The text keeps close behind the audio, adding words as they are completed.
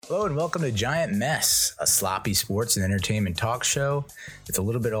Hello and welcome to Giant Mess, a sloppy sports and entertainment talk show. It's a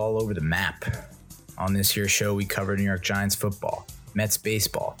little bit all over the map. On this here show, we cover New York Giants football, Mets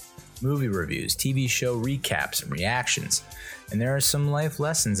baseball, movie reviews, TV show recaps and reactions. And there are some life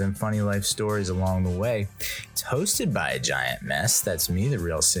lessons and funny life stories along the way. It's hosted by a Giant Mess. That's me, the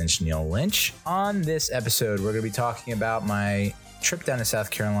real cinch, Neil Lynch. On this episode, we're going to be talking about my trip down to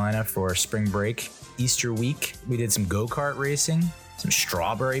South Carolina for spring break, Easter week. We did some go-kart racing, some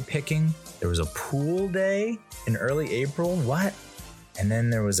strawberry picking. There was a pool day in early April. What? And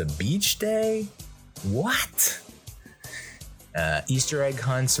then there was a beach day. What? Easter egg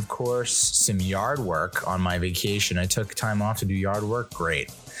hunts, of course, some yard work on my vacation. I took time off to do yard work.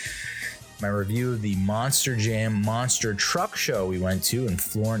 Great. My review of the Monster Jam Monster Truck Show we went to in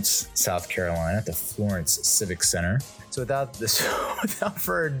Florence, South Carolina, at the Florence Civic Center. So without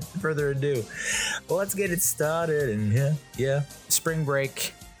further ado, well, let's get it started. And yeah, spring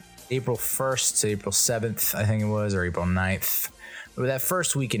break, April 1st to April 7th, I think it was, or April 9th. But that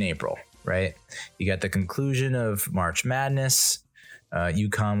first week in April, right? You got the conclusion of March Madness,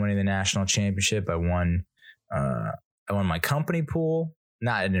 UConn winning the national championship. I won my company pool.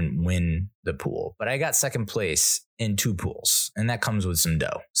 I didn't win the pool, but I got second place in two pools, and that comes with some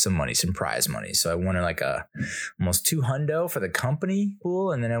dough, some money, some prize money. So I won like almost $200 for the company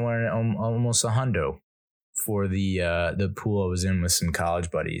pool, and then I won almost $100 for the pool I was in with some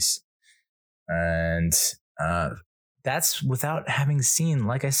college buddies, and that's without having seen,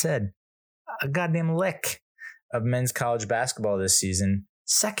 like I said, a goddamn lick of men's college basketball this season.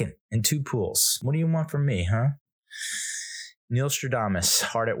 Second in two pools. What do you want from me, huh? Neil Stradamus,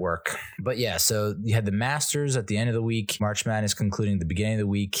 hard at work. But yeah, so you had the Masters at the end of the week, March Madness concluding at the beginning of the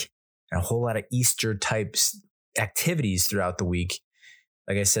week, and a whole lot of Easter types activities throughout the week.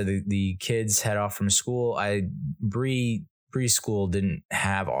 Like I said, the kids head off from school. Bree school didn't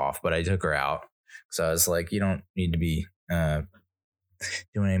have off, but I took her out. So I was like, you don't need to be doing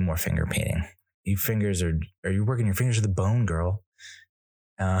any more finger painting. Are you working your fingers to the bone, girl?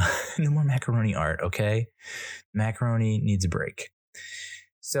 No more macaroni art, okay? Macaroni needs a break.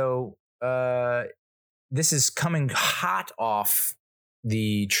 So this is coming hot off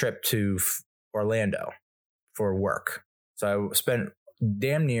the trip to Orlando for work. So I spent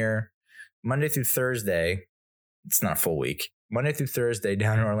damn near Monday through Thursday. It's not a full week. Monday through Thursday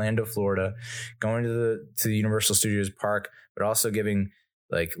down in Orlando, Florida, going to the Universal Studios Park, but also giving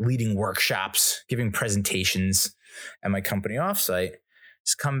leading workshops, giving presentations at my company offsite.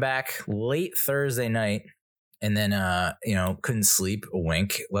 Just come back late Thursday night and then, couldn't sleep a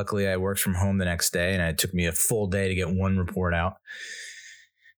wink. Luckily, I worked from home the next day and it took me a full day to get one report out.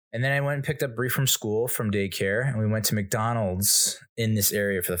 And then I went and picked up Bree from school, from daycare, and we went to McDonald's in this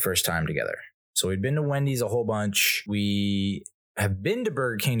area for the first time together. So we'd been to Wendy's a whole bunch. We have been to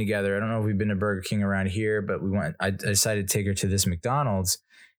Burger King together. I don't know if we've been to Burger King around here, but I decided to take her to this McDonald's,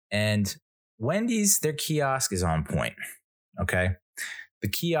 and Wendy's, their kiosk is on point. Okay. The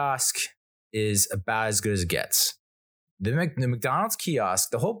kiosk is about as good as it gets. The McDonald's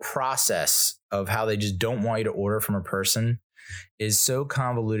kiosk, the whole process of how they just don't want you to order from a person is so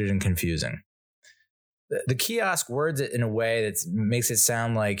convoluted and confusing. The kiosk words it in a way that makes it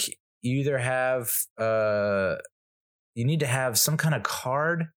sound like you either have, you need to have some kind of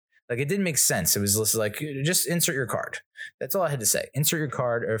card. Like, it didn't make sense. It was just like, just insert your card. That's all I had to say. Insert your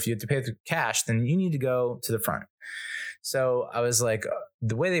card, or if you have to pay with cash, then you need to go to the front. So I was like,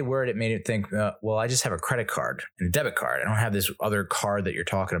 the way they word it made it think, well, I just have a credit card and a debit card. I don't have this other card that you're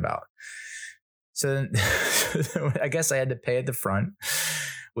talking about. So then, I guess I had to pay at the front,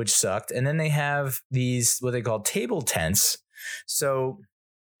 which sucked. And then they have these, what they call table tents. So,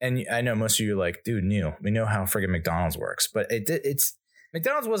 and I know most of you are like, dude, Neil, we know how friggin' McDonald's works, but it's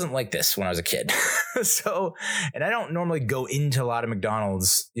McDonald's wasn't like this when I was a kid. So, and I don't normally go into a lot of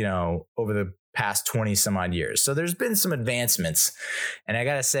McDonald's, over the past 20 some odd years. So there's been some advancements, and I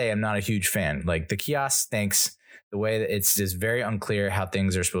got to say, I'm not a huge fan. Like, the kiosk stinks, the way that it's just very unclear how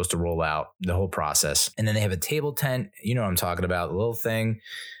things are supposed to roll out, the whole process. And then they have a table tent. You know what I'm talking about, the little thing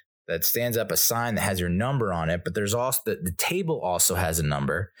that stands up, a sign that has your number on it, but there's also the table also has a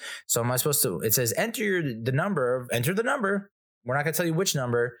number. So am I supposed to, it says enter the number. We're not going to tell you which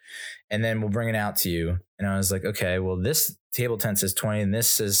number, and then we'll bring it out to you. And I was like, okay, well, this table tent says 20 and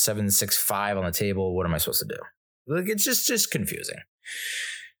this says 765 on the table. What am I supposed to do? Like, it's just confusing.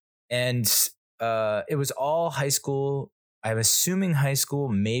 And it was all high school. I'm assuming high school,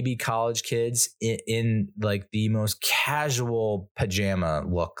 maybe college kids in like the most casual pajama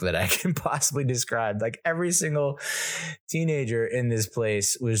look that I can possibly describe. Like, every single teenager in this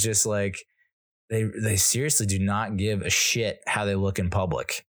place was just like, they seriously do not give a shit how they look in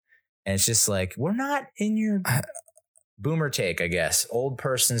public. And it's just like, we're not in your boomer take, I guess. Old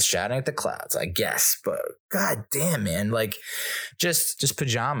person's shouting at the clouds, I guess. But god damn, man, like just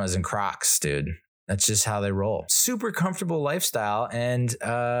pajamas and Crocs, dude. That's just how they roll. Super comfortable lifestyle. And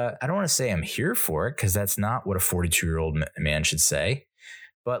I don't want to say I'm here for it, because that's not what a 42-year-old man should say.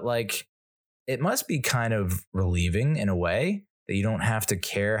 But like, it must be kind of relieving in a way that you don't have to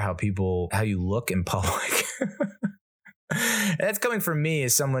care how you look in public. That's coming from me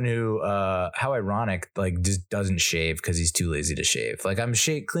as someone who, how ironic, like just doesn't shave because he's too lazy to shave. Like I'm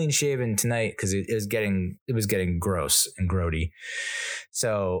clean shaven tonight because it was getting gross and grody.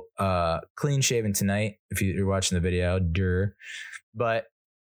 So clean shaven tonight if you're watching the video, but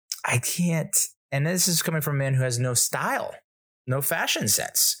I can't. And this is coming from a man who has no style, no fashion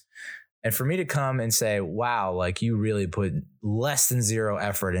sense. And for me to come and say, wow, like you really put less than zero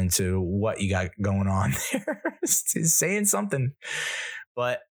effort into what you got going on there, is saying something.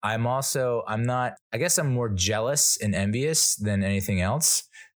 But I guess I'm more jealous and envious than anything else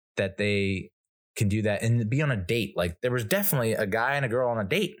that they can do that and be on a date. Like there was definitely a guy and a girl on a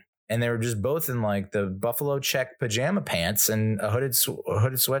date, and they were just both in like the buffalo check pajama pants and a hooded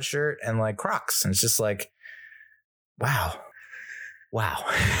sweatshirt and like Crocs. And it's just like, wow. But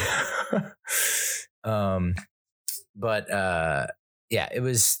yeah,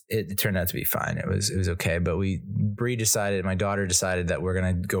 it turned out to be fine. It was okay. But my daughter decided that we're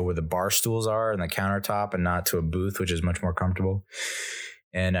going to go where the bar stools are and the countertop and not to a booth, which is much more comfortable.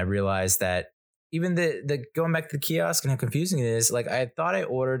 And I realized that even the going back to the kiosk and how confusing it is, like I thought I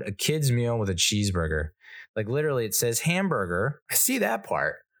ordered a kid's meal with a cheeseburger. Like literally it says hamburger. I see that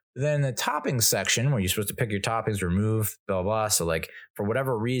part. Then the toppings section where you're supposed to pick your toppings, remove, blah, blah. So like for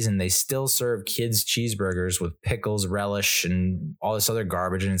whatever reason, they still serve kids cheeseburgers with pickles, relish, and all this other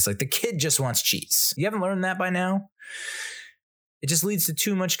garbage. And it's like the kid just wants cheese. You haven't learned that by now? It just leads to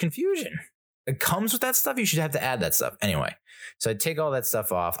too much confusion. It comes with that stuff. You should have to add that stuff. Anyway, so I take all that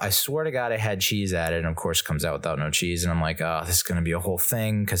stuff off. I swear to God, I had cheese added. And of course, it comes out without no cheese. And I'm like, oh, this is going to be a whole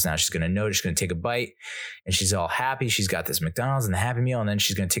thing. Because now she's going to know. She's going to take a bite. And she's all happy. She's got this McDonald's and the Happy Meal. And then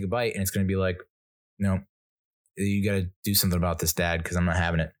she's going to take a bite. And it's going to be like, no, you got to do something about this, Dad, because I'm not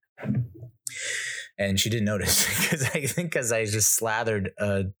having it. And she didn't notice because I just slathered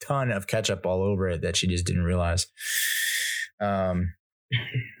a ton of ketchup all over it that she just didn't realize.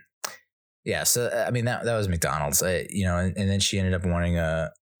 Yeah, so I mean that was McDonald's, and then she ended up wanting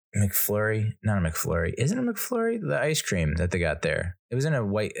a McFlurry, not a McFlurry. Isn't it a McFlurry? The ice cream that they got there. It was in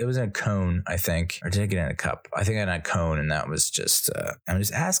a cone, I think, or did I get it in a cup? I think I got a cone, and that was just I'm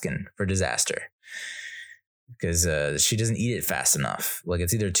just asking for disaster because she doesn't eat it fast enough. Like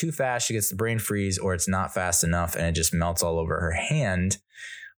it's either too fast, she gets the brain freeze, or it's not fast enough, and it just melts all over her hand,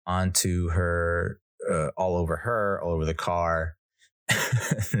 onto her, all over the car.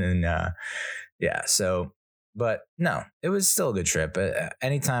 And yeah, so, but no, it was still a good trip.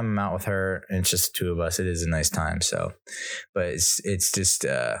 Anytime I'm out with her and it's just the two of us, it is a nice time. So, but it's just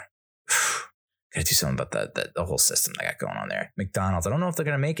gotta do something about that the whole system they got going on there. McDonald's, I don't know if they're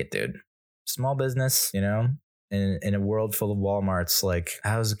gonna make it, dude. Small business, in a world full of Walmarts. Like,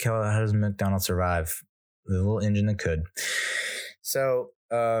 how does McDonald's survive? The little engine that could. So,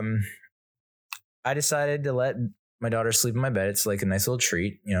 I decided to let my daughter sleep in my bed. It's like a nice little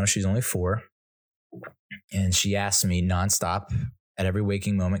treat. She's only 4. And she asked me nonstop at every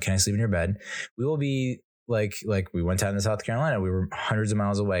waking moment, can I sleep in your bed? We will be like we went down to South Carolina. We were hundreds of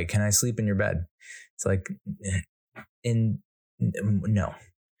miles away. Can I sleep in your bed? It's like, no.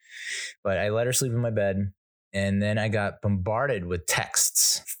 But I let her sleep in my bed. And then I got bombarded with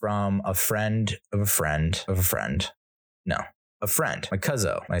texts from a friend of a friend of a friend. No, a friend, my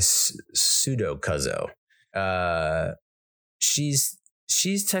cuzzo, my pseudo cuzzo. She's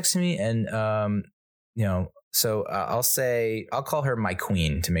texting me and, so I'll call her my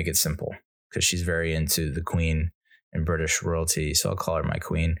queen to make it simple because she's very into the queen and British royalty. So I'll call her my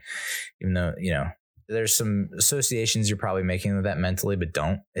queen, even though, there's some associations you're probably making with that mentally, but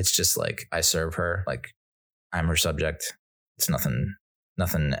don't. It's just like I serve her, like I'm her subject. It's nothing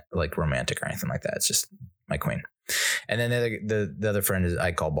like romantic or anything like that. It's just my queen. And then the other friend is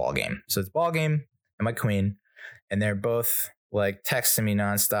I call ball game. So it's ball game and my queen, and they're both like texting me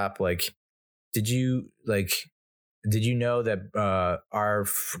nonstop. Like, did you know that our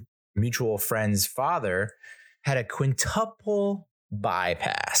mutual friend's father had a quintuple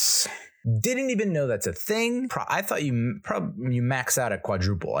bypass? Didn't even know that's a thing. I thought you max out at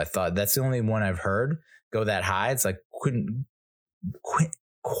quadruple. I thought that's the only one I've heard go that high. It's like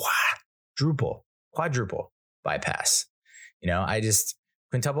quadruple bypass.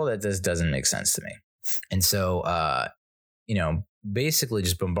 Quintuple, that just doesn't make sense to me. And so, basically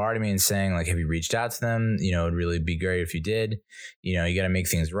just bombarding me and saying, like, have you reached out to them? It'd really be great if you did. You got to make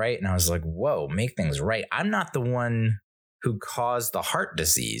things right. And I was like, whoa, make things right. I'm not the one who caused the heart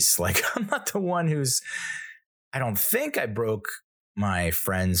disease. Like, I'm not the one I don't think I broke my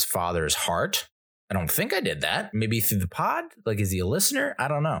friend's father's heart. I don't think I did that. Maybe through the pod. Like, is he a listener? I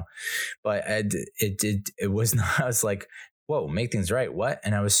don't know. But it was not. I was like, whoa, make things right. What?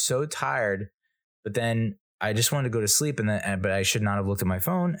 And I was so tired. But then I just wanted to go to sleep. But I should not have looked at my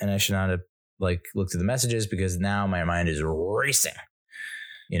phone, and I should not have looked at the messages, because now my mind is racing.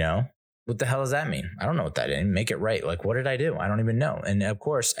 What the hell does that mean? I don't know what that is. Make it right. Like, what did I do? I don't even know. And of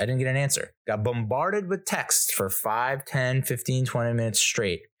course, I didn't get an answer. Got bombarded with texts for 5, 10, 15, 20 minutes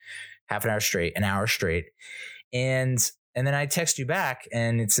straight, half an hour straight, an hour straight. And then I text you back,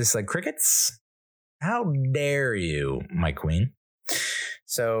 and it's just like crickets. How dare you, my queen?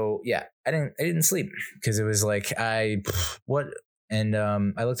 So yeah, I didn't sleep, because it was like, what? And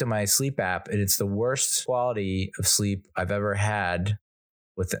I looked at my sleep app, and it's the worst quality of sleep I've ever had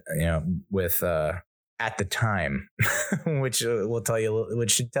with at the time, which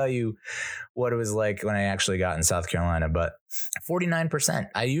should tell you what it was like when I actually got in South Carolina. But 49%.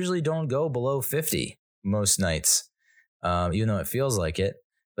 I usually don't go below 50 most nights, even though it feels like it.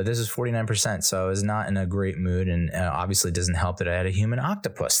 But this is 49%, so I was not in a great mood, and obviously it doesn't help that I had a human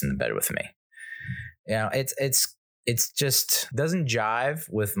octopus in the bed with me. It's just doesn't jive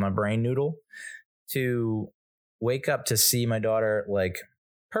with my brain noodle to wake up to see my daughter like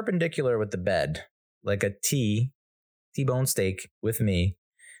perpendicular with the bed, like a T-bone steak with me,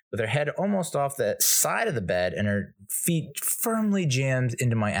 with her head almost off the side of the bed and her feet firmly jammed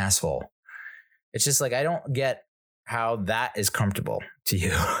into my asshole. It's just like, I don't get how that is comfortable to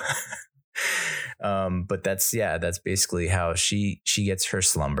you. But that's basically how she gets her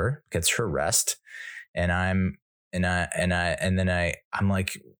slumber, gets her rest. And I'm like,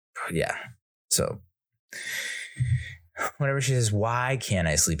 yeah. So whenever she says, why can't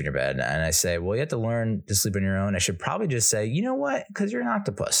I sleep in your bed? And I say, well, you have to learn to sleep on your own. I should probably just say, you know what? Because you're an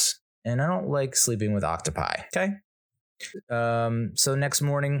octopus, and I don't like sleeping with octopi. Okay. So next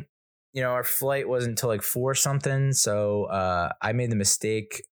morning, our flight wasn't until like 4 something. So I made the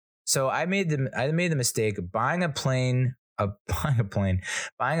mistake. I made the mistake of buying a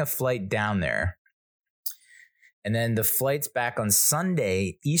flight down there. And then the flights back on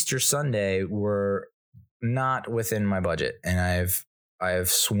Sunday, Easter Sunday, were not within my budget. And I have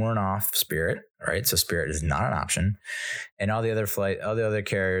sworn off Spirit, right? So Spirit is not an option. And all the other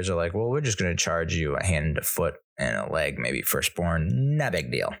carriers are like, well, we're just going to charge you a hand, a foot, and a leg, maybe firstborn. Not a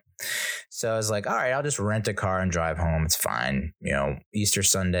big deal. So I was like, all right, I'll just rent a car and drive home. It's fine. Easter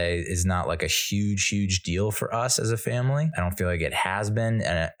Sunday is not like a huge, huge deal for us as a family. I don't feel like it has been.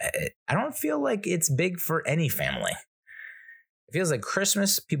 And I don't feel like it's big for any family. It feels like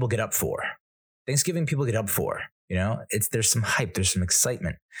Christmas people get up for. Thanksgiving people get up for. There's some hype. There's some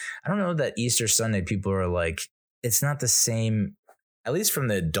excitement. I don't know that Easter Sunday people are like, it's not the same, at least from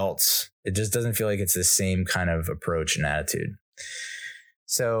the adults. It just doesn't feel like it's the same kind of approach and attitude.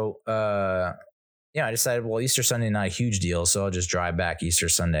 So, I decided, well, Easter Sunday, not a huge deal. So I'll just drive back Easter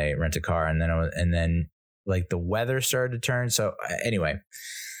Sunday, rent a car. And then like the weather started to turn. So anyway,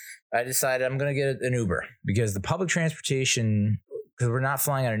 I decided I'm going to get an Uber, because the public transportation, because we're not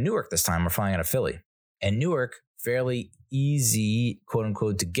flying out of Newark this time, we're flying out of Philly. And Newark, fairly easy, quote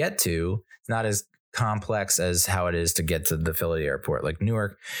unquote, to get to. It's not as complex as how it is to get to the Philly airport. Like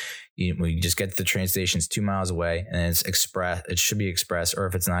Newark, we just get to the train station, it's 2 miles away, and it's express. It should be express, or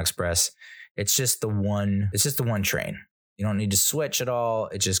if it's not express, it's just the one train. You don't need to switch at all.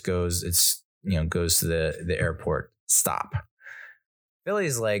 It just goes, goes to the airport stop.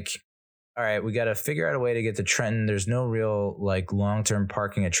 Philly's like, all right, we got to figure out a way to get to Trenton. There's no real like long-term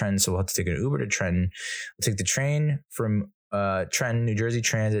parking at Trenton, so we'll have to take an Uber to Trenton. We'll take the train from Trenton, New Jersey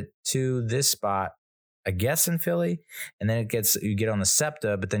Transit to this spot, I guess in Philly, and then you get on the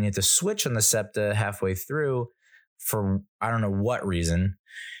SEPTA, but then you have to switch on the SEPTA halfway through for I don't know what reason,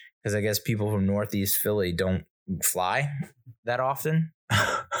 because I guess people from Northeast Philly don't fly that often.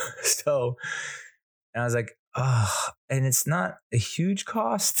 So, and I was like, oh, and it's not a huge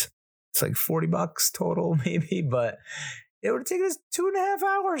cost. It's like $40 total, maybe, but it would take us 2.5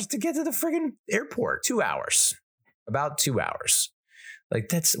 hours to get to the friggin' airport. 2 hours, about 2 hours.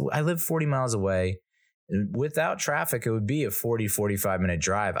 Like I live 40 miles away. Without traffic, it would be a 45 minute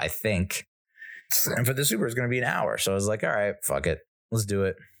drive, I think. And for this Uber, it's going to be an hour. So I was like, all right, fuck it. Let's do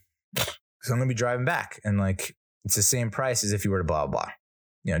it. So I'm going to be driving back. And like, it's the same price as if you were to blah, blah.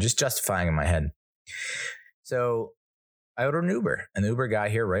 Just justifying in my head. So I ordered an Uber, and the Uber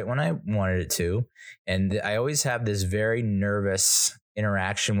got here right when I wanted it to. And I always have this very nervous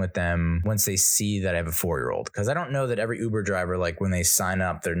interaction with them once they see that I have a 4-year-old, because I don't know that every Uber driver, like when they sign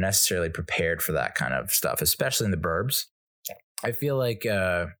up, they're necessarily prepared for that kind of stuff, especially in the burbs. I feel like,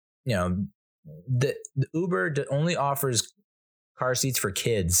 the Uber only offers car seats for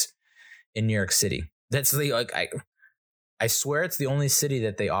kids in New York City. That's I swear it's the only city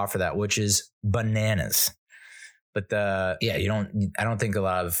that they offer that, which is bananas. But I don't think a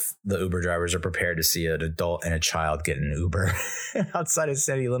lot of the Uber drivers are prepared to see an adult and a child get an Uber outside of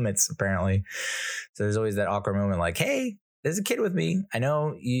city limits, apparently. So there's always that awkward moment like, hey, there's a kid with me. I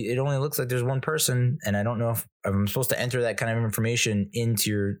know it only looks like there's one person, and I don't know if I'm supposed to enter that kind of information into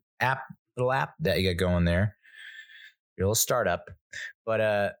your little app that you got going there, your little startup.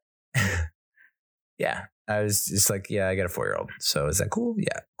 But yeah, I was just like, yeah, I got a 4-year-old. So is that cool?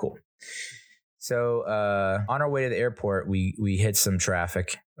 Yeah, cool. So on our way to the airport, we hit some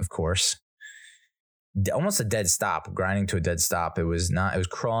traffic, of course. Almost a dead stop, grinding to a dead stop. It was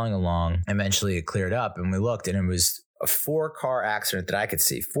crawling along. Eventually it cleared up, and we looked, and it was a 4-car accident that I could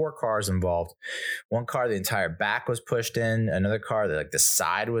see. 4 cars involved. One car, the entire back was pushed in. Another car, the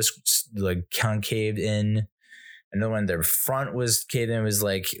side was like concaved in. Another one, their front was caved in. It was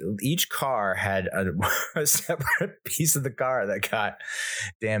like each car had a separate piece of the car that got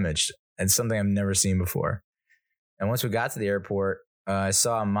damaged. And something I've never seen before. And once we got to the airport, I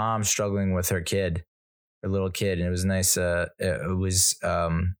saw a mom struggling with her little kid, and it was nice. It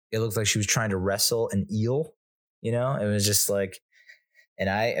looked like she was trying to wrestle an eel. It was just like, and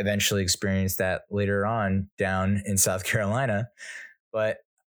I eventually experienced that later on down in South Carolina. But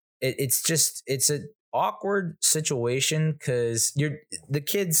it's an awkward situation because the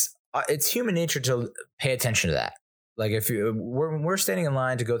kids. It's human nature to pay attention to that. Like if we're standing in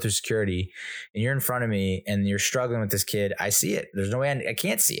line to go through security, and you're in front of me and you're struggling with this kid, I see it. There's no way I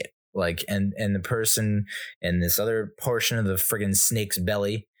can't see it. Like, and the person in this other portion of the friggin' snake's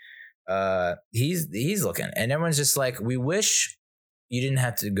belly, he's looking, and everyone's just like, we wish you didn't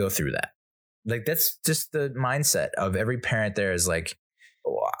have to go through that. Like, that's just the mindset of every parent there is like,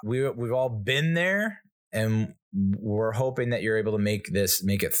 we've all been there, and we're hoping that you're able to make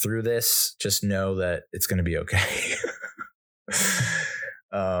it through this. Just know that it's going to be okay.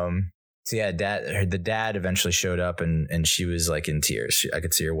 So yeah, the dad eventually showed up, and she was like in tears. I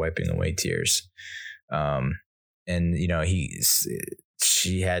could see her wiping away tears. And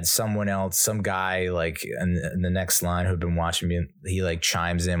she had someone else, some guy like in the next line who'd been watching me. He like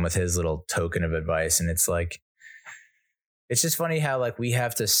chimes in with his little token of advice. And it's like, it's just funny how like we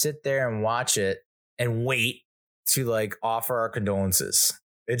have to sit there and watch it and wait to like offer our condolences.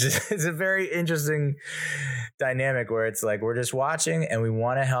 It's a very interesting dynamic where it's like, we're just watching and we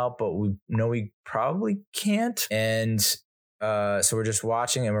want to help, but we know we probably can't. And so we're just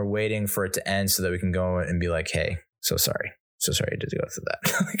watching and we're waiting for it to end so that we can go and be like, hey, so sorry to go through that.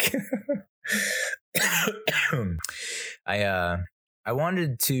 I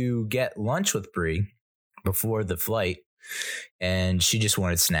wanted to get lunch with Bree before the flight, and she just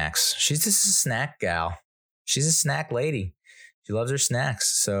wanted snacks. She's just a snack gal. She's a snack lady. She loves her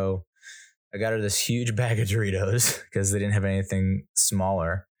snacks. So I got her this huge bag of Doritos because they didn't have anything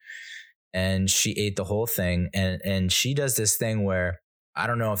smaller. And she ate the whole thing. And she does this thing where, I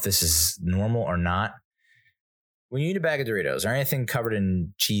don't know if this is normal or not. When you eat a bag of Doritos or anything covered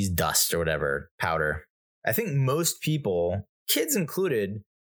in cheese dust or whatever, powder, I think most people, kids included,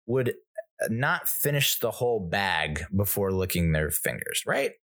 would not finish the whole bag before licking their fingers,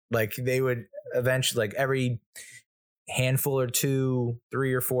 right? Like they would eventually, like every handful or 2,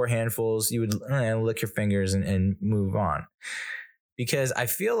 3 or 4 handfuls, you would lick your fingers and move on. Because I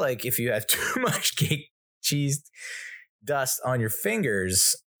feel like if you have too much cake cheese dust on your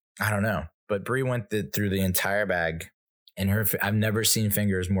fingers, I don't know. But Brie went through the entire bag, and I've never seen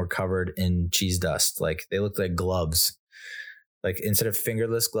fingers more covered in cheese dust. Like they looked like gloves. Like instead of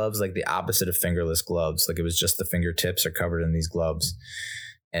fingerless gloves, like the opposite of fingerless gloves. Like it was just the fingertips are covered in these gloves.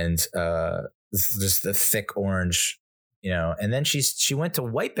 And just the thick orange, and then she went to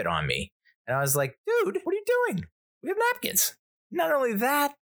wipe it on me. And I was like, dude, what are you doing? We have napkins. Not only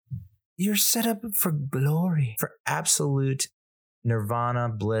that, you're set up for glory, for absolute nirvana,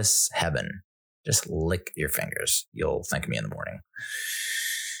 bliss, heaven. Just lick your fingers. You'll thank me in the morning.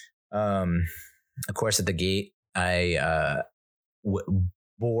 Of course, at the gate, I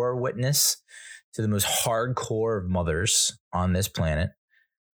bore witness to the most hardcore of mothers on this planet.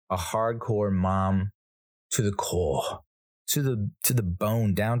 A hardcore mom to the core, to the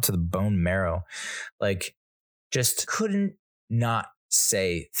bone, down to the bone marrow. Like, just couldn't not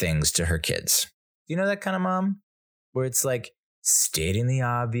say things to her kids. Do you know that kind of mom? where it's like stating the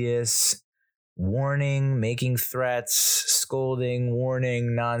obvious, warning, making threats, scolding,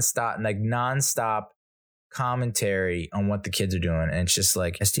 warning, nonstop commentary on what the kids are doing. And it's just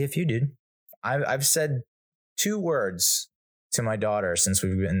like, STFU, dude. I've said 2 words to my daughter since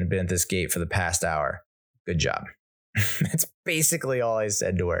we've been at this gate for the past hour. Good job. That's basically all I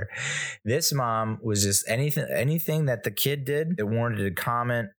said to her. This mom was just anything that the kid did that wanted to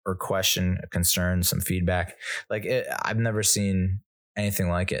comment or question, a concern, some feedback. Like I've never seen anything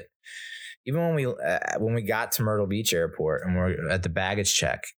like it. Even when we got to Myrtle Beach Airport and we're at the baggage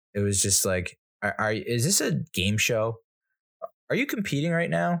check, it was just like, is this a game show? Are you competing right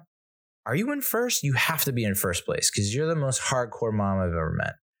now? Are you in first? You have to be in first place because you're the most hardcore mom I've ever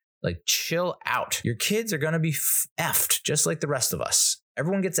met. Like, chill out. Your kids are going to be effed just like the rest of us.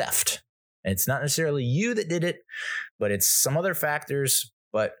 Everyone gets effed. And it's not necessarily you that did it, but it's some other factors,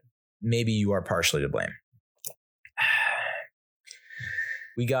 but maybe you are partially to blame.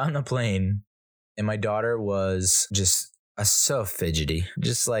 We got on the plane and my daughter was just so fidgety,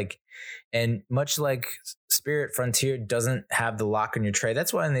 just like, and much like Spirit Frontier doesn't have the lock on your tray.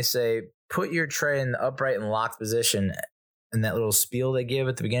 That's why when they say put your tray in the upright and locked position and that little spiel they give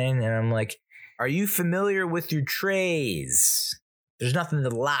at the beginning. And I'm like, are you familiar with your trays? There's nothing to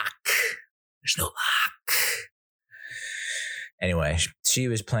lock. There's no lock. Anyway, she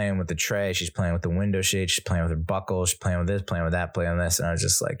was playing with the tray. She's playing with the window shade. She's playing with her buckle. She's playing with this, playing with that, playing with this. And I was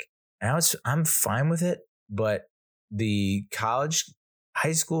just like, I'm fine with it. But the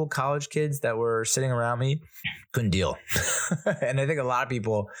high school, college kids that were sitting around me couldn't deal. And I think a lot of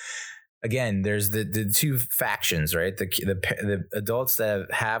people, again, there's the 2 factions, right? The adults that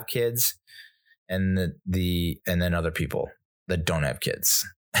have kids and then other people that don't have kids.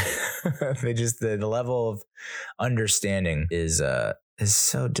 They just the level of understanding is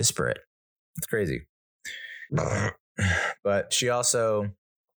so disparate. It's crazy. But she also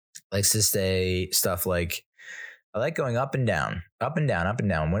likes to say stuff like, I like going up and down, up and down, up and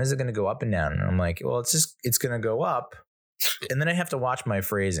down. When is it going to go up and down? And I'm like, well, it's going to go up. And then I have to watch my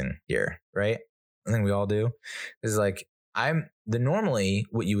phrasing here, right? I think we all do. It's like, normally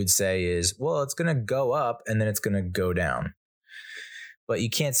what you would say is, well, it's going to go up and then it's going to go down. But you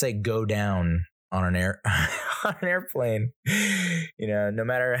can't say go down on an airplane. You know, no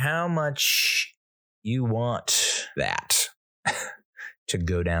matter how much you want that to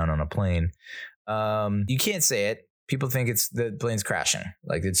go down on a plane, you can't say it. People think it's the plane's crashing.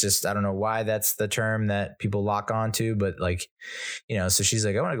 Like, it's just, I don't know why that's the term that people lock onto, but like, you know, so she's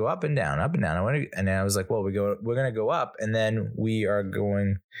like, I want to go up and down, up and down. And I was like, well, we're going to go up and then we're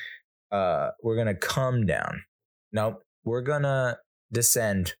going to come down. Nope. We're going to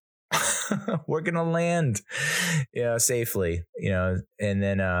descend. We're going to land, safely, and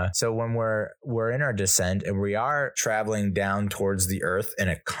then, so when we're in our descent and we are traveling down towards the earth in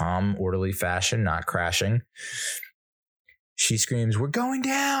a calm, orderly fashion, not crashing, she screams, we're going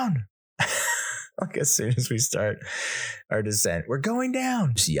down. Like, as soon as we start our descent, we're going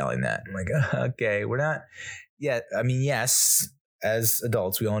down. Just yelling that. I'm like, okay, we're not yet. I mean, yes, as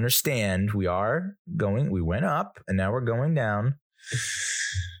adults, we all understand we went up and now we're going down.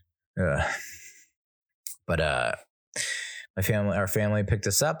 But our family picked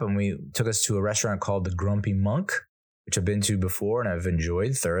us up and we took us to a restaurant called the Grumpy Monk, which I've been to before and I've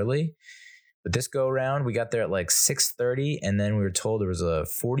enjoyed thoroughly. But this go around, we got there at like 6:30 and then we were told there was a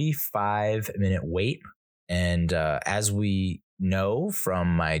 45-minute wait. And as we know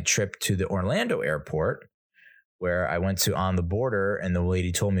from my trip to the Orlando airport, where I went to On the Border and the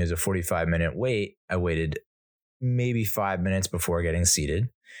lady told me it was a 45-minute wait, I waited maybe 5 minutes before getting seated.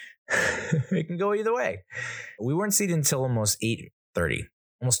 It can go either way. We weren't seated until almost 8:30,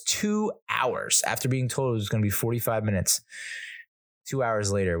 almost 2 hours after being told it was going to be 45 minutes. 2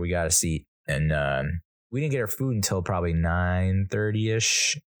 hours later, we got a seat and we didn't get our food until probably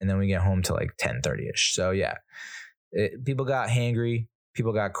 9:30ish. And then we get home till like 10:30ish. So yeah, people got hangry.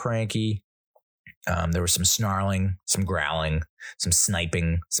 People got cranky. There was some snarling, some growling, some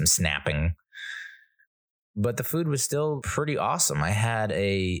sniping, some snapping. But the food was still pretty awesome. I had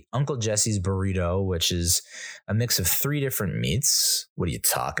a Uncle Jesse's burrito, which is a mix of 3 different meats. What are you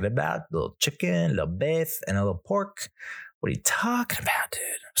talking about? A little chicken, a little beef, and a little pork. What are you talking about, dude?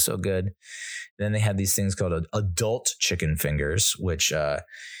 So good. Then they had these things called adult chicken fingers, which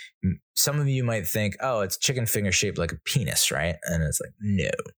some of you might think, oh, it's chicken finger shaped like a penis, right? And it's like, no.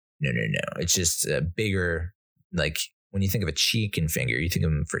 It's just a bigger, like, when you think of a chicken finger, you think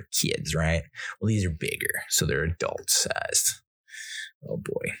of them for kids, right? Well, these are bigger, so they're adult sized. Oh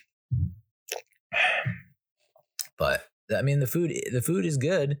boy. But I mean, the food is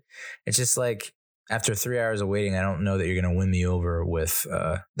good. It's just like, after 3 hours of waiting, I don't know that you're going to win me over with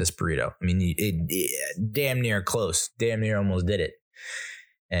this burrito. I mean, it damn near close, damn near almost did it.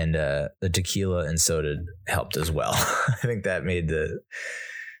 And the tequila and soda helped as well. I think that made the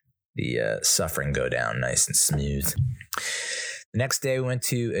suffering go down nice and smooth. The next day, we went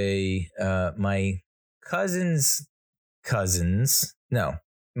to my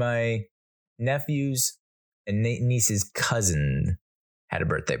my nephew's and niece's cousin had a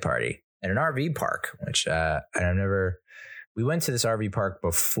birthday party at an RV park, which we went to this RV park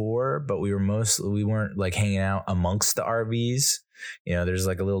before, but we weren't like hanging out amongst the RVs. You know, there's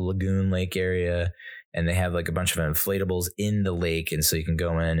like a little lagoon lake area, and they have like a bunch of inflatables in the lake. And so you can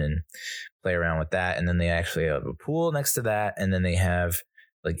go in and play around with that. And then they actually have a pool next to that. And then they have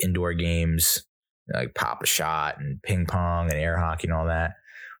like indoor games, like pop a shot and ping pong and air hockey and all that.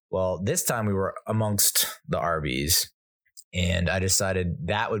 Well, this time we were amongst the RVs, and I decided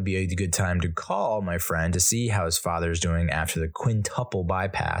that would be a good time to call my friend to see how his father's doing after the Quintuple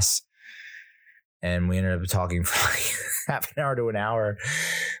bypass. And we ended up talking for like half an hour to an hour.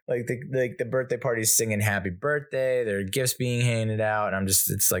 Like the birthday party's singing happy birthday. There are gifts being handed out. And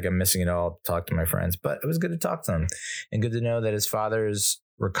it's like I'm missing it all to talk to my friends. But it was good to talk to him and good to know that his father is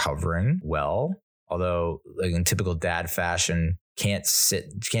recovering well. Although, like in typical dad fashion, can't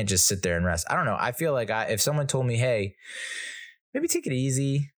just sit there and rest. I don't know. I feel like if someone told me, hey, maybe take it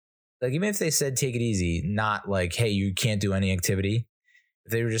easy. Like even if they said take it easy, not like, hey, you can't do any activity.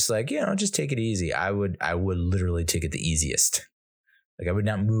 If they were just like, just take it easy, I would literally take it the easiest. Like I would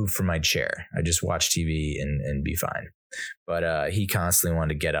not move from my chair. I just watch TV and be fine. But he constantly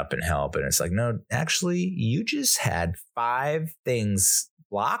wanted to get up and help. And it's like, no, actually, you just had 5 things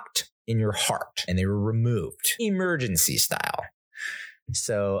blocked in your heart and they were removed emergency style.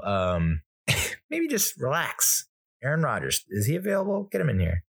 So maybe just relax. Aaron Rodgers, is he available? Get him in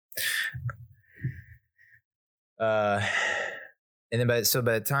here. And then by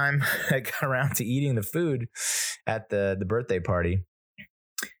the time I got around to eating the food at the birthday party,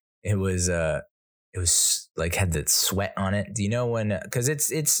 it was like had the sweat on it. Do you know when? Because it's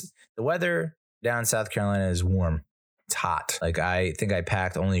the weather down in South Carolina is warm. It's hot. Like I think I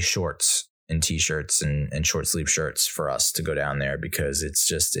packed only shorts and t-shirts and short sleeve shirts for us to go down there because it's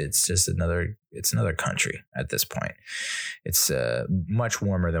just another country at this point. It's much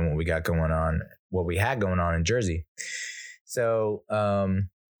warmer than what we had going on in Jersey. So where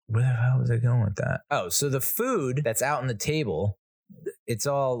the hell was I going with that? Oh, so the food that's out on the table, it's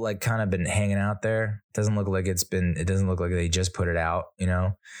all like kind of been hanging out there. It doesn't look like they just put it out,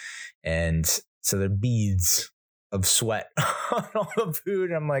 and so there are beads of sweat on all the food.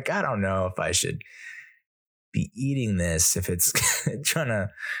 And I'm like, I don't know if I should be eating this if it's trying to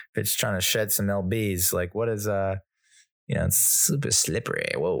shed some lbs. Like what is it's super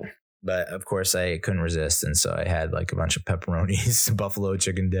slippery. Whoa. But of course I couldn't resist, and so I had like a bunch of pepperonis, buffalo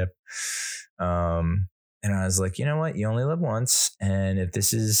chicken dip, and I was like, you know what, you only live once, and if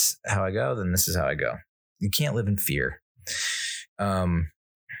this is how I go, then this is how I go. You can't live in fear. So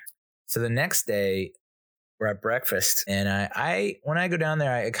the next day we're at breakfast, and I when I go down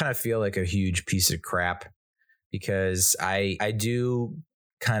there, I kind of feel like a huge piece of crap because I do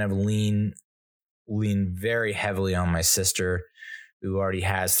kind of lean very heavily on my sister, who already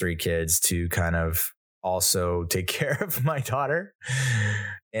has 3 kids, to kind of also take care of my daughter.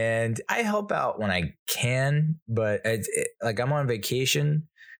 And I help out when I can, but like I'm on vacation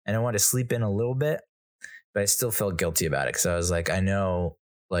and I want to sleep in a little bit, but I still felt guilty about it. Cause I was like, I know,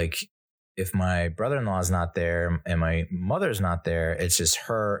 like if my brother-in-law is not there and my mother's not there, it's just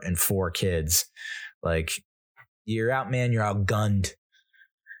her and 4 kids. Like you're out, man, you're outgunned,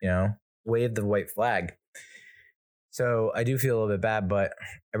 wave the white flag. So I do feel a little bit bad, but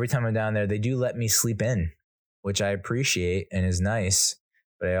every time I'm down there, they do let me sleep in, which I appreciate and is nice.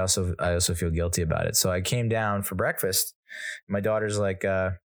 But I also feel guilty about it. So I came down for breakfast. My daughter's like,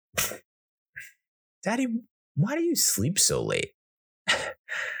 Daddy, why do you sleep so late?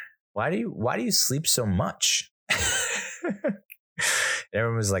 Why do you sleep so much?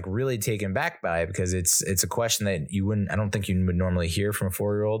 Everyone was like really taken back by it because it's a question that I don't think you would normally hear from a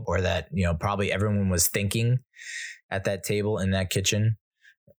 4-year-old, or that, probably everyone was thinking at that table in that kitchen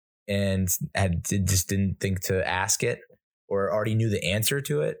and just didn't think to ask it, or already knew the answer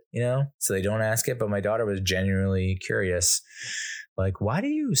to it, so they don't ask it. But my daughter was genuinely curious. Like, why do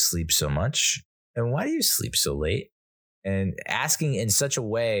you sleep so much? And why do you sleep so late? And asking in such a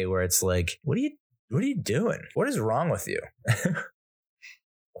way where it's like, what are you doing? What is wrong with you?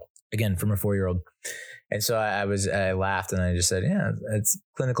 Again, from a 4-year-old. And so I laughed and I just said, yeah, it's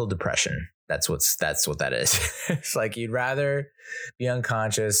clinical depression. That's what that is. It's like you'd rather be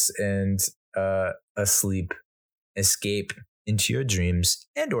unconscious and asleep, escape into your dreams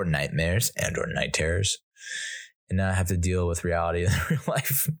and or nightmares and or night terrors, and not have to deal with reality in real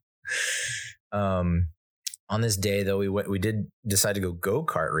life. On this day, though, we did decide to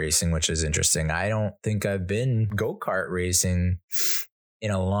go-kart racing, which is interesting. I don't think I've been go-kart racing in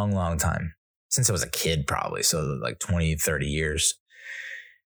a long, long time, since I was a kid, probably. So like 20, 30 years.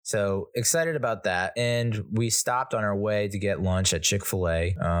 So excited about that. And we stopped on our way to get lunch at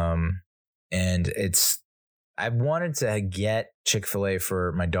Chick-fil-A. And I've wanted to get Chick-fil-A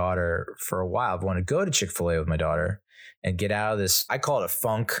for my daughter for a while. I've wanted to go to Chick-fil-A with my daughter and get out of this. I call it a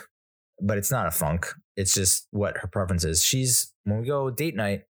funk, but it's not a funk. It's just what her preference is. When we go date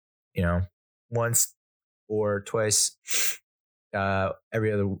night, once or twice,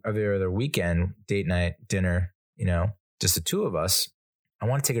 every other weekend, date night, dinner, just the two of us, I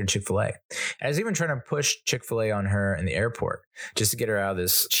want to take her to Chick-fil-A. And I was even trying to push Chick-fil-A on her in the airport just to get her out of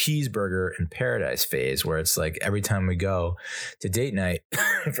this cheeseburger in paradise phase where it's like every time we go to date night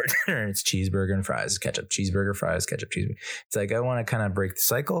for dinner, it's cheeseburger and fries, ketchup, cheeseburger, fries, ketchup, cheeseburger. It's like I want to kind of break the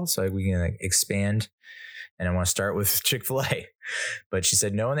cycle so we can expand. And I want to start with Chick-fil-A. But she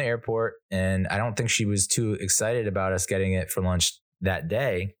said no in the airport. And I don't think she was too excited about us getting it for lunch that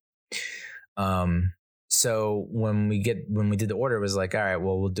day. So when we did the order, it was like, all right,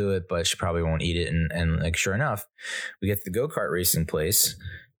 well, we'll do it, but she probably won't eat it. And like, sure enough, we get to the go-kart racing place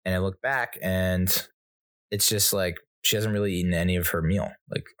and I look back and it's just like, she hasn't really eaten any of her meal,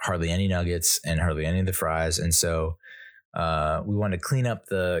 like hardly any nuggets and hardly any of the fries. And so we wanted to clean up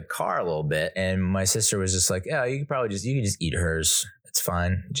the car a little bit. And my sister was just like, yeah, you can just eat hers. It's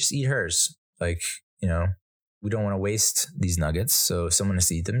fine. Just eat hers. Like, we don't want to waste these nuggets. So if someone has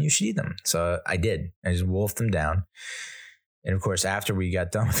to eat them, you should eat them. So I did. I just wolfed them down. And of course, after we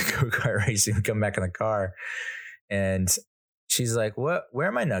got done with the go-kart racing, we come back in the car and she's like, what, where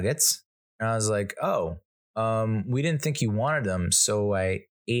are my nuggets? And I was like, oh, we didn't think you wanted them. So I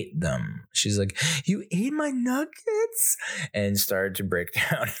ate them. She's like, you ate my nuggets? And started to break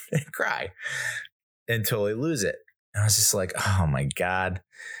down and cry and totally lose it. And I was just like, oh my God,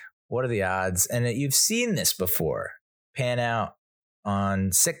 what are the odds? And you've seen this before pan out on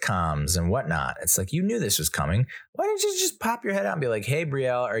sitcoms and whatnot. It's like, you knew this was coming. Why didn't you just pop your head out and be like, hey,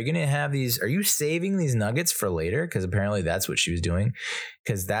 Brielle, are you going to have these? Are you saving these nuggets for later? Because apparently that's what she was doing,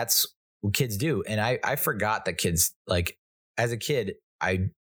 because that's what kids do. And I forgot that kids, like, as a kid,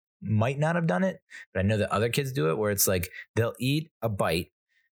 I might not have done it, but I know that other kids do it where it's like they'll eat a bite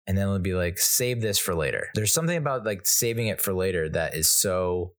and then it'll be like, save this for later. There's something about like saving it for later that is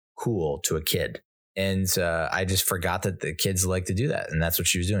so cool to a kid. And I just forgot that the kids like to do that. And that's what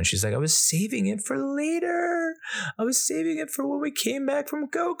she was doing. She's like, I was saving it for later. I was saving it for when we came back from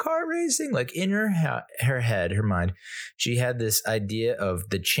go-kart racing. Like in her head, her mind, she had this idea of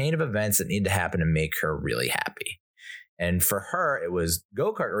the chain of events that need to happen to make her really happy. And for her, it was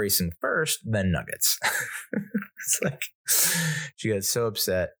go-kart racing first, then nuggets. It's like she got so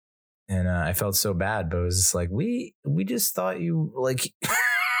upset and I felt so bad, but it was just like, we just thought you like,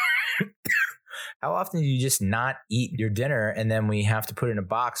 how often do you just not eat your dinner and then we have to put it in a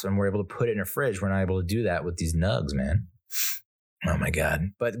box and we're able to put it in a fridge? We're not able to do that with these nugs, man. Oh my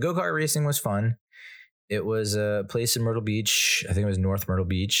God. But go-kart racing was fun. It was a place in Myrtle Beach. I think it was North Myrtle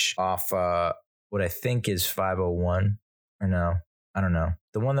Beach off what I think is 501 or no, I don't know.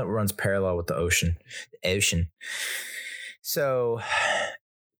 The one that runs parallel with the ocean. So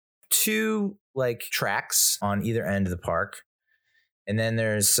 2 like tracks on either end of the park. And then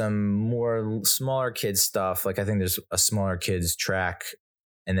there's some more smaller kids stuff. Like I think there's a smaller kids track.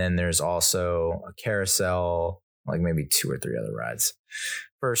 And then there's also a carousel, like maybe 2 or 3 other rides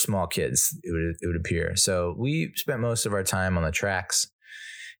for small kids, it would appear. So we spent most of our time on the tracks.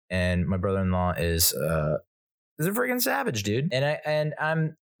 And my brother-in-law is a freaking savage, dude. And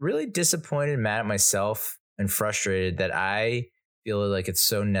I'm really disappointed, mad at myself, and frustrated that I feel like it's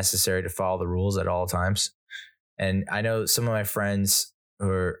so necessary to follow the rules at all times. And I know some of my friends who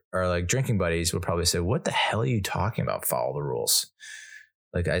are like drinking buddies will probably say, what the hell are you talking about? Follow the rules.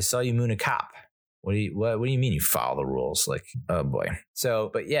 Like, I saw you moon a cop. What do you mean you follow the rules? Like, oh boy. So,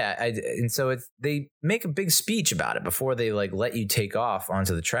 but yeah, and so they make a big speech about it before they like let you take off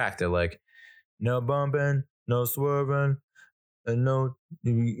onto the track. They're like, no bumping, no swerving, and no,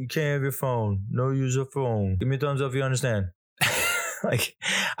 you can't have your phone. No use your phone. Give me a thumbs up if you understand. Like,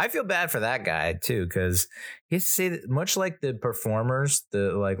 I feel bad for that guy too, because he has to say that, much like the performers,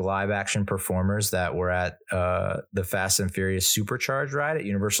 the like live action performers that were at the Fast and Furious Supercharged ride at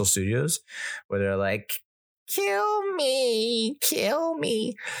Universal Studios, where they're like, kill me.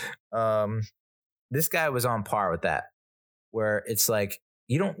 This guy was on par with that, where it's like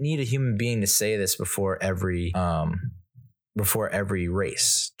you don't need a human being to say this before every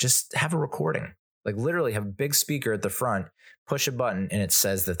race. Just have a recording. Like literally have a big speaker at the front, push a button, and it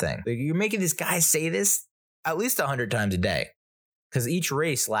says the thing. Like, you're making this guy say this at least 100 times a day. Because each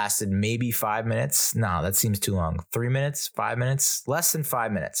race lasted maybe 5 minutes. No, that seems too long. 3 minutes, 5 minutes, less than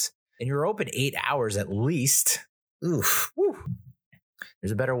 5 minutes. And you're open 8 hours at least. Oof. Woo.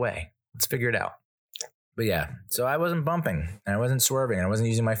 There's a better way. Let's figure it out. But yeah, so I wasn't bumping and I wasn't swerving and I wasn't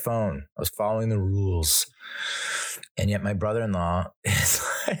using my phone. I was following the rules. And yet my brother-in-law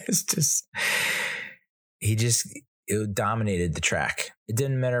it dominated the track. It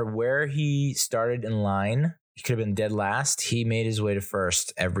didn't matter where he started in line. He could have been dead last. He made his way to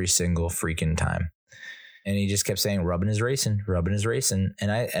first every single freaking time. And he just kept saying, Rubbin is racing.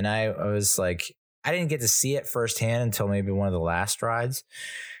 And I was like, I didn't get to see it firsthand until maybe one of the last rides.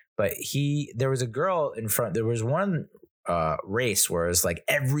 But there was a girl in front. There was one race where it was like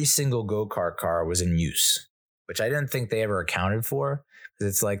every single go-kart car was in use, which I didn't think they ever accounted for.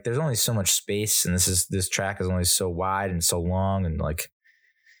 Because it's like, there's only so much space and this track is only so wide and so long. And like,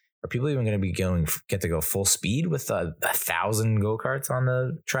 are people even going to get to go full speed with 1,000 go-karts on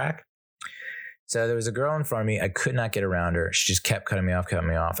the track? So there was a girl in front of me. I could not get around her. She just kept cutting me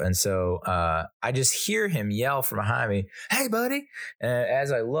off. And so I just hear him yell from behind me, "Hey, buddy." And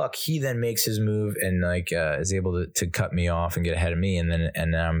as I look, he then makes his move and is able to cut me off and get ahead of me. And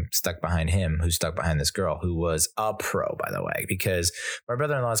then I'm stuck behind him, who's stuck behind this girl, who was a pro, by the way, because my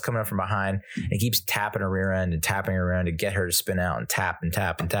brother-in-law is coming up from behind and keeps tapping her rear end and tapping her around to get her to spin out and tap and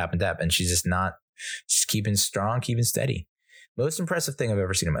tap and tap and tap. And she's keeping strong, keeping steady. Most impressive thing I've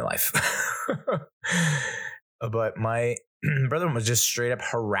ever seen in my life. But my brother was just straight up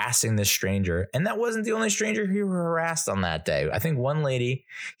harassing this stranger. And that wasn't the only stranger he harassed on that day. I think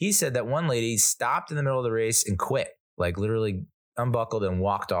he said that one lady stopped in the middle of the race and quit, like literally unbuckled and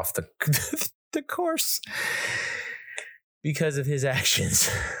walked off the course because of his actions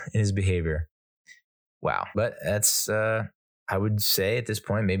and his behavior. Wow. But that's, I would say at this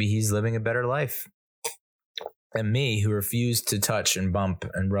point, maybe he's living a better life than me, who refused to touch and bump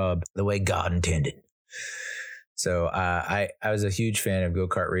and rub the way God intended. So I was a huge fan of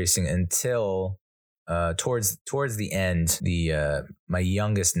go-kart racing until towards the end, my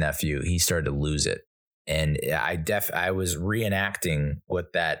youngest nephew, he started to lose it. And I was reenacting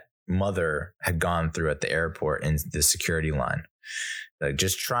what that mother had gone through at the airport in the security line, like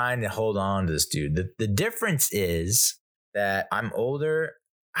just trying to hold on to this dude. The difference is that I'm older.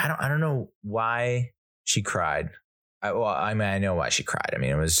 I don't know why she cried. I know why she cried. I mean,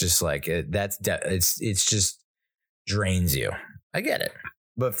 it was just like it's just drains you. I get it,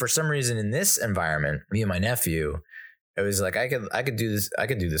 but for some reason in this environment, me and my nephew, it was like I could do this. I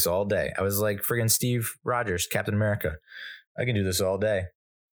could do this all day. I was like friggin' Steve Rogers, Captain America. I can do this all day,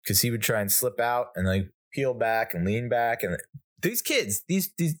 because he would try and slip out and like peel back and lean back. And these kids,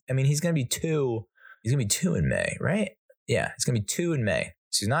 these. I mean, he's gonna be 2. He's gonna be 2 in May, right? Yeah, he's gonna be 2 in May.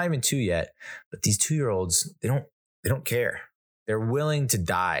 So he's not even 2 yet, but these 2-year-olds, they don't care. They're willing to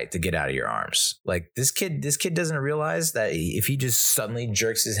die to get out of your arms. Like this kid doesn't realize that if he just suddenly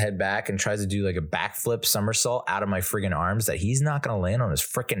jerks his head back and tries to do like a backflip somersault out of my friggin' arms, that he's not going to land on his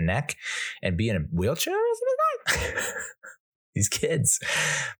friggin' neck and be in a wheelchair. These kids.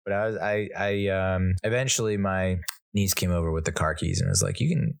 But I eventually my niece came over with the car keys and was like, you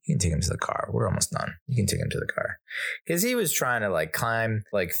can take him to the car. We're almost done. You can take him to the car. Because he was trying to like climb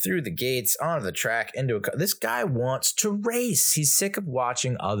like through the gates onto the track into a car. This guy wants to race. He's sick of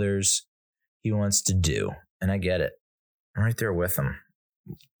watching others. He wants to do. And I get it. I'm right there with him.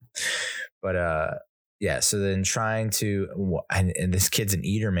 But yeah, so then trying to, and this kid's an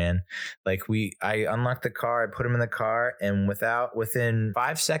eater, man. Like I unlocked the car, I put him in the car, and within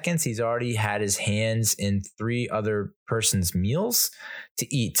 5 seconds, he's already had his hands in 3 other persons' meals to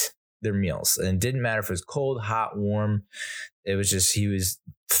eat their meals. And it didn't matter if it was cold, hot, warm. It was just, he was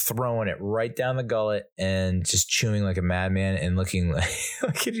throwing it right down the gullet and just chewing like a madman and looking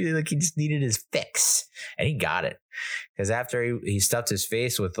like he just needed his fix. And he got it. Because after he stuffed his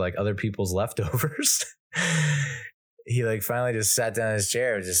face with like other people's leftovers, he like finally just sat down in his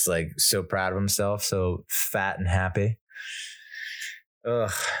chair, just like so proud of himself, so fat and happy.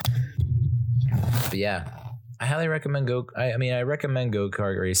 Ugh. But yeah, I highly recommend I recommend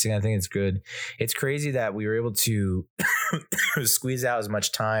go-kart racing. I think it's good. It's crazy that we were able to squeeze out as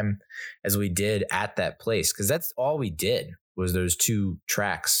much time as we did at that place, because that's all we did was those 2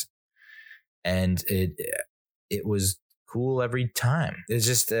 tracks, and it was cool every time. It's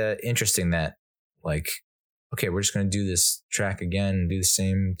just interesting that like, okay, we're just going to do this track again, do the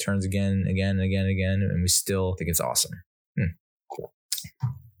same turns again, and we still think it's awesome. Cool.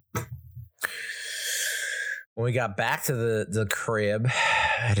 When we got back to the crib,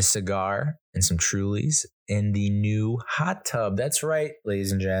 I had a cigar and some Trulies in the new hot tub. That's right,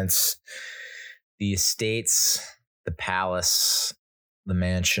 ladies and gents. The estates, the palace, the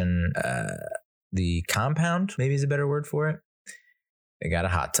mansion, the compound, maybe is a better word for it. They got a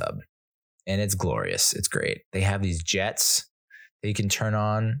hot tub. And it's glorious. It's great. They have these jets that you can turn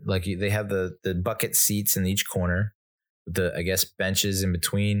on. Like they have the bucket seats in each corner with the, I guess, benches in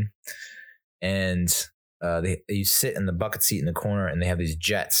between. And you sit in the bucket seat in the corner, and they have these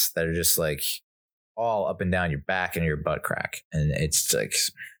jets that are just like all up and down your back and your butt crack. And it's like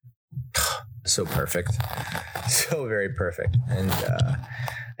so perfect. So very perfect. And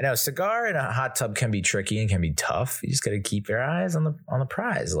I know cigar in a hot tub can be tricky and can be tough. You just got to keep your eyes on the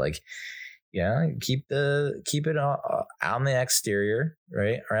prize. Like, keep it out on the exterior,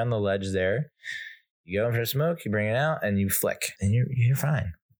 right? Around the ledge there. You go in for a smoke, you bring it out, and you flick, and you're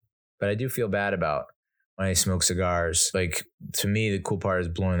fine. But I do feel bad about when I smoke cigars. Like, to me, the cool part is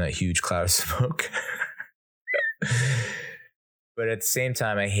blowing that huge cloud of smoke. But at the same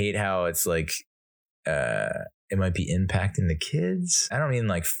time, I hate how it's like it might be impacting the kids. I don't mean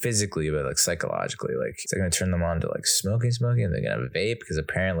like physically, but like psychologically. Like, they're going to turn them on to like smoking, and they're going to vape because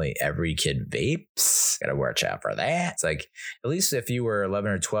apparently every kid vapes. Got to watch out for that. It's like, at least if you were 11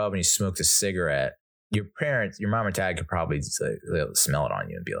 or 12 and you smoked a cigarette, your parents, your mom or dad could probably just like smell it on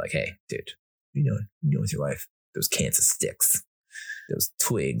you and be like, hey, dude, what are you doing? What are you doing with your life? Those cans of sticks, those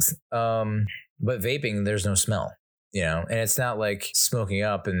twigs. But vaping, there's no smell, and it's not like smoking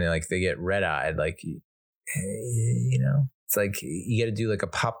up and they get red eyed. Like, it's like you got to do like a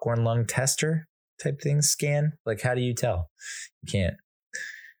popcorn lung tester type thing scan. Like, how do you tell? You can't.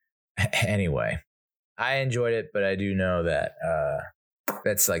 Anyway, I enjoyed it, but I do know that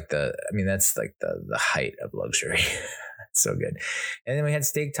that's like the height of luxury. It's so good. And then we had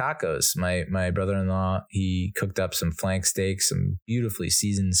steak tacos. My brother-in-law, he cooked up some flank steak, some beautifully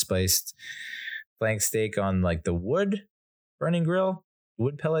seasoned, spiced flank steak on like the wood pellet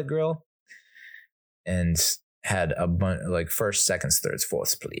grill, and had a bunch like first, seconds, thirds,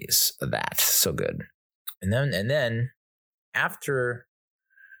 fourths, please. That so good. And then after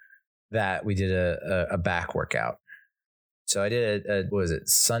that, we did a back workout. So I did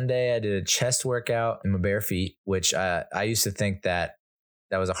Sunday? I did a chest workout in my bare feet, which I used to think that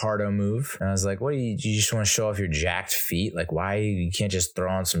was a hardo move. And I was like, what do you just want to show off your jacked feet? Like, why you can't just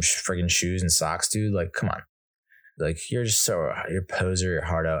throw on some friggin' shoes and socks, dude? Like, come on. Like, you're a poser, you're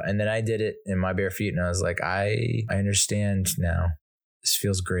hardo. And then I did it in my bare feet, and I was like, I understand now. This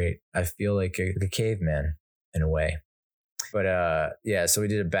feels great. I feel like a caveman in a way. But so we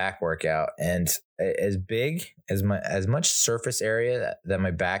did a back workout, and as big as much surface area that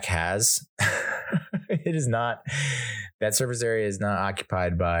my back has, it is not. That surface area is not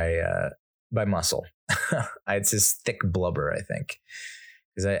occupied by muscle. It's just thick blubber, I think,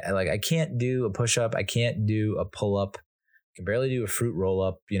 because I can't do a push up, I can't do a pull up, I can barely do a fruit roll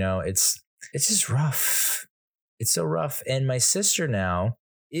up. It's just rough. It's so rough. And my sister now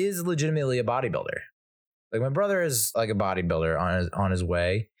is legitimately a bodybuilder. Like, my brother is like a bodybuilder on his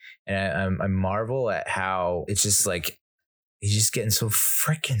way, and I marvel at how it's just like he's just getting so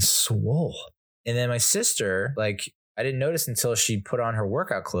freaking swole. And then my sister, like, I didn't notice until she put on her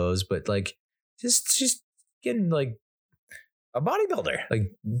workout clothes, but like just getting like a bodybuilder,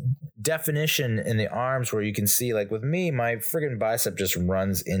 like definition in the arms where you can see, like, with me, my friggin' bicep just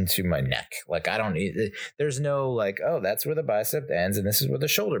runs into my neck. Like, I don't need, there's no like, oh, that's where the bicep ends and this is where the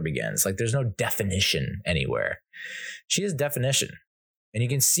shoulder begins. Like, there's no definition anywhere. She has definition, and you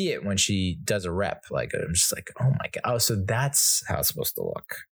can see it when she does a rep. Like, I'm just like, oh my God. Oh, so that's how it's supposed to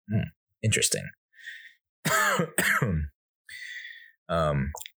look. Interesting.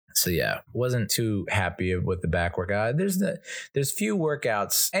 So yeah, wasn't too happy with the back workout. There's few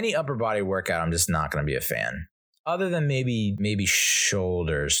workouts, any upper body workout, I'm just not going to be a fan. Other than maybe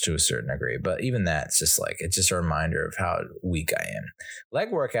shoulders to a certain degree, but even that's just like, it's just a reminder of how weak I am. Leg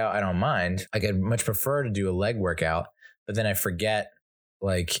workout, I don't mind. Like, I'd much prefer to do a leg workout, but then I forget,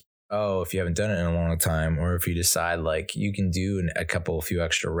 like, oh, if you haven't done it in a long time, or if you decide like you can do a few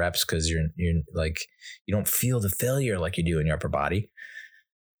extra reps because you're like, you don't feel the failure like you do in your upper body.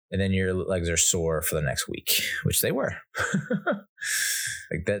 And then your legs are sore for the next week, which they were.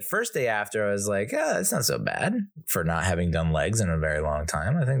 Like, that first day after, I was like, it's not so bad for not having done legs in a very long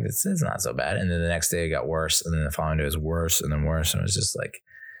time. I think it's not so bad. And then the next day it got worse. And then the following day was worse and then worse. And it was just like,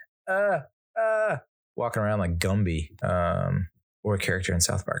 walking around like Gumby, or a character in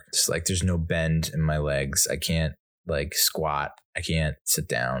South Park. Just like, there's no bend in my legs. I can't like squat. I can't sit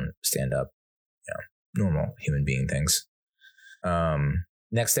down, stand up, normal human being things.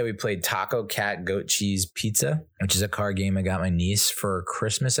 Next day we played Taco Cat Goat Cheese Pizza, which is a card game I got my niece for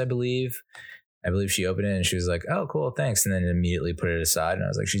Christmas, I believe. I believe she opened it and she was like, oh, cool, thanks. And then immediately put it aside. And I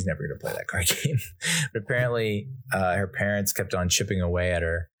was like, she's never going to play that card game. But apparently her parents kept on chipping away at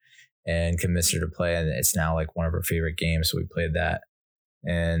her and convinced her to play. And it's now like one of her favorite games. So we played that.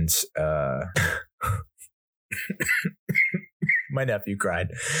 And my nephew cried.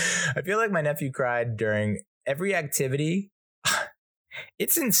 I feel like my nephew cried during every activity.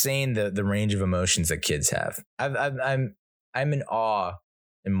 It's insane the range of emotions that kids have. I'm in awe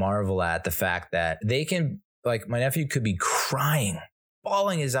and marvel at the fact that they can, like, my nephew could be crying,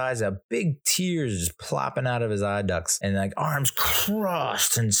 bawling his eyes out, big tears just plopping out of his eye ducts, and like arms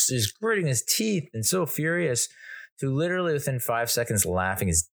crossed and just gritting his teeth and so furious, to literally within 5 seconds laughing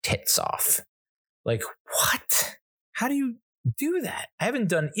his tits off. Like, what? How do you do that? I haven't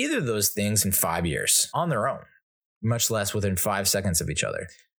done either of those things in 5 years on their own, much less within 5 seconds of each other.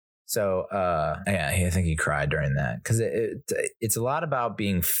 So, yeah, I think he cried during that because it's a lot about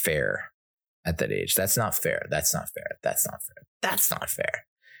being fair at that age. That's not fair. That's not fair. That's not fair. That's not fair.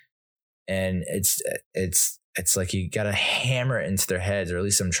 And it's like you got to hammer it into their heads, or at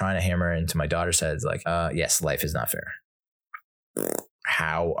least I'm trying to hammer it into my daughter's heads. Like, yes, life is not fair.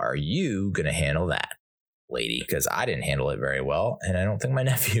 How are you going to handle that, lady? Because I didn't handle it very well, and I don't think my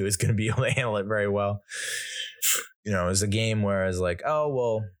nephew is going to be able to handle it very well. You know, it was a game where I was like, oh,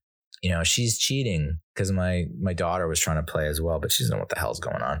 well, you know, she's cheating, because my daughter was trying to play as well, but she doesn't know what the hell's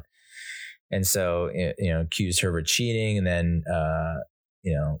going on. And so, you know, accused her of cheating, and then,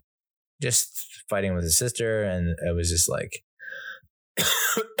 you know, just fighting with his sister. And it was just like,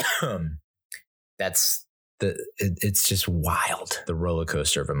 it's just wild, the roller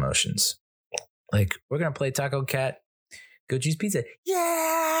coaster of emotions. Like, we're going to play Taco Cat Goat Cheese Pizza.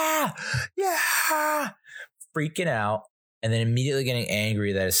 Yeah. Freaking out. And then immediately getting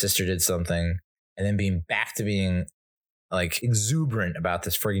angry that his sister did something. And then being back to being like exuberant about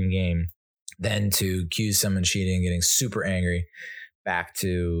this frigging game. Then to accuse someone cheating, getting super angry, back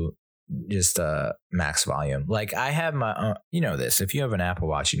to just max volume. Like, I have my, you know this, if you have an Apple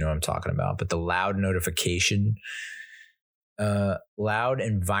Watch, you know what I'm talking about, but the loud notification, loud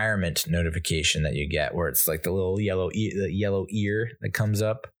environment notification that you get, where it's like the little yellow ear that comes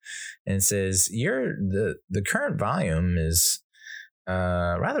up and it says the current volume is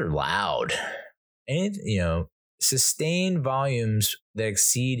rather loud. And, you know, sustained volumes that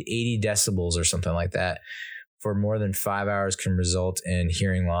exceed 80 decibels or something like that for more than 5 hours can result in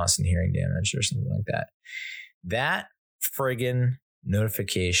hearing loss and hearing damage or something like that. That friggin'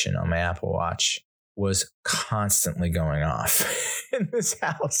 notification on my Apple Watch was constantly going off in this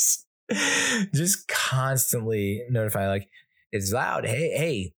house. Just constantly notify, like, it's loud.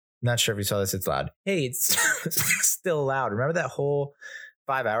 Hey, not sure if you saw this. It's loud. Hey, it's still loud. Remember that whole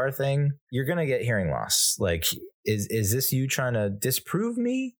 5 hour thing? You're going to get hearing loss. Like, is this you trying to disprove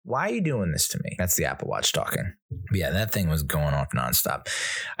me? Why are you doing this to me? That's the Apple Watch talking. But yeah, that thing was going off nonstop.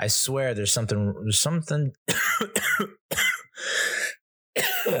 I swear there's something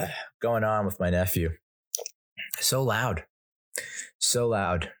going on with my nephew. So loud.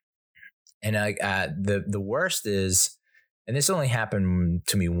 And the worst is, and this only happened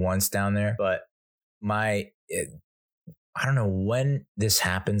to me once down there, but I don't know when this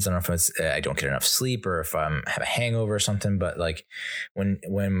happens. I don't know if it's I don't get enough sleep or if I have a hangover or something. But like when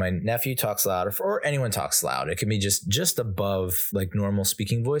my nephew talks loud, or anyone talks loud, it can be just above like normal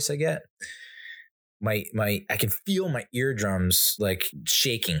speaking voice I get. I can feel my eardrums like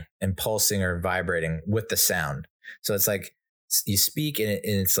shaking and pulsing or vibrating with the sound. So it's like you speak and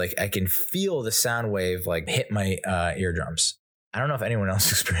it's like I can feel the sound wave like hit my eardrums. I don't know if anyone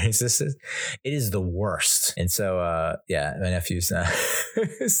else experiences this. It is the worst. And so, yeah, my nephew's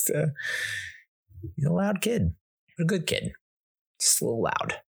he's a loud kid, but a good kid, just a little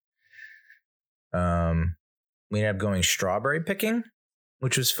loud. We ended up going strawberry picking,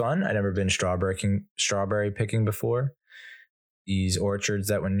 which was fun. I'd never been strawberry picking before. These orchards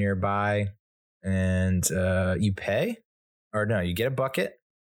that were nearby, and you pay, or no, you get a bucket.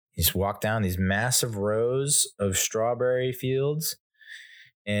 You just walk down these massive rows of strawberry fields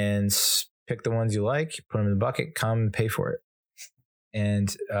and pick the ones you like, put them in the bucket, come and pay for it.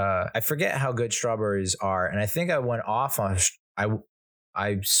 And I forget how good strawberries are. And I think I went off on,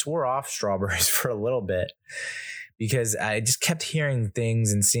 I swore off strawberries for a little bit because I just kept hearing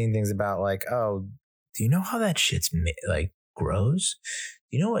things and seeing things about like, oh, do you know how that shit's like grows?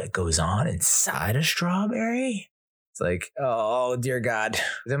 Do you know what goes on inside a strawberry? It's like, oh, dear God.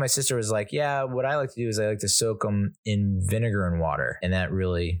 Then my sister was like, yeah, what I like to do is I like to soak them in vinegar and water. And that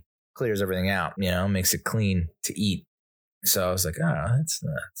really clears everything out, you know, makes it clean to eat. So I was like, oh, that's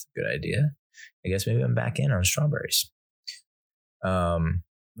a good idea. I guess maybe I'm back in on strawberries.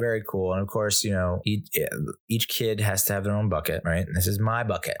 Very cool. And of course, each kid has to have their own bucket, right? This is my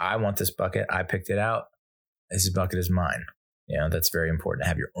bucket. I want this bucket. I picked it out. This bucket is mine. That's very important to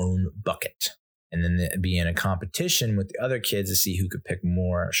have your own bucket. And then be in a competition with the other kids to see who could pick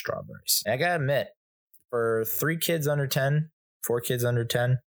more strawberries. And I gotta admit, for 4 kids under 10,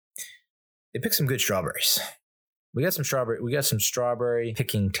 they picked some good strawberries. We got some strawberry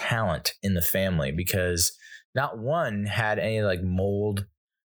picking talent in the family, because not one had any like mold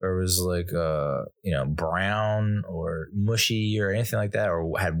or was like brown or mushy or anything like that,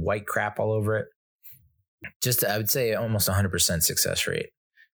 or had white crap all over it. Just, I would say, almost 100% success rate,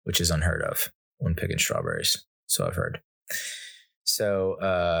 which is unheard of when picking strawberries. So I've heard. So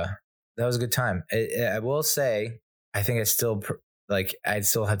that was a good time. I will say, I think I'd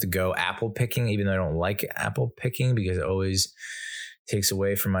still have to go apple picking, even though I don't like apple picking, because it always takes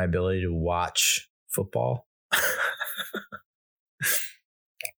away from my ability to watch football.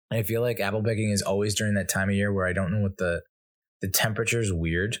 I feel like apple picking is always during that time of year where I don't know what the temperature is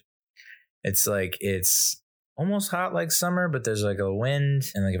weird. It's like, it's almost hot like summer, but there's like a wind.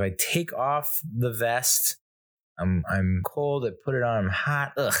 And like if I take off the vest, I'm cold. I put it on, I'm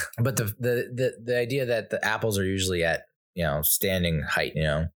hot. Ugh. But the idea that the apples are usually at, standing height,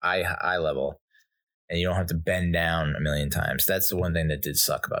 eye level, and you don't have to bend down a million times. That's the one thing that did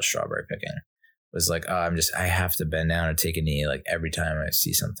suck about strawberry picking. Was like, I have to bend down and take a knee like every time I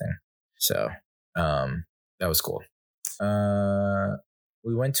see something. So that was cool.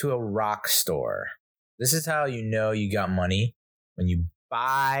 We went to a rock store. This is how you got money, when you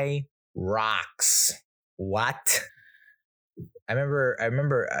buy rocks. What? I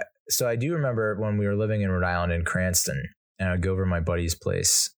remember. So I do remember when we were living in Rhode Island in Cranston, and I'd go over to my buddy's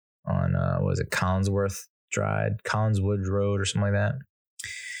place on Collinswood Road or something like that.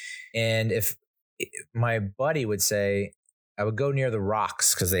 And if my buddy would say, I would go near the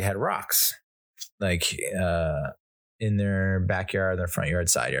rocks, because they had rocks like in their backyard, their front yard,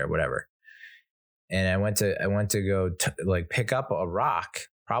 side yard, whatever. And I went to go pick up a rock,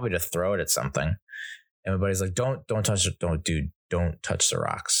 probably to throw it at something. And my buddy's like, don't touch it. Don't touch the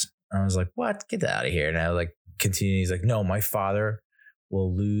rocks. And I was like, what? Get that out of here. And I continue. He's like, no, my father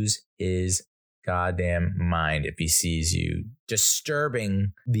will lose his goddamn mind if he sees you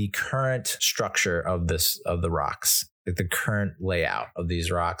disturbing the current structure of the rocks, like the current layout of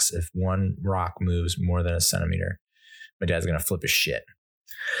these rocks. If one rock moves more than a centimeter, my dad's gonna flip his shit.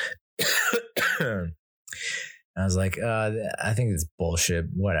 I was like, I think it's bullshit,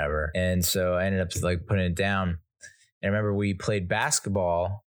 whatever. And so I ended up putting it down. And I remember we played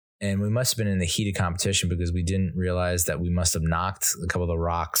basketball, and we must have been in the heat of competition, because we didn't realize that we must have knocked a couple of the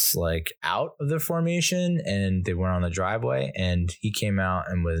rocks out of the formation, and they weren't on the driveway, and he came out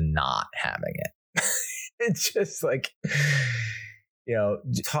and was not having it. It's just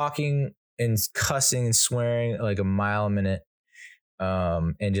talking and cussing and swearing like a mile a minute,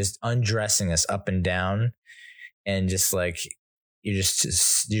 and just undressing us up and down, and just you're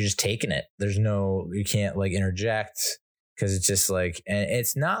just taking it. You can't interject, because it's just and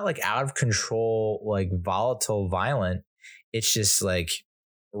it's not out of control, volatile, violent. It's just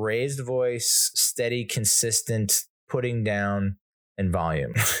raised voice, steady, consistent, putting down, and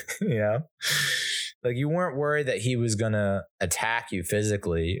volume. You weren't worried that he was gonna attack you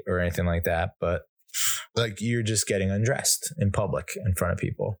physically or anything like that, but you're just getting undressed in public in front of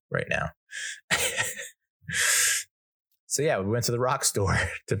people right now. So yeah, we went to the rock store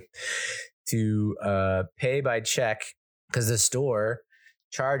to pay by check, because the store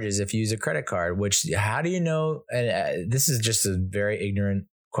charges if you use a credit card. Which, how do you know? And this is just a very ignorant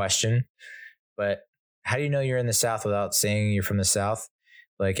question, but how do you know you're in the South without saying you're from the South?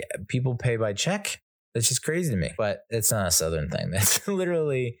 People pay by check. It's just crazy to me, but it's not a Southern thing. That's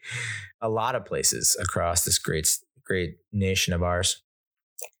literally a lot of places across this great nation of ours.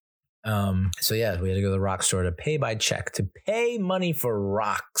 So yeah, we had to go to the rock store to pay by check, to pay money for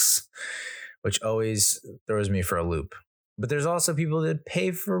rocks, which always throws me for a loop. But there's also people that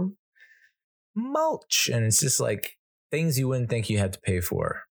pay for mulch, and it's just things you wouldn't think you had to pay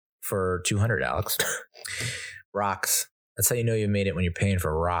for $200, Alex. Rocks. That's how you know you made it, when you're paying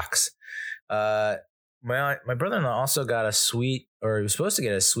for rocks. My brother-in-law also got he was supposed to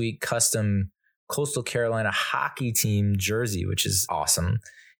get a sweet custom Coastal Carolina hockey team jersey, which is awesome.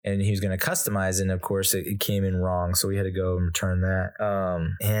 And he was going to customize it. And of course it came in wrong. So we had to go and return that.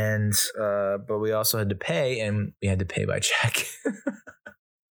 But we also had to pay, and we had to pay by check.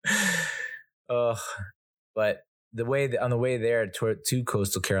 But on the way there to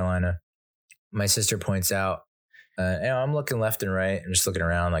Coastal Carolina, my sister points out, And I'm looking left and right. I'm just looking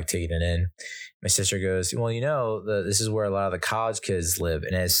around, like taking it in. My sister goes, well, this is where a lot of the college kids live.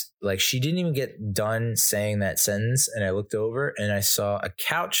 And it's like, she didn't even get done saying that sentence. And I looked over and I saw a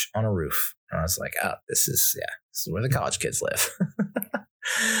couch on a roof. And I was like, oh, this is where the college kids live.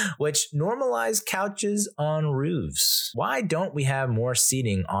 Which normalize couches on roofs. Why don't we have more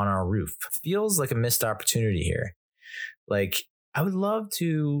seating on our roof? Feels like a missed opportunity here. Like, I would love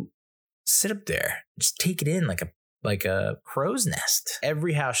to sit up there, just take it in like a crow's nest.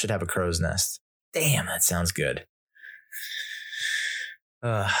 Every house should have a crow's nest. Damn, that sounds good.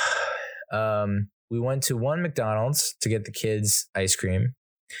 We went to one McDonald's to get the kids ice cream,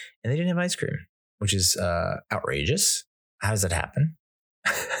 and they didn't have ice cream, which is outrageous. How does that happen?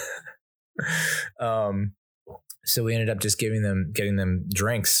 So we ended up just getting them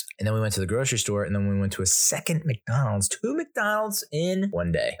drinks, and then we went to the grocery store, and then we went to a second McDonald's, 2 McDonald's in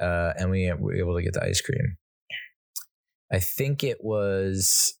one day, and we were able to get the ice cream. I think it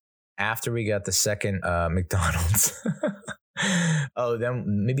was after we got the second McDonald's.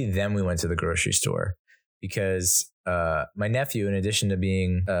 Then we went to the grocery store, because my nephew, in addition to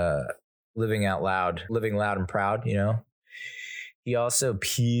being living loud and proud, he also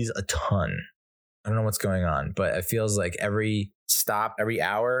pees a ton. I don't know what's going on, but it feels like every stop, every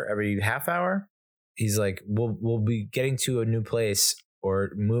hour, every half hour, he's like, we'll be getting to a new place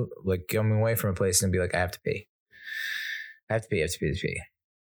or move, like coming away from a place, and be like, I have to pee. He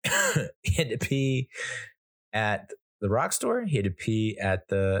had to pee at the rock store. He had to pee at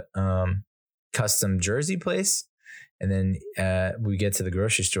the custom jersey place. And then we get to the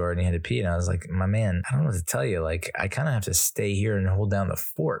grocery store, and he had to pee. And I was like, my man, I don't know what to tell you. Like, I kind of have to stay here and hold down the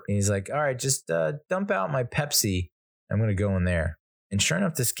fort. And he's like, all right, just dump out my Pepsi. I'm going to go in there. And sure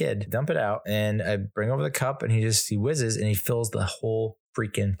enough, this kid, dump it out. And I bring over the cup, and he whizzes, and he fills the whole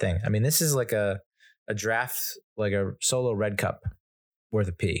freaking thing. I mean, this is like a draft, like a solo red cup worth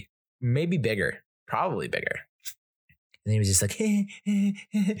of pee. Maybe bigger, probably bigger. And he was just like,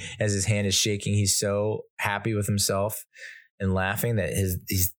 as his hand is shaking. He's so happy with himself and laughing that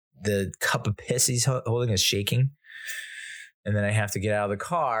the cup of piss he's holding is shaking. And then I have to get out of the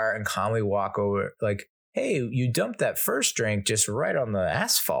car and calmly walk over, like, hey, you dumped that first drink just right on the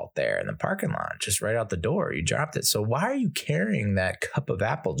asphalt there in the parking lot, just right out the door. You dropped it. So why are you carrying that cup of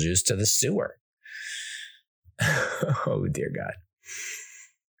apple juice to the sewer? Oh, dear God.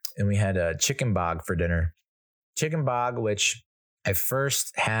 And we had a chicken bog for dinner. Chicken bog, which I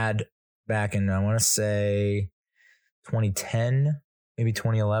first had back in, I want to say 2010, maybe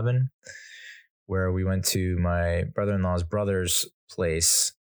 2011, where we went to my brother-in-law's brother's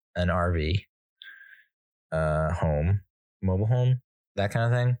place, an RV, home, mobile home, that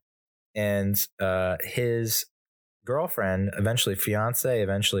kind of thing. And his girlfriend, eventually fiance,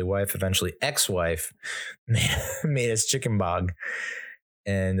 eventually wife, eventually ex-wife, made us chicken bog.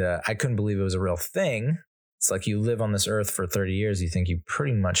 And I couldn't believe it was a real thing. It's like, you live on this earth for 30 years. You think you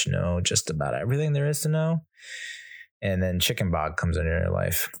pretty much know just about everything there is to know. And then chicken bog comes into your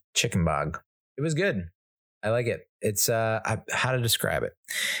life. Chicken bog. It was good. I like it. It's, how to describe it.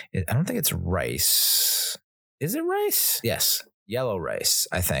 I don't think it's rice. Is it rice? Yes. Yellow rice,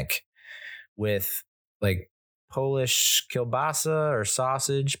 I think. With like Polish kielbasa or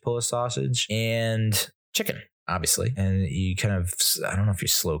sausage, Polish sausage, and chicken, obviously. And you kind of, I don't know if you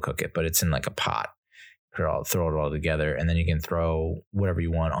slow cook it, but it's in like a pot. Throw it all together, and then you can throw whatever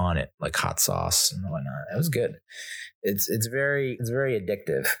you want on it, like hot sauce and whatnot. It was good. It's very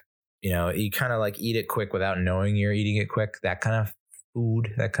addictive. You kind of like eat it quick without knowing you're eating it quick. That kind of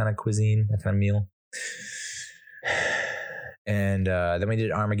food, that kind of cuisine, that kind of meal. And then we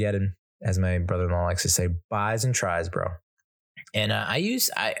did Armageddon, as my brother-in-law likes to say, buys and tries, bro. And I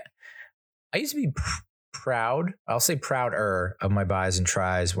used to be proud. I'll say prouder of my buys and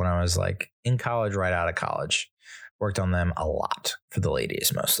tries when I was like in college, right out of college. Worked on them a lot for the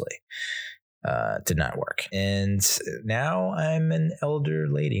ladies mostly. Did not work. And now I'm an elder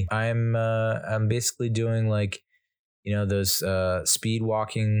lady. I'm basically doing like, those speed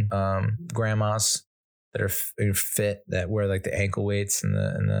walking grandmas that are fit, that wear like the ankle weights and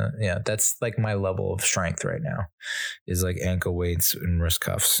the that's like my level of strength right now, is like ankle weights and wrist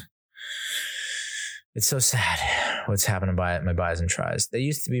cuffs. It's so sad what's happened to my buys and tries. They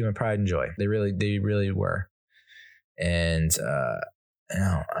used to be my pride and joy. They really were. And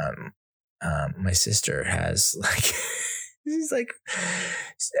my sister has like, she's like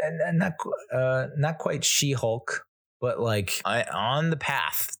not quite She-Hulk, but like on the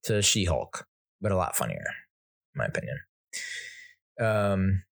path to She-Hulk, but a lot funnier, in my opinion.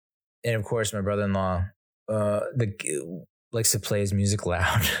 And of course, my brother-in-law likes to play his music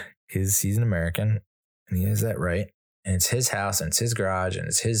loud because he's an American. And he has that right. And it's his house and it's his garage and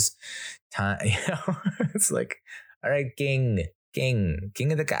it's his time. It's like, all right, king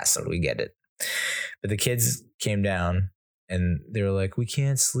of the castle. We get it. But the kids came down and they were like, we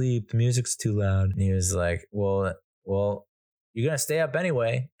can't sleep. The music's too loud. And he was like, well, you're going to stay up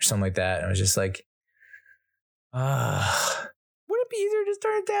anyway, or something like that. And I was just like, would it be easier to just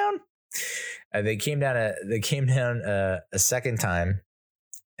turn it down? They came down a second time,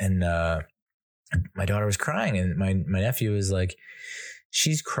 and my daughter was crying, and my nephew was like,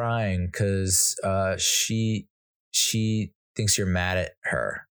 she's crying because she thinks you're mad at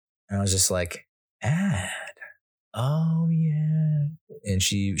her. And I was just like, oh yeah. And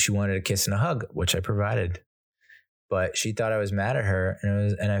she wanted a kiss and a hug, which I provided. But she thought I was mad at her,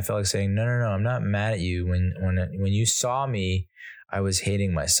 and I felt like saying, no, I'm not mad at you. When you saw me, I was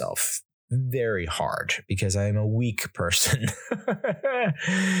hating myself very hard because I am a weak person. And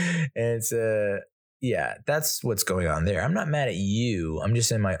it's that's what's going on there. I'm not mad at you. I'm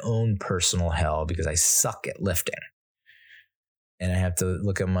just in my own personal hell because I suck at lifting. And I have to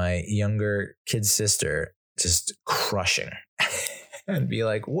look at my younger kid sister just crushing and be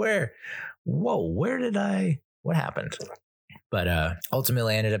like, what happened? But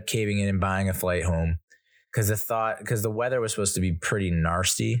ultimately I ended up caving in and buying a flight home because the weather was supposed to be pretty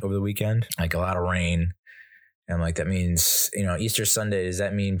nasty over the weekend, like a lot of rain. And I'm like, that means, Easter Sunday, does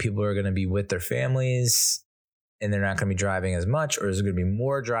that mean people are going to be with their families and they're not going to be driving as much, or is it going to be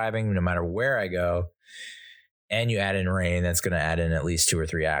more driving no matter where I go? And you add in rain, that's going to add in at least 2 or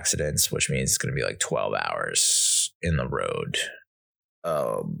 3 accidents, which means it's going to be like 12 hours in the road.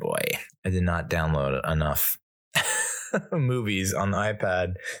 Oh boy. I did not download enough movies on the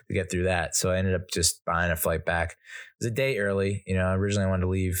iPad to get through that. So I ended up just buying a flight back. It was a day early. Originally I wanted to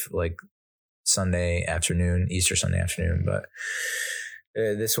leave like Easter Sunday afternoon, but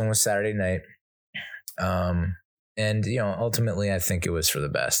this one was Saturday night. And ultimately I think it was for the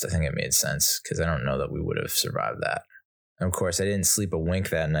best. I think it made sense because I don't know that we would have survived that. And of course I didn't sleep a wink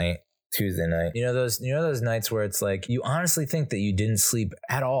that night. Tuesday night. Those nights where it's like you honestly think that you didn't sleep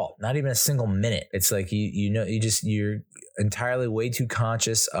at all, not even a single minute. It's like you're entirely way too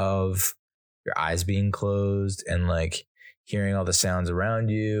conscious of your eyes being closed and like hearing all the sounds around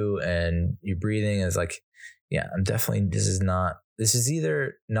you, and your breathing is like, yeah, this is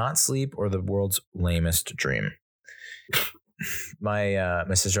either not sleep or the world's lamest dream. My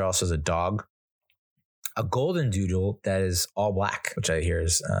sister also has a dog, a golden doodle that is all black, which I hear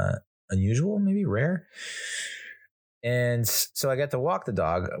is unusual, maybe rare. And so I got to walk the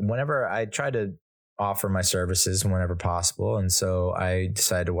dog whenever I tried to offer my services whenever possible. And so I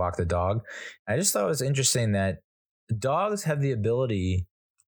decided to walk the dog. I just thought it was interesting that dogs have the ability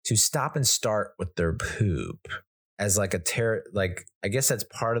to stop and start with their poop as like I guess that's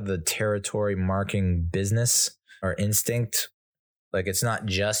part of the territory marking business or instinct. Like it's not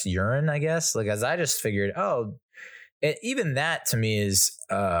just urine, I guess. Like as I just figured, even that to me is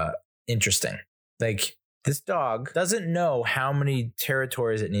interesting. Like this dog doesn't know how many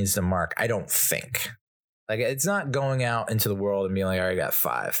territories it needs to mark. I don't think. Like it's not going out into the world and being like, all right, I got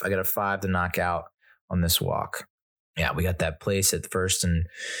 5. I got a 5 to knock out on this walk. Yeah, we got that place at First and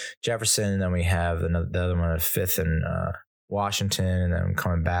Jefferson, and then we have the other one at 5th and Washington, and then I'm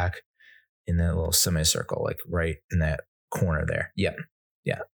coming back in that little semicircle, like right in that corner there. Yep.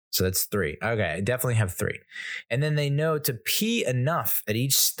 Yeah. So that's 3. Okay, I definitely have 3. And then they know to pee enough at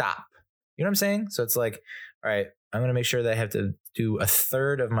each stop. You know what I'm saying? So it's like, all right, I'm going to make sure that I have to do a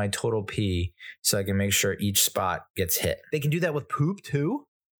third of my total pee so I can make sure each spot gets hit. They can do that with poop too.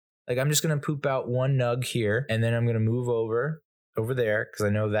 Like I'm just going to poop out one nug here, and then I'm going to move over there because I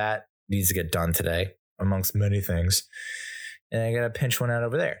know that needs to get done today amongst many things. And I got to pinch one out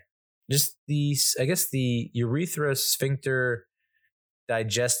over there. Just the urethra sphincter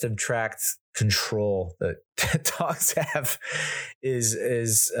digestive tract control that dogs have is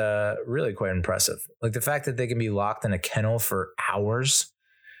really quite impressive. Like the fact that they can be locked in a kennel for hours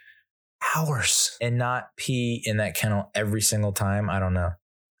and not pee in that kennel every single time. I don't know.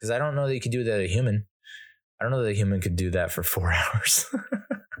 Because I don't know that you could do that to a human. I don't know that a human could do that for 4 hours.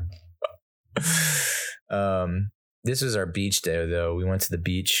 This was our beach day though. We went to the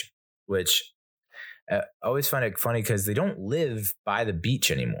beach, which I always find it funny because they don't live by the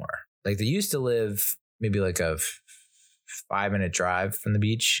beach anymore. Like they used to live maybe like a 5-minute drive from the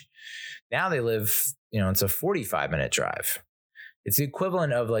beach. Now they live, it's a 45-minute drive. It's the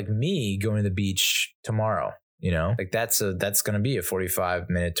equivalent of like me going to the beach tomorrow, like that's going to be a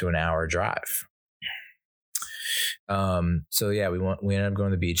 45-minute to an hour drive. So yeah, we ended up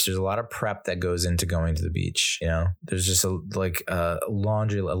going to the beach. There's a lot of prep that goes into going to the beach. There's just a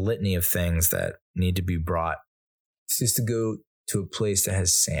litany of things that need to be brought just to go to a place that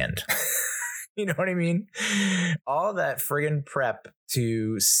has sand. You know what I mean? All that friggin' prep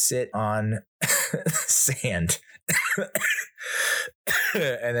to sit on sand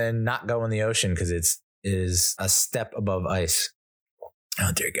and then not go in the ocean because it is a step above ice.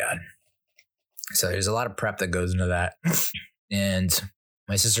 Oh, dear God. So there's a lot of prep that goes into that. And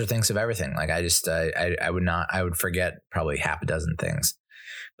my sister thinks of everything. Like I would forget probably half a dozen things,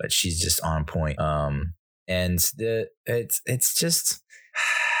 but she's just on point. And it's just,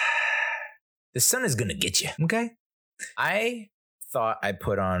 the sun is going to get you. Okay. I thought I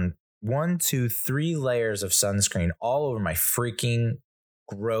put on 1, 2, 3 layers of sunscreen all over my freaking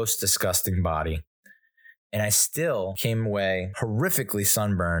gross, disgusting body. And I still came away horrifically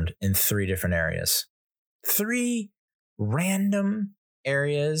sunburned in 3 different areas. 3 random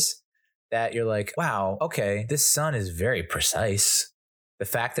areas that you're like, wow, okay, this sun is very precise. The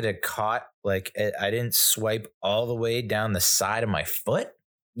fact that it caught, like, I didn't swipe all the way down the side of my foot.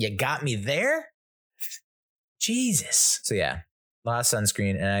 You got me there? Jesus. So yeah, a lot of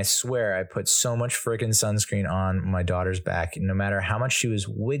sunscreen. And I swear I put so much freaking sunscreen on my daughter's back. No matter how much she was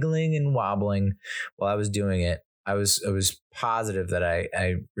wiggling and wobbling while I was doing it, I was positive that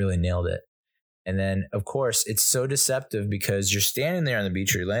I really nailed it. And then, of course, it's so deceptive because you're standing there on the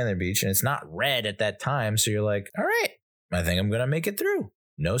beach or you're laying on the beach and it's not red at that time. So you're like, all right, I think I'm going to make it through.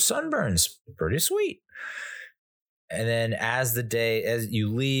 No sunburns. Pretty sweet. And then as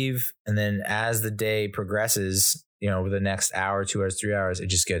you leave, and then as the day progresses, over the next hour, 2 hours, 3 hours, it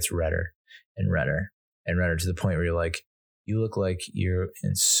just gets redder and redder and redder to the point where you're like, you look like you're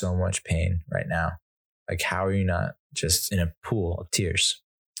in so much pain right now. Like, how are you not just in a pool of tears?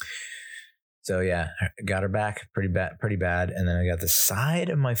 So yeah, I got her back pretty bad. And then I got the side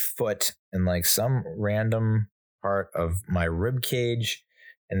of my foot and like some random part of my rib cage.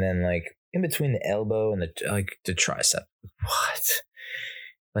 And then like in between the elbow and the tricep. What?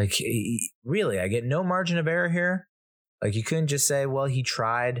 Like, really, I get no margin of error here. Like, you couldn't just say, well, he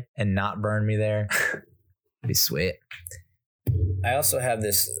tried and not burn me there. That'd be sweet. I also have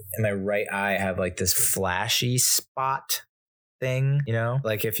this in my right eye. I have like this flashy spot thing,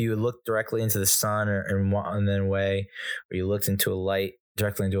 like if you look directly into the sun and then away, or you looked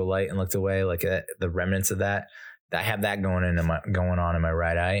directly into a light and looked away, like the remnants of that. I have that going on in my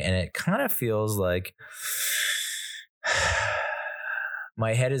right eye, and it kind of feels like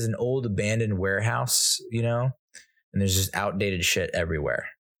my head is an old abandoned warehouse, and there's just outdated shit everywhere,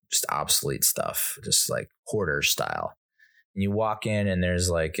 just obsolete stuff, just like hoarder style. And you walk in and there's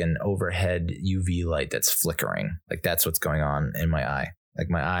like an overhead UV light that's flickering. Like, that's what's going on in my eye. Like,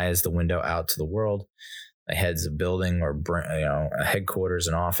 my eye is the window out to the world. My head's a building or, a headquarters,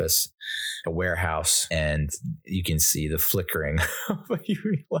 an office, a warehouse. And you can see the flickering of a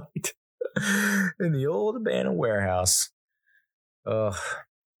UV light in the old abandoned warehouse.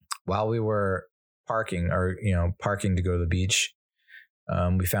 While we were parking to go to the beach,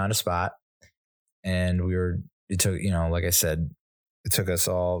 we found a spot, and it took, like I said, it took us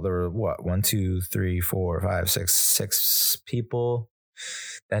all, there were 1, 2, 3, 4, 5, 6 people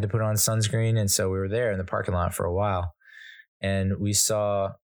that had to put on sunscreen. And so we were there in the parking lot for a while, and we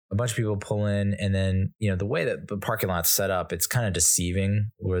saw a bunch of people pull in. And then, the way that the parking lot's set up, it's kind of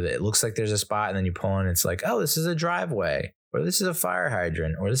deceiving, where it looks like there's a spot, and then you pull in, it's like, oh, this is a driveway, or this is a fire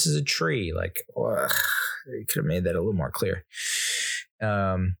hydrant, or this is a tree. Like, you could have made that a little more clear.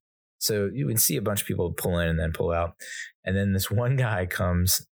 So you would see a bunch of people pull in and then pull out. And then this one guy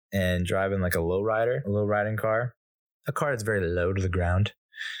comes and driving like a low riding car, a car that's very low to the ground,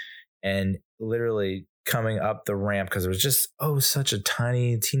 and literally coming up the ramp, because it was just, such a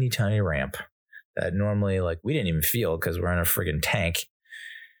teeny tiny ramp that normally, like, we didn't even feel because we're in a friggin' tank.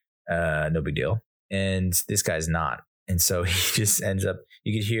 No big deal. And this guy's not. And so he just ends up,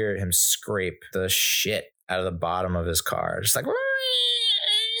 you could hear him scrape the shit out of the bottom of his car. Just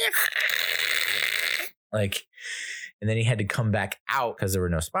like, and then he had to come back out because there were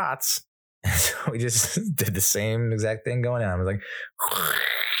no spots. And so we just did the same exact thing going on. I was like,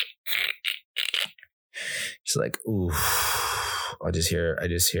 just like, ooh, I just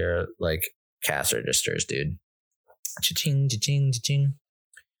hear like cash registers, dude. Cha-ching, cha-ching, cha-ching.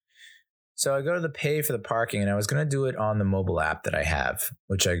 So I go to the pay for the parking, and I was going to do it on the mobile app that I have,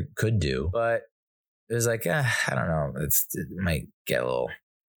 which I could do, but it was like, I don't know. It might get a little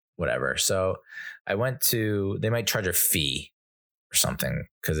whatever. So I went to, they might charge a fee or something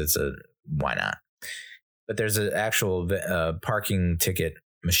because why not? But there's an actual parking ticket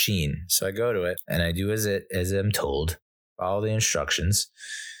machine. So I go to it and I do as I'm told, follow the instructions.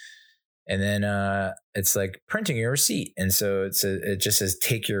 And then it's like printing your receipt. And so it just says,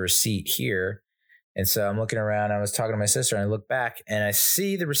 take your receipt here. And so I'm looking around. I was talking to my sister and I look back and I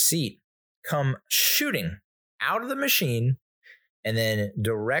see the receipt come shooting out of the machine and then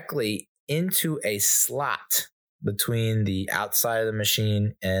directly into a slot between the outside of the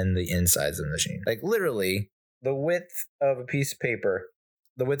machine and the insides of the machine. Like literally the width of a piece of paper,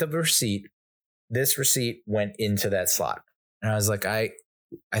 the width of a receipt, this receipt went into that slot. And I was like, I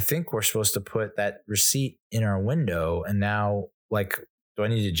think we're supposed to put that receipt in our window. And now, like, do I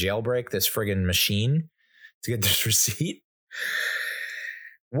need to jailbreak this friggin' machine to get this receipt?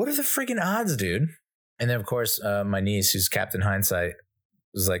 What are the friggin' odds, dude? And then, of course, my niece, who's Captain Hindsight,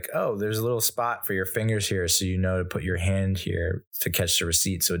 was like, oh, there's a little spot for your fingers here so you know to put your hand here to catch the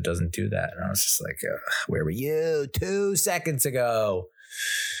receipt so it doesn't do that. And I was just like, where were you 2 seconds ago?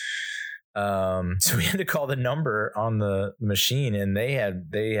 So we had to call the number on the machine and they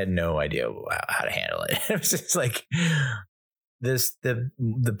had no idea how to handle it. It was just like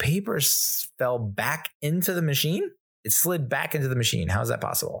the paper fell back into the machine. It slid back into the machine. How is that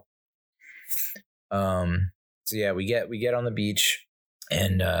possible? So yeah, we get on the beach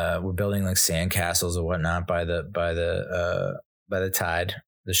and we're building like sand castles or whatnot by the tide,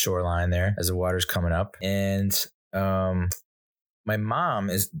 the shoreline there as the water's coming up. And my mom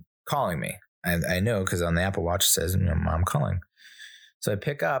is calling me. I know because on the Apple Watch it says, Mom calling. So I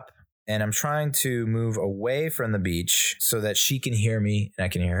pick up and I'm trying to move away from the beach so that she can hear me and I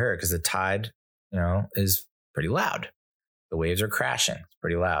can hear her because the tide, is pretty loud. The waves are crashing. It's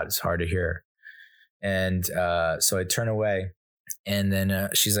pretty loud. It's hard to hear. And so I turn away and then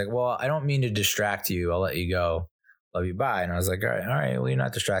she's like, well, I don't mean to distract you. I'll let you go. Love you. Bye. And I was like, all right. Well, you're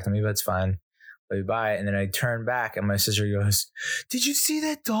not distracting me, but it's fine. Love you. Bye. And then I turn back and my sister goes, did you see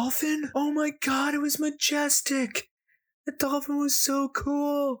that dolphin? Oh my God, it was majestic. The dolphin was so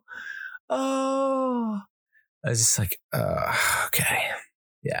cool. Oh, I was just like, okay.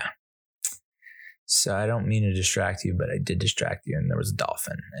 Yeah. So I don't mean to distract you, but I did distract you and there was a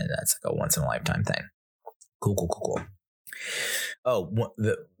dolphin and that's like a once in a lifetime thing. Cool. Oh,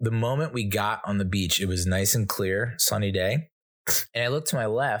 the moment we got on the beach, it was nice and clear, sunny day. And I look to my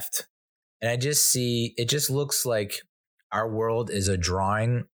left and I just see, it just looks like our world is a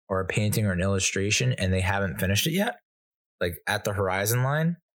drawing or a painting or an illustration and they haven't finished it yet. Like at the horizon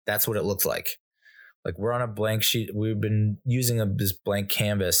line, that's what it looks like. Like we're on a blank sheet. We've been using this blank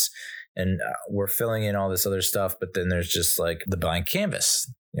canvas and we're filling in all this other stuff. But then there's just like the blank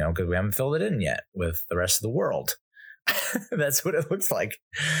canvas, because we haven't filled it in yet with the rest of the world. That's what it looks like.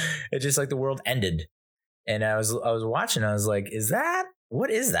 It's just like the world ended. And I was watching, I was like, what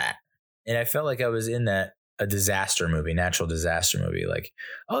is that? And I felt like I was in a disaster movie, natural disaster movie. Like,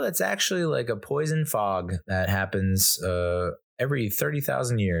 oh, that's actually like a poison fog that happens every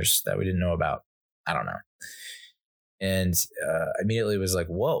 30,000 years that we didn't know about. I don't know. And immediately was like,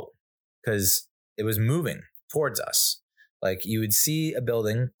 whoa, because it was moving towards us. Like you would see a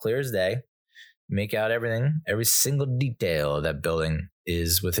building clear as day, make out everything, every single detail of that building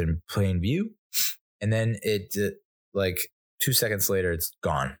is within plain view. And then it like 2 seconds later, it's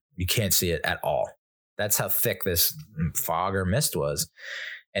gone. You can't see it at all. That's how thick this fog or mist was.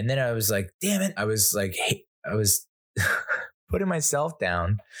 And then I was like, damn it. I was putting myself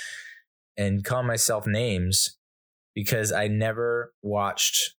down and calling myself names because I never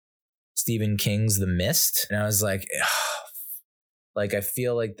watched Stephen King's The Mist. And I was like, like, I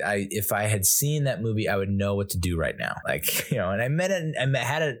feel like if I had seen that movie, I would know what to do right now. Like, and I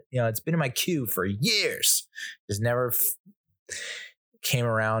had it, it's been in my queue for years. Just never came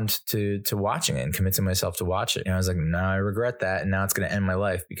around to watching it and committing myself to watch it. And I was like, no, I regret that. And now it's going to end my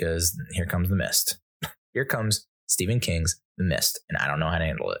life because here comes The Mist. Here comes Stephen King's The Mist. And I don't know how to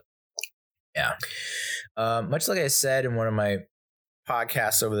handle it. Yeah. Much like I said in one of my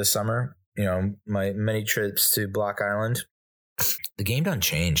podcasts over the summer, my many trips to Block Island, the game done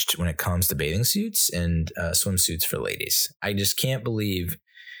changed when it comes to bathing suits and swimsuits for ladies. I just can't believe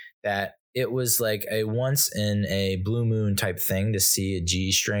that it was like a once in a blue moon type thing to see a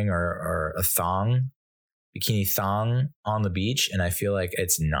G-string or a thong, bikini thong on the beach. And I feel like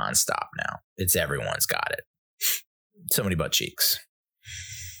it's nonstop now. It's everyone's got it. So many butt cheeks.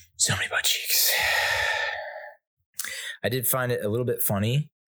 I did find it a little bit funny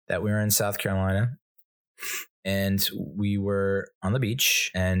that we were in South Carolina and we were on the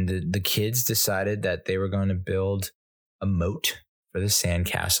beach and the kids decided that they were going to build a moat for the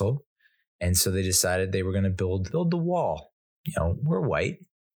sandcastle. And so they decided they were going to build the wall. We're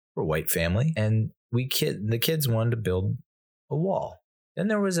a white family and the kids wanted to build a wall. Then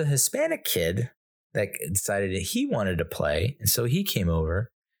there was a Hispanic kid that decided that he wanted to play. And so he came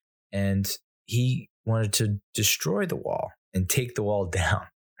over and he wanted to destroy the wall and take the wall down.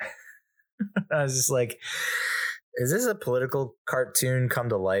 I was just like, is this a political cartoon come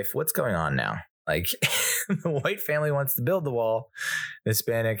to life? What's going on now? Like the white family wants to build the wall. The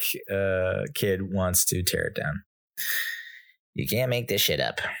Hispanic kid wants to tear it down. You can't make this shit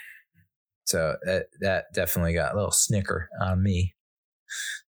up. So that definitely got a little snicker on me.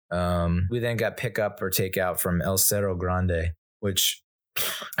 We then got pick up or take out from El Cerro Grande, which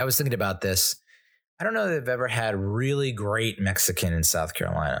I was thinking about this. I don't know that they've ever had really great Mexican in South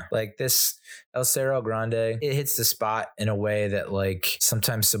Carolina. Like this El Cerro Grande, it hits the spot in a way that like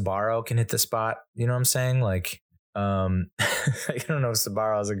sometimes Sbarro can hit the spot. You know what I'm saying? Like, I don't know if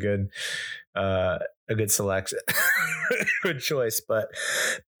Sbarro is a good selection, good choice, but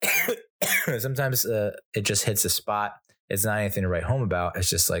sometimes it just hits the spot. It's not anything to write home about. It's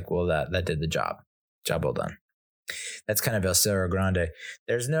just like, well, that did the job. Job well done. That's kind of El Cerro Grande.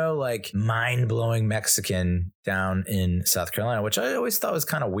 There's no like mind-blowing Mexican down in South Carolina, which I always thought was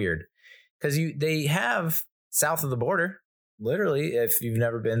kind of weird because they have south of the border, literally, if you've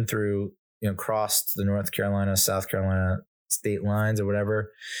never been through, crossed the North Carolina, South Carolina state lines or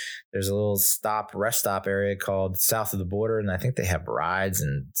whatever, there's a little rest stop area called south of the border. And I think they have rides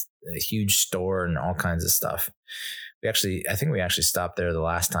and a huge store and all kinds of stuff. I think we actually stopped there the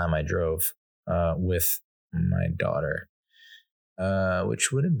last time I drove with my daughter,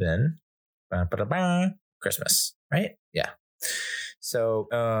 which would have been Christmas, right? Yeah. So,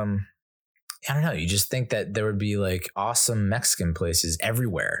 I don't know. You just think that there would be like awesome Mexican places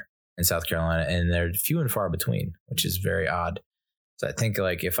everywhere in South Carolina, and they're few and far between, which is very odd. So I think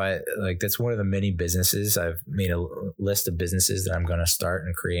like that's one of the many businesses I've made a list of businesses that I'm going to start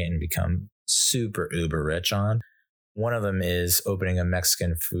and create and become super uber rich on. One of them is opening a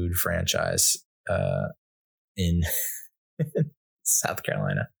Mexican food franchise in South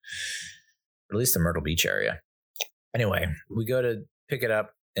Carolina, or at least the Myrtle Beach area. Anyway, we go to pick it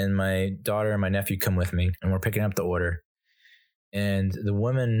up, and my daughter and my nephew come with me, and we're picking up the order. And the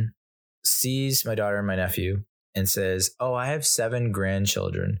woman sees my daughter and my nephew and says, "Oh, I have 7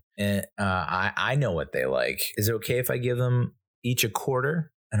 grandchildren, and I know what they like. Is it okay if I give them each a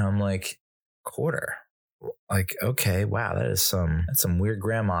quarter?" And I'm like, "Quarter? Like, okay, wow, that's some weird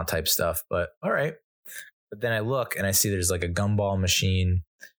grandma type stuff, but all right." But then I look and I see there's like a gumball machine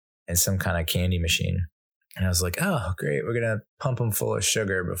and some kind of candy machine. And I was like, oh, great. We're going to pump them full of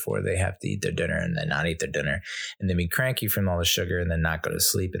sugar before they have to eat their dinner and then not eat their dinner. And then be cranky from all the sugar and then not go to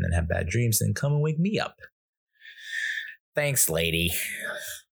sleep and then have bad dreams and then come and wake me up. Thanks, lady.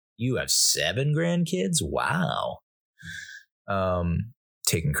 You have 7 grandkids? Wow.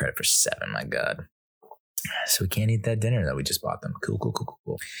 Taking credit for 7, my God. So we can't eat that dinner that we just bought them. Cool.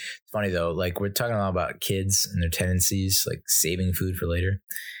 It's funny though, like we're talking a lot about kids and their tendencies, like saving food for later.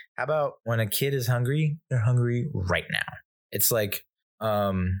 How about when a kid is hungry, they're hungry right now. It's like,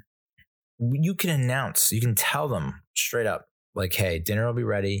 you can tell them straight up, like, hey, dinner will be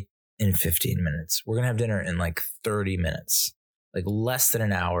ready in 15 minutes. We're going to have dinner in like 30 minutes, like less than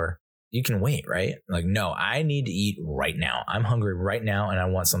an hour. You can wait, right? Like, no, I need to eat right now. I'm hungry right now and I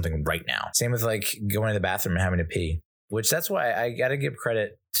want something right now. Same with like going to the bathroom and having to pee, which that's why I got to give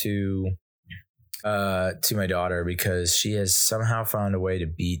credit to my daughter, because she has somehow found a way to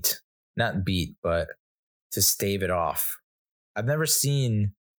but to stave it off. I've never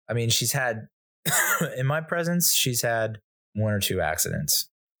seen, she's had, in my presence, she's had 1 or 2 accidents.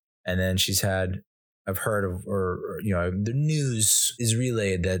 And then I've heard of, or the news is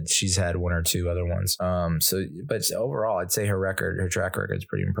relayed that she's had 1 or 2 other ones. But overall, I'd say her track record is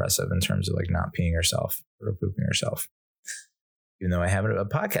pretty impressive in terms of like not peeing herself or pooping herself. Even though I have a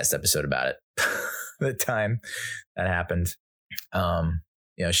podcast episode about it, the time that happened.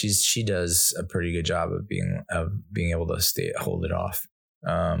 She does a pretty good job of being able to hold it off.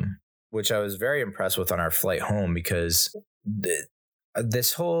 Which I was very impressed with on our flight home, because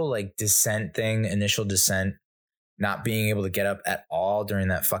this whole like initial descent, not being able to get up at all during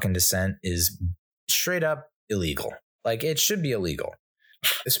that fucking descent is straight up illegal. Like, it should be illegal,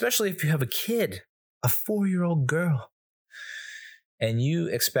 especially if you have a kid, a 4-year-old girl, and you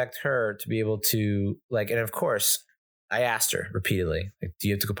expect her to be able to like, and of course I asked her repeatedly, like, do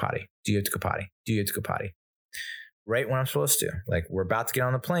you have to go potty? Do you have to go potty? Do you have to go potty? Right when I'm supposed to, like, we're about to get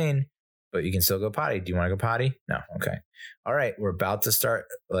on the plane, but you can still go potty. Do you want to go potty? No. Okay. All right. We're about to start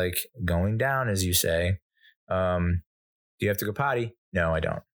like going down, as you say. Do you have to go potty? No, I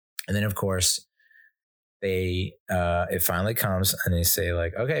don't. And then of course it finally comes and they say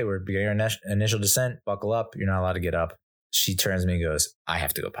like, okay, we're beginning our initial descent. Buckle up. You're not allowed to get up. she turns to me and goes, I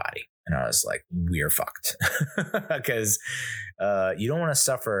have to go potty. And I was like, we're fucked. Because you don't want to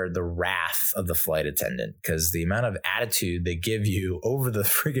suffer the wrath of the flight attendant, because the amount of attitude they give you over the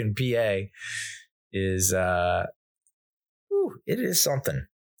friggin' PA is, it is something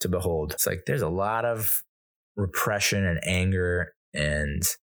to behold. It's like there's a lot of repression and anger and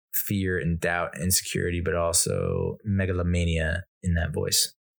fear and doubt, insecurity, but also megalomania in that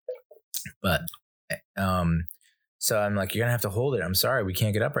voice. But so I'm like, you're gonna have to hold it. I'm sorry, we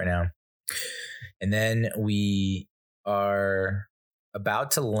can't get up right now. And then we are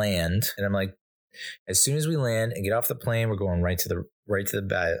about to land, and I'm like, as soon as we land and get off the plane, we're going right to the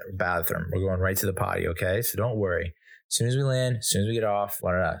bathroom. We're going right to the potty. Okay, so don't worry. As soon as we land, as soon as we get off,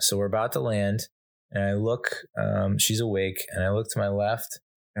 blah, blah, blah. So we're about to land, and I look. She's awake, and I look to my left,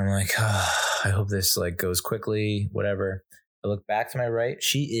 and I'm like, I hope this like goes quickly. Whatever. I look back to my right.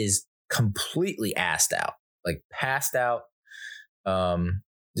 She is completely assed out, like passed out.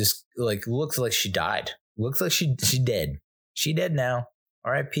 Just like looks like she died. Looks like she dead. She dead now.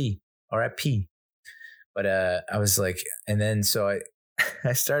 R.I.P. R.I.P. But I was like, and then so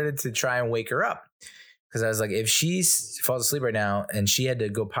I started to try and wake her up, because I was like, if she falls asleep right now and she had to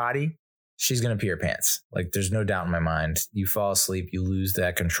go potty, she's gonna pee her pants. Like, there's no doubt in my mind. You fall asleep, you lose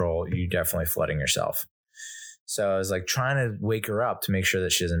that control. You're definitely flooding yourself. So I was like trying to wake her up to make sure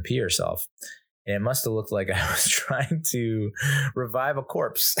that she doesn't pee herself. And it must have looked like I was trying to revive a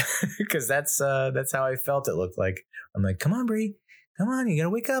corpse, because that's how I felt it looked like. I'm like, come on, Bree, come on, you gotta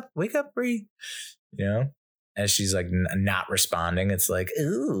wake up, Bree. You know, as she's like not responding, it's like,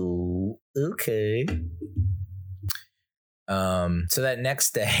 ooh, okay. So that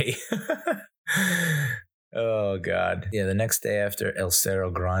next day, oh God, yeah, the next day after El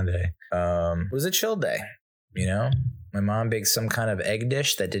Cerro Grande, was a chill day. You know, my mom baked some kind of egg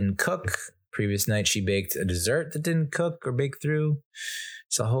dish that didn't cook. Previous night, she baked a dessert that didn't cook or bake through.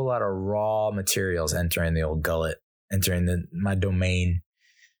 It's a whole lot of raw materials entering the old gullet, entering my domain.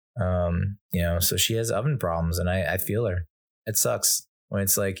 You know, so she has oven problems, and I feel her. It sucks when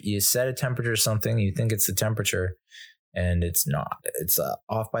it's like you set a temperature or something, you think it's the temperature, and it's not. It's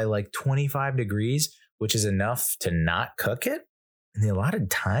off by like 25 degrees, which is enough to not cook it in the allotted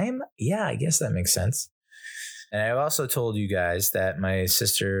time. Yeah, I guess that makes sense. And I've also told you guys that my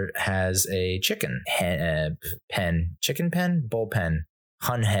sister has a chicken pen, bullpen,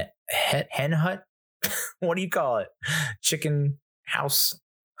 hen hut. What do you call it? Chicken house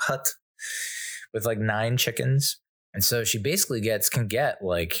hut with like 9 chickens. And so she basically can get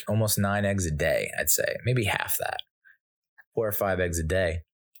like almost 9 eggs a day, I'd say, maybe half that, 4 or 5 eggs a day.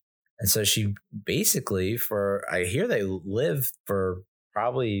 And so she basically, I hear they live for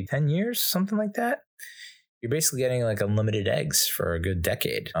probably 10 years, something like that. You're basically getting like unlimited eggs for a good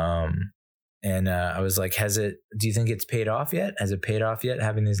decade. And I was like, do you think it's paid off yet? Has it paid off yet,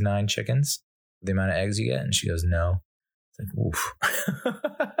 having these 9 chickens, the amount of eggs you get? And she goes, no. It's like, oof.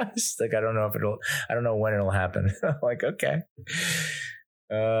 It's like, I don't know when it'll happen. I'm like, okay.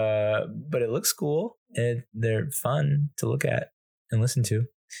 But it looks cool, and they're fun to look at and listen to.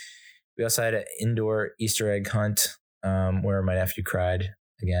 We also had an indoor Easter egg hunt, where my nephew cried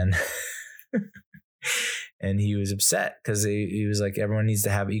again. And he was upset because he was like, everyone needs to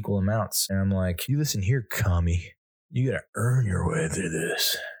have equal amounts. And I'm like, you listen here, commie. You got to earn your way through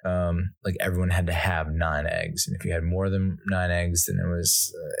this. Like, everyone had to have 9 eggs. And if you had more than 9 eggs, then it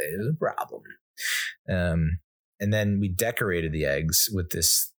was a problem. And then we decorated the eggs with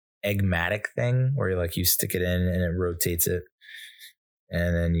this eggmatic thing where you stick it in and it rotates it.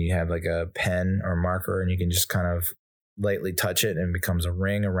 And then you have like a pen or marker, and you can just kind of lightly touch it and it becomes a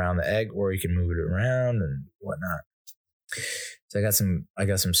ring around the egg, or you can move it around and whatnot. So I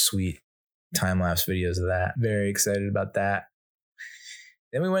got some sweet time-lapse videos of that. Very excited about that.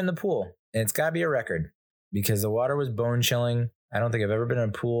 Then we went in the pool, and it's got to be a record because the water was bone chilling. I don't think I've ever been in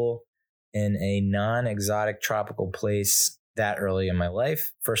a pool in a non-exotic tropical place that early in my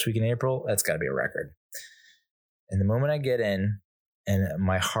life. First week in April, that's got to be a record. And the moment I get in and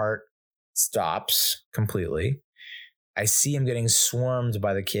my heart stops completely, I see him getting swarmed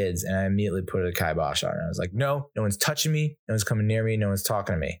by the kids, and I immediately put a kibosh on it. I was like, no one's touching me. No one's coming near me. No one's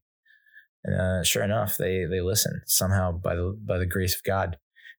talking to me. And sure enough, they listen somehow by the grace of God.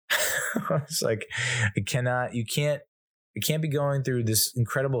 It's like, you can't be going through this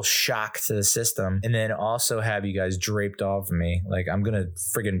incredible shock to the system and then also have you guys draped off of me. Like, I'm going to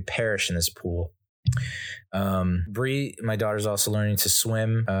friggin' perish in this pool. Bree, my daughter's also learning to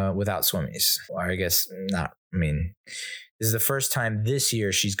swim without swimmies. Or I guess not. I mean, this is the first time this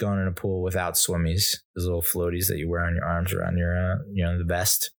year she's gone in a pool without swimmies. Those little floaties that you wear on your arms around your, the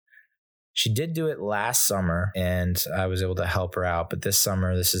vest. She did do it last summer and I was able to help her out. But this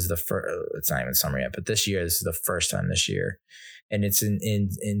summer, this is the first, it's not even summer yet, but this year, this is the first time this year. And it's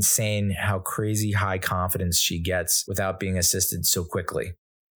insane how crazy high confidence she gets without being assisted so quickly.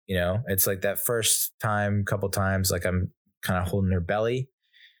 You know, it's like that first time, couple times, like I'm kind of holding her belly,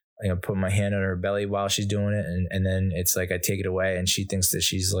 put my hand on her belly while she's doing it. And then it's like I take it away and she thinks that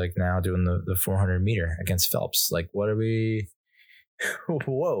she's like now doing the 400 meter against Phelps. Like, what are we?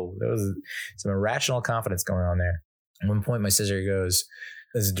 Whoa, there was some irrational confidence going on there. At one point, my sister goes,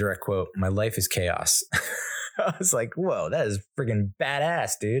 this is a direct quote, "My life is chaos." I was like, whoa, that is freaking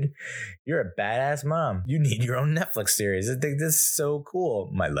badass, dude. You're a badass mom. You need your own Netflix series. I think this is so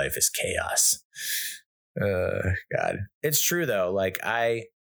cool. My life is chaos. God. It's true though. Like I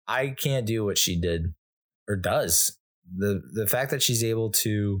can't do what she did or does. The fact that she's able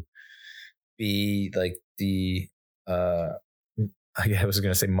to be like I was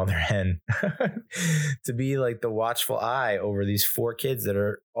going to say mother hen, to be like the watchful eye over these 4 kids that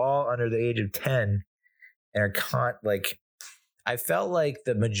are all under the age of 10 and are I felt like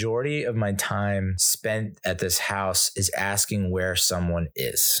the majority of my time spent at this house is asking where someone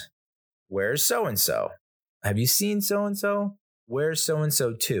is. Where's so-and-so? Have you seen so-and-so? Where's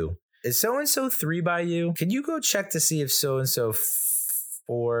so-and-so 2? Is so-and-so 3 by you? Can you go check to see if so-and-so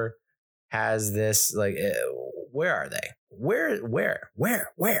 4 has this? Like, where are they? Where?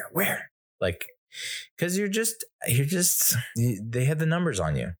 Like, because they have the numbers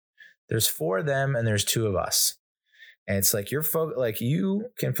on you. There's 4 of them and there's 2 of us. And it's like you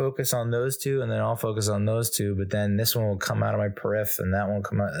can focus on those 2 and then I'll focus on those 2. But then this one will come out of my periph and that one will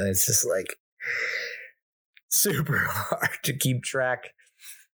come out. And it's just like super hard to keep track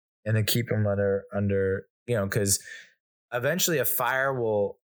and then keep them under, because eventually a fire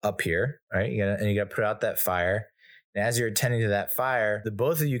will appear, right? You got to put out that fire. And as you're attending to that fire, the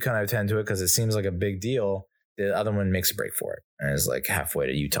both of you kind of attend to it because it seems like a big deal. The other one makes a break for it. And it's like halfway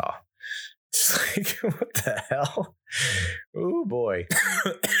to Utah. It's like, what the hell? Oh boy.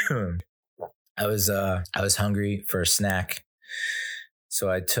 I was hungry for a snack.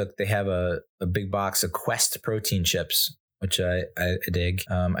 So they have a big box of Quest protein chips, which I dig.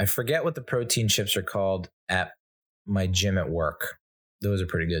 I forget what the protein chips are called at my gym at work. Those are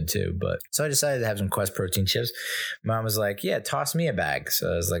pretty good too. But so I decided to have some Quest protein chips. Mom was like, yeah, toss me a bag.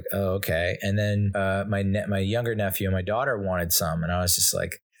 So I was like, oh, okay. And then my younger nephew and my daughter wanted some. And I was just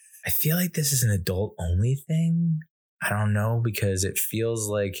like, I feel like this is an adult only thing. I don't know, because it feels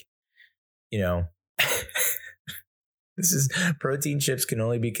like, this is protein chips can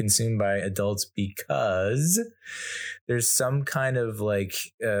only be consumed by adults because there's some kind of like,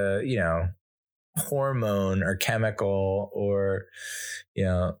 hormone or chemical or,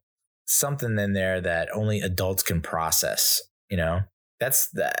 something in there that only adults can process, that's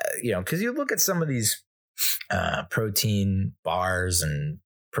because you look at some of these protein bars and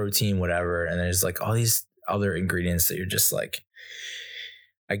protein, whatever, and there's like all these other ingredients that you're just like,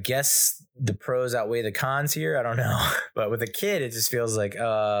 I guess the pros outweigh the cons here. I don't know. But with a kid, it just feels like,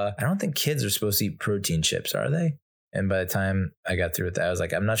 I don't think kids are supposed to eat protein chips, are they? And by the time I got through with that, I was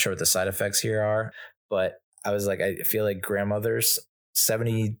like, I'm not sure what the side effects here are, but I was like, I feel like grandmothers,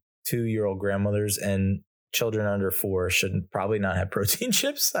 72-year-old grandmothers and children under 4 should probably not have protein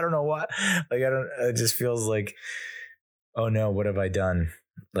chips. I don't know why. Like, it just feels like, oh no, what have I done?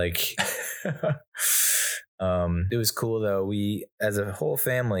 Like, it was cool though. We, as a whole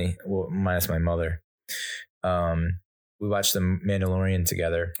family, well, minus my mother, we watched The Mandalorian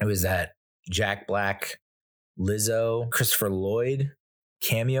together. It was that Jack Black, Lizzo, Christopher Lloyd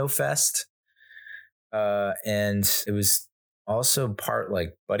cameo fest. And it was also part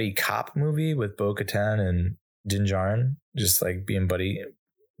like buddy cop movie with Bo-Katan and Din Djarin, just like being buddy,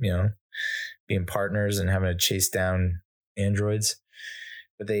 being partners and having to chase down androids.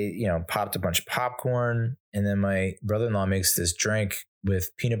 But they, popped a bunch of popcorn. And then my brother-in-law makes this drink with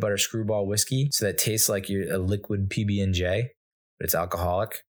peanut butter screwball whiskey. So that tastes like a liquid PB&J, but it's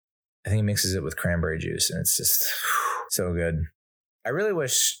alcoholic. I think he mixes it with cranberry juice and it's just so good. I really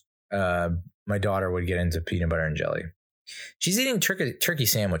wish my daughter would get into peanut butter and jelly. She's eating turkey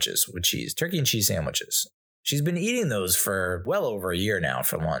sandwiches with cheese, turkey and cheese sandwiches. She's been eating those for well over a year now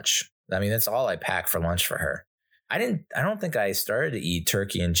for lunch. I mean, that's all I pack for lunch for her. I don't think I started to eat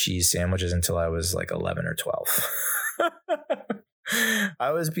turkey and cheese sandwiches until I was like 11 or 12.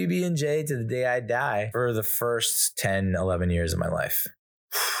 I was PB&J to the day I die for the first 10, 11 years of my life.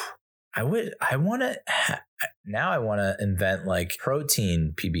 Now I want to invent like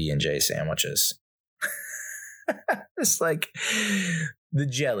protein PB&J sandwiches. It's like the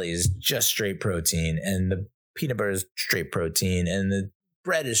jelly is just straight protein and the peanut butter is straight protein and the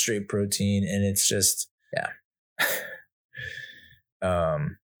bread is straight protein. And it's just, yeah.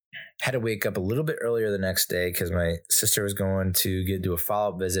 Had to wake up a little bit earlier the next day because my sister was going to do a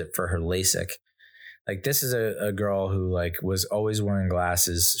follow-up visit for her LASIK. Like, this is a girl who like was always wearing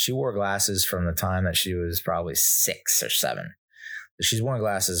glasses. She wore glasses from the time that she was probably 6 or 7. She's worn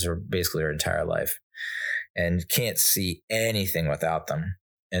glasses for basically her entire life and can't see anything without them.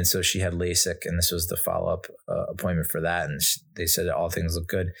 And so she had LASIK, and this was the follow-up appointment for that. And they said that all things look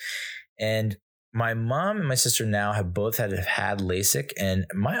good. And my mom and my sister now have both had LASIK, and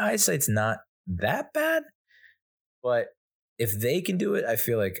my eyesight's not that bad. But if they can do it, I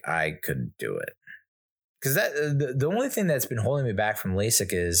feel like I could do it. Because the only thing that's been holding me back from LASIK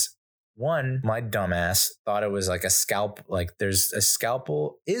is, one, my dumbass thought it was like a scalp. Like, there's a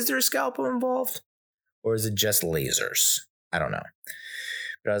scalpel. Is there a scalpel involved, or is it just lasers? I don't know.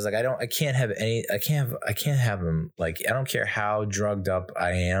 But I was like, I can't have them. Like, I don't care how drugged up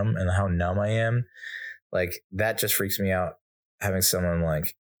I am and how numb I am. Like, that just freaks me out, having someone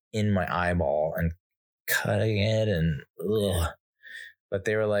like in my eyeball and cutting it and ugh. But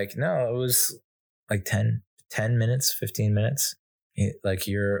they were like, no, it was like 10 minutes, 15 minutes. Like,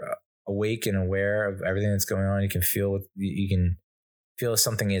 you're awake and aware of everything that's going on. You can feel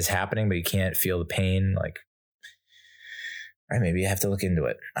something is happening, but you can't feel the pain. Like, all right, maybe I have to look into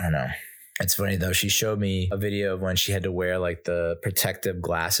it. I don't know. It's funny though. She showed me a video of when she had to wear like the protective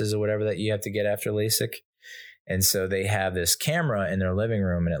glasses or whatever that you have to get after LASIK. And so they have this camera in their living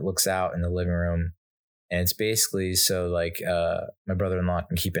room, and it looks out in the living room. And it's basically so like my brother-in-law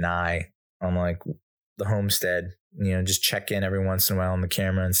can keep an eye on like the homestead, just check in every once in a while on the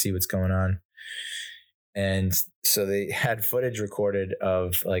camera and see what's going on. And so they had footage recorded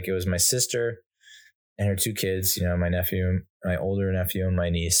of like, it was my sister and her 2 kids, my nephew, my older nephew, and my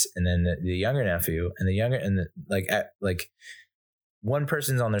niece, and then the younger nephew, and one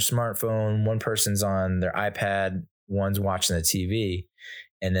person's on their smartphone, one person's on their iPad, one's watching the TV,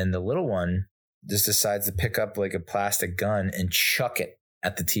 and then the little one just decides to pick up like a plastic gun and chuck it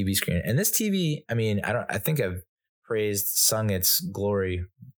at the TV screen. And this TV, I think I've sung its glory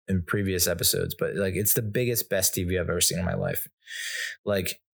in previous episodes, but like, it's the biggest, best TV I've ever seen in my life.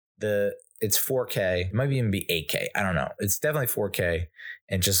 Like, it's 4K. It might even be 8K. I don't know. It's definitely 4K,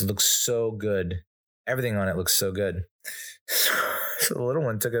 and just looks so good. Everything on it looks so good. So the little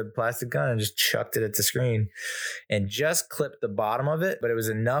one took a plastic gun and just chucked it at the screen and just clipped the bottom of it. But it was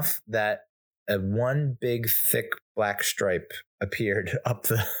enough that one big thick black stripe appeared up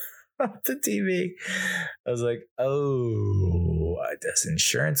the TV. I was like, oh, does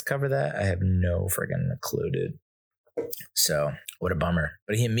insurance cover that? I have no friggin' clue, dude. So what a bummer.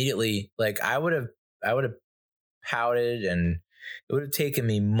 But he immediately, like, I would have pouted, and it would have taken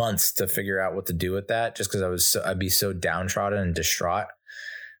me months to figure out what to do with that, just because I'd be so downtrodden and distraught.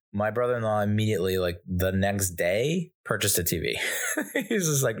 My brother-in-law immediately, like the next day, purchased a TV. He's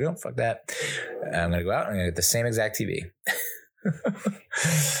just like, no, fuck that. I'm going to go out and I'm going to get the same exact TV.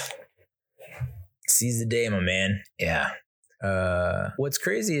 Seize the day, my man. Yeah. What's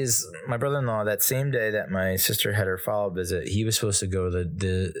crazy is my brother-in-law, that same day that my sister had her follow-up visit, he was supposed to go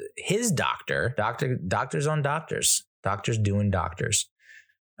to his doctors doing doctors.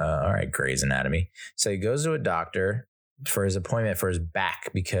 All right, Grey's Anatomy. So he goes to a doctor for his appointment for his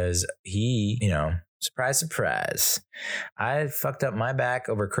back, because he, surprise, surprise, I fucked up my back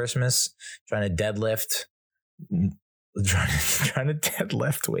over Christmas trying to deadlift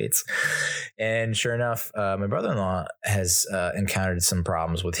weights. And sure enough, my brother-in-law has encountered some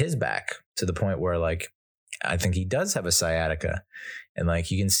problems with his back, to the point where, like, I think he does have a sciatica, and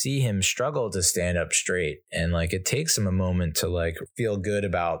like, you can see him struggle to stand up straight, and like, it takes him a moment to like feel good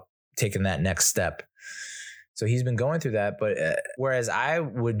about taking that next step. So he's been going through that. But whereas I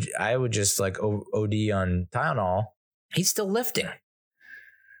would just like OD on Tylenol, he's still lifting.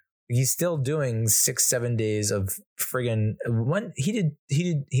 He's still doing 6-7 days of friggin' one. He did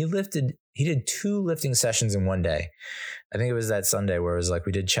 2 lifting sessions in one day. I think it was that Sunday where it was like,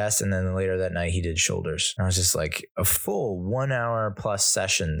 we did chest, and then later that night he did shoulders. And I was just like, a full 1 hour plus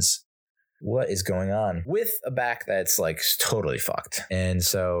sessions. What is going on with a back that's like totally fucked? And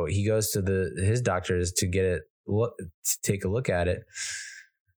so he goes to his doctors to take a look at it.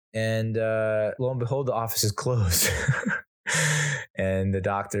 And lo and behold, the office is closed. And the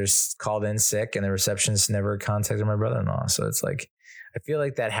doctors called in sick, and the receptionist never contacted my brother-in-law. So it's like, I feel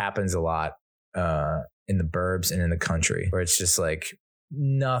like that happens a lot in the burbs and in the country, where it's just like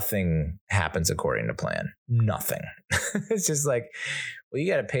nothing happens according to plan. Nothing. It's just like, well,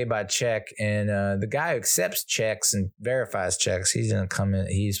 you got to pay by check, and the guy who accepts checks and verifies checks, he's gonna come in.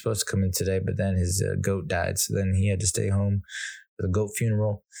 He's supposed to come in today, but then his goat died, so then he had to stay home for the goat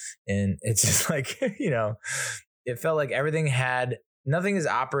funeral. And it's just like, it felt like nothing is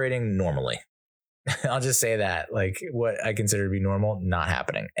operating normally. I'll just say that, like what I consider to be normal, not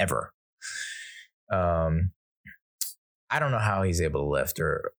happening ever. I don't know how he's able to lift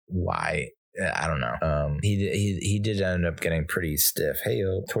or why. I don't know. He did end up getting pretty stiff.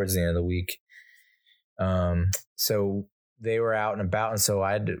 Towards the end of the week. So they were out and about, and so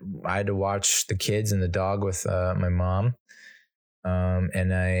I had to watch the kids and the dog with my mom.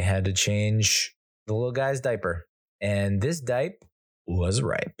 And I had to change the little guy's diaper, and this diaper was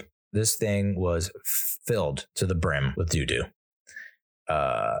ripe. This thing was filled to the brim with doo-doo.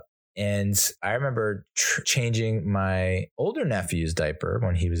 And I remember changing my older nephew's diaper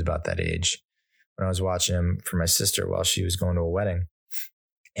when he was about that age, when I was watching him for my sister while she was going to a wedding.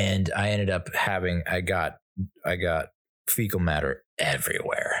 And I ended up I got fecal matter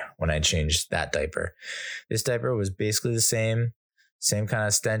everywhere when I changed that diaper. This diaper was basically the same kind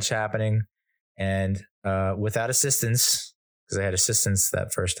of stench happening. And without assistance, because I had assistance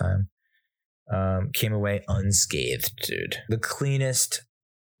that first time, came away unscathed, dude. The cleanest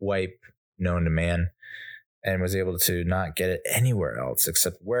wipe known to man, and was able to not get it anywhere else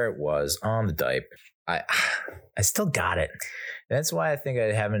except where it was on the diaper. I still got it. That's why I think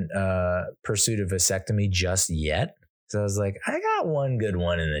I haven't pursued a vasectomy just yet. So I was like, I got one good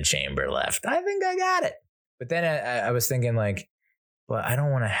one in the chamber left. I think I got it. But then I was thinking like, well, I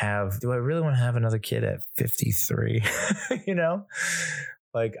don't want to do I really want to have another kid at 53?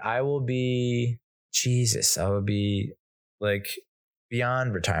 Like I will be like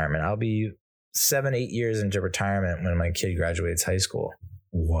beyond retirement. I'll be 7-8 years into retirement when my kid graduates high school.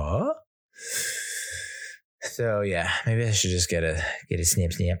 What? So yeah, maybe I should just get a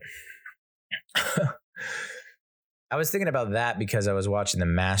snip. I was thinking about that because I was watching the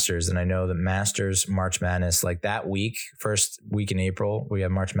Masters, and I know the Masters March Madness, like that week, first week in April, we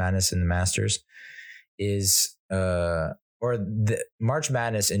have March Madness in the Masters, is or the March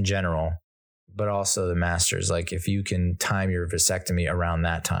Madness in general, but also the Masters. Like if you can time your vasectomy around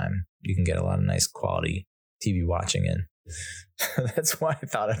that time, you can get a lot of nice quality TV watching in. That's why I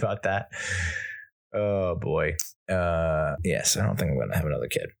thought about that. Oh boy. Yes, I don't think I'm going to have another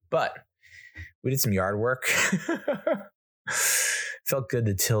kid, but we did some yard work. Felt good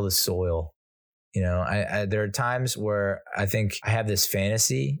to till the soil. There are times where I think I have this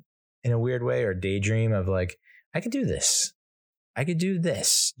fantasy in a weird way, or daydream of like, I could do this. I could do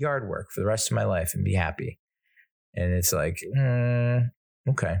this yard work for the rest of my life and be happy. And it's like,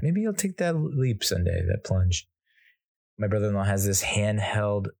 okay, maybe you'll take that leap someday, that plunge. My brother-in-law has this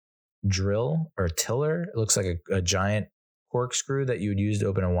handheld drill or tiller. It looks like a giant corkscrew that you would use to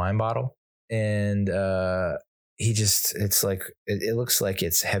open a wine bottle. And it looks like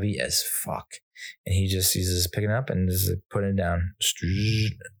it's heavy as fuck. And he just uses picking it up and just putting it down.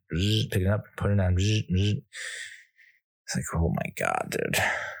 Picking it up, putting it down. It's like, oh my God, dude.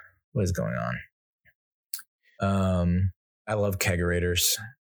 What is going on? I love kegerators.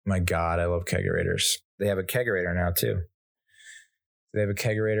 My God, I love kegerators. They have a kegerator now too. They have a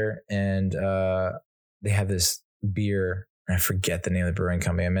kegerator, and they have this beer. I forget the name of the brewing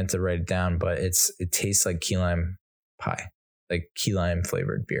company. I meant to write it down, but it tastes like key lime pie, like key lime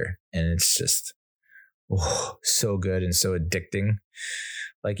flavored beer. And it's just so good and so addicting.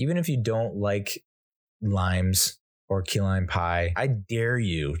 Like even if you don't like limes or key lime pie, I dare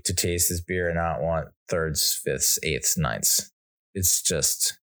you to taste this beer and not want thirds, fifths, eighths, ninths. It's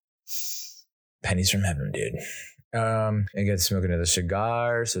just pennies from heaven, dude. I get smoking another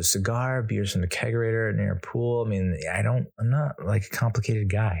cigar. So cigar, beers from the kegerator near a pool. I mean, I'm not like a complicated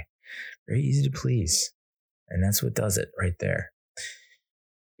guy. Very easy to please. And that's what does it right there.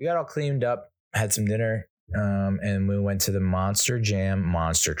 We got all cleaned up, had some dinner, and we went to the Monster Jam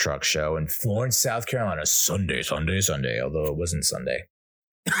Monster Truck Show in Florence, South Carolina. Sunday, although it wasn't Sunday.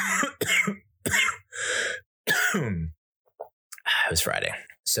 It was Friday.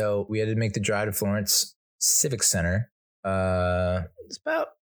 So we had to make the drive to Florence Civic Center. It's about,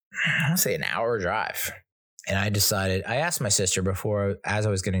 I want to say, an hour drive. And I asked my sister before, as I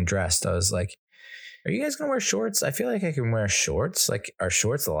was getting dressed, I was like, are you guys going to wear shorts? I feel like I can wear shorts. Like, are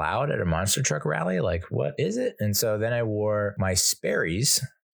shorts allowed at a monster truck rally? Like, what is it? And so then I wore my Sperry's,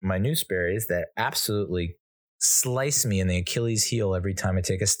 my new Sperry's that absolutely slice me in the Achilles heel every time I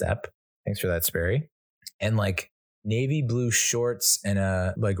take a step. Thanks for that, Sperry. And like navy blue shorts and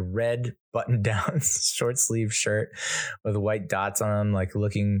a like red button down short sleeve shirt with white dots on them, like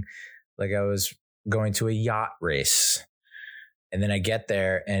looking like I was going to a yacht race. And then I get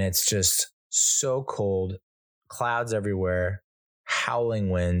there and it's just so cold, clouds everywhere, howling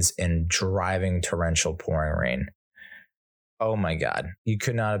winds, and driving torrential pouring rain. Oh my God. You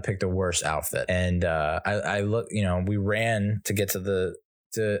could not have picked a worse outfit. And I look, we ran to get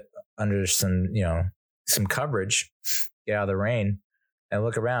to under some coverage, get out of the rain. And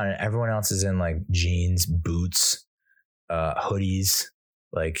look around and everyone else is in like jeans, boots, hoodies,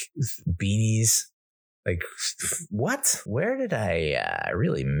 like beanies. Like, what? Where did I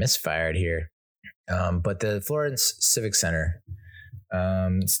really misfired here? But the Florence Civic Center,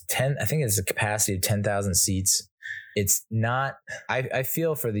 it's 10. I think it's a capacity of 10,000 seats. It's not. I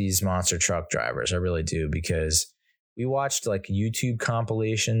feel for these monster truck drivers. I really do, because we watched like YouTube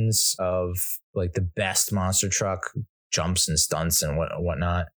compilations of like the best monster truck jumps and stunts and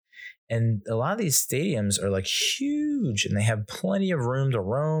whatnot. And a lot of these stadiums are like huge and they have plenty of room to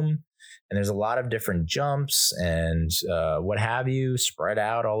roam. And there's a lot of different jumps and what have you spread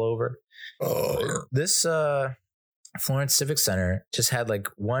out all over. This Florence Civic Center just had like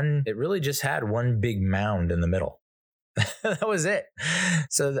it really just had one big mound in the middle. That was it.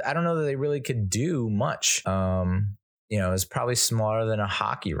 So I don't know that they really could do much. It's probably smaller than a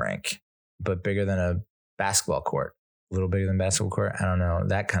hockey rink, but bigger than a basketball court. A little bigger than basketball court. I don't know,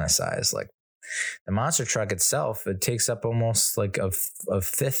 that kind of size. Like the monster truck itself, it takes up almost like a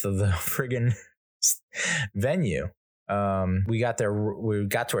fifth of the friggin' venue. We got to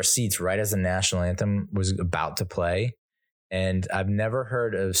our seats right as the national anthem was about to play. And I've never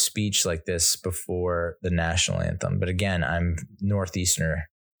heard a speech like this before the national anthem. But again, I'm Northeasterner,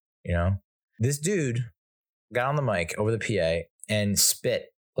 This dude got on the mic over the PA and spit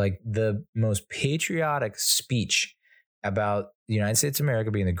like the most patriotic speech about the United States of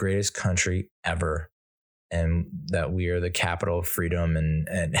America being the greatest country ever and that we are the capital of freedom. And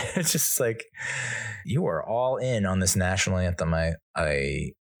it's just like, you are all in on this national anthem.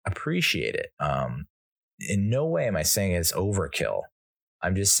 I appreciate it. In no way am I saying it's overkill.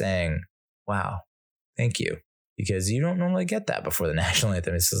 I'm just saying, wow, thank you. Because you don't normally get that before the national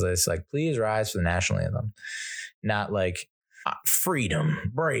anthem. It's like, please rise for the national anthem. Not like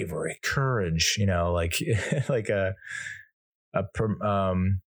freedom, bravery, courage, like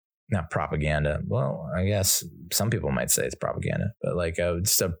not propaganda. Well, I guess some people might say it's propaganda, but like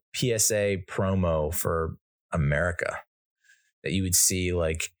just a PSA promo for America that you would see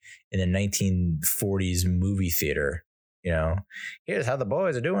like in a 1940s movie theater. Here's how the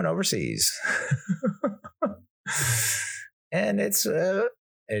boys are doing overseas. And it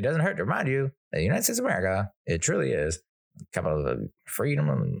doesn't hurt to remind you that the United States of America, it truly is capital of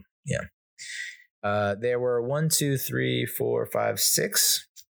freedom. Yeah. There were 1, 2, 3, 4, 5, 6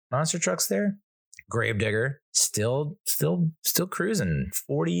 monster trucks there. Gravedigger still cruising.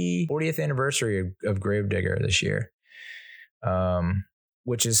 40th anniversary of Gravedigger this year.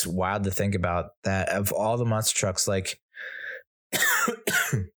 Which is wild to think about, that of all the monster trucks, like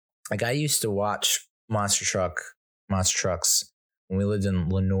I used to watch monster trucks when we lived in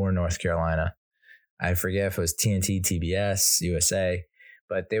Lenoir, North Carolina. I forget if it was TNT, TBS, USA,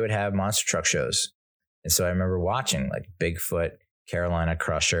 but they would have monster truck shows. And so I remember watching like Bigfoot, Carolina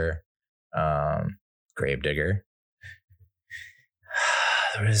Crusher, Gravedigger.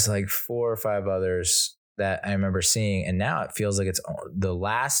 There was like 4 or 5 others that I remember seeing. And now it feels like it's the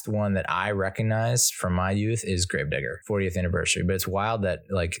last one that I recognize from my youth is Gravedigger, 40th anniversary. But it's wild that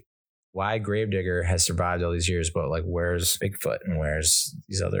like why Gravedigger has survived all these years, but like where's Bigfoot and where's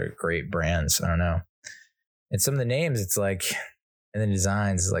these other great brands? I don't know. And some of the names, it's like, and the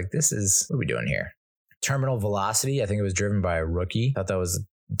designs, like, this is, what are we doing here? Terminal Velocity, I think it was driven by a rookie. Thought that was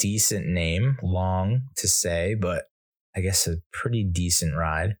a decent name, long to say, but I guess a pretty decent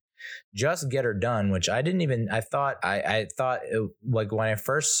ride. Just Get Her Done, which I didn't even, I thought it, like when I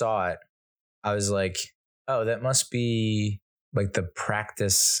first saw it, I was like, oh, that must be like the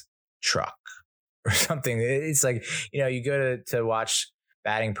practice truck or something. It's like, you go to watch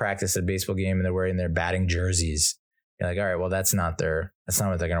batting practice at a baseball game and they're wearing their batting jerseys. You're like, all right, well, that's not what they're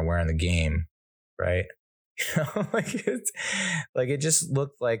going to wear in the game. Right. Like it just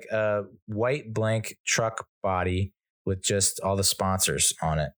looked like a white blank truck body with just all the sponsors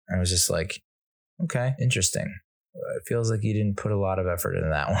on it. I was just like, okay, interesting. It feels like you didn't put a lot of effort into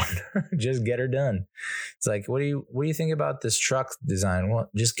that one. Just get her done. It's like, what do you think about this truck design? Well,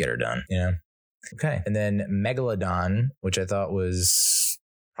 just get her done. Okay. And then Megalodon, which I thought was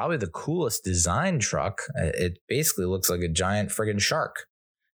probably the coolest design truck. It basically looks like a giant friggin' shark.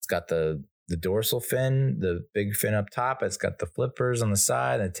 It's got the dorsal fin, the big fin up top. It's got the flippers on the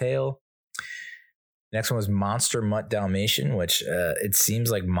side and the tail. Next one was Monster Mutt Dalmatian, which it seems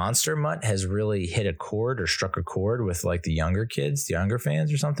like Monster Mutt has really hit a chord or struck a chord with like the younger kids, the younger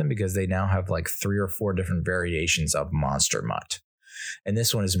fans or something, because they now have like 3 or 4 different variations of Monster Mutt. And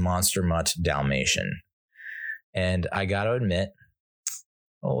this one is Monster Mutt Dalmatian. And I got to admit,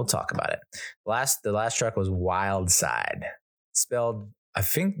 we'll talk about it. The last truck was Wild Side, spelled, I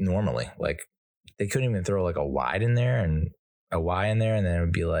think, normally. Like they couldn't even throw like a wide in there and a Y in there, and then it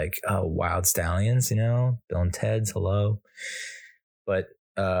would be like, oh, Wild Stallions, Bill and Ted's, hello. But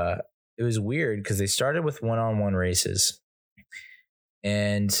it was weird because they started with one-on-one races,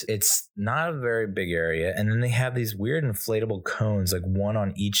 and it's not a very big area. And then they have these weird inflatable cones, like one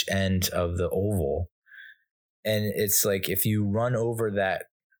on each end of the oval. And it's like if you run over that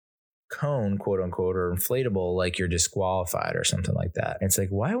cone, quote unquote, or inflatable, like you're disqualified or something like that. It's like,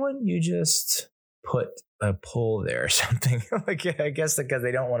 why wouldn't you just put a pole there or something? Like, I guess because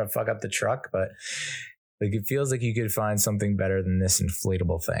they don't want to fuck up the truck, but like it feels like you could find something better than this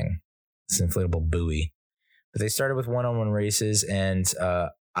inflatable thing, this inflatable buoy. But they started with one-on-one races, and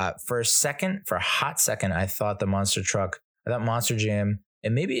for a hot second, I thought Monster Jam,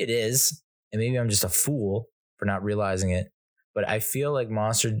 and maybe it is, and maybe I'm just a fool for not realizing it, but I feel like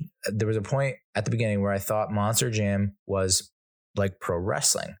there was a point at the beginning where I thought Monster Jam was like pro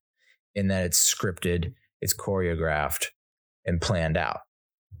wrestling, in that it's scripted, it's choreographed, and planned out.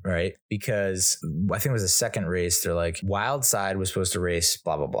 Right? Because I think it was the second race. They're like, Wild Side was supposed to race,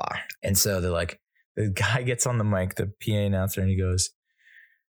 blah, blah, blah. And so they're like, the guy gets on the mic, the PA announcer, and he goes,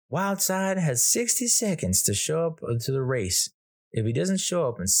 Wild Side has 60 seconds to show up to the race. If he doesn't show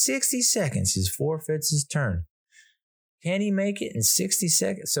up in 60 seconds, he forfeits his turn. Can he make it in 60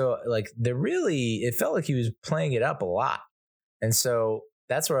 seconds? So like it felt like he was playing it up a lot. And so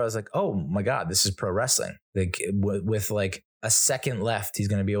that's where I was like, oh my God, this is pro wrestling. Like with like a second left, he's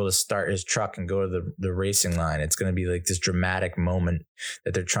going to be able to start his truck and go to the racing line. It's going to be like this dramatic moment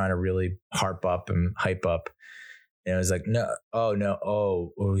that they're trying to really harp up and hype up. And I was like,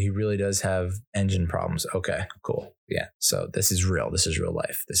 he really does have engine problems. Okay, cool. Yeah. So this is real. This is real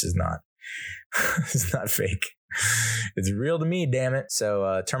life. This is not, it's not fake. It's real to me, damn it.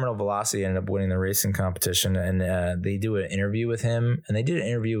 So Terminal Velocity ended up winning the racing competition, and they do an interview with him, and they did an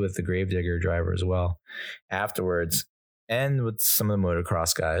interview with the Gravedigger driver as well afterwards, and with some of the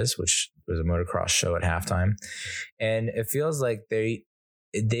motocross guys, which was a motocross show at halftime. And it feels like they've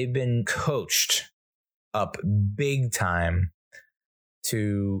been coached up big time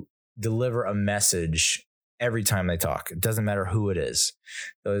to deliver a message every time they talk. It doesn't matter who it is.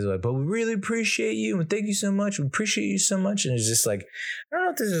 So it's like, but we really appreciate you and thank you so much. We appreciate you so much. And it's just like, I don't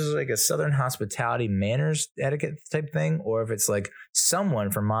know if this is like a Southern hospitality manners etiquette type thing, or if it's like someone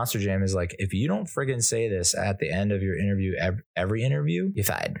from Monster Jam is like, if you don't friggin' say this at the end of your interview, every interview, you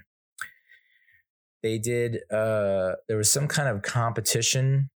fired. They did, there was some kind of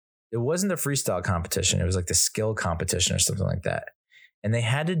competition. It wasn't a freestyle competition. It was like the skill competition or something like that. And they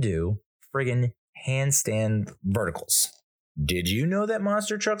had to do friggin' handstand verticals. Did you know that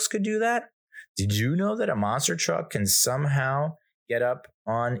monster trucks could do that? Did you know that a monster truck can somehow get up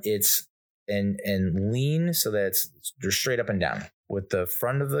on its and lean so that it's straight up and down with the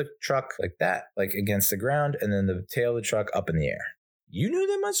front of the truck like that, like against the ground, and then the tail of the truck up in the air? You knew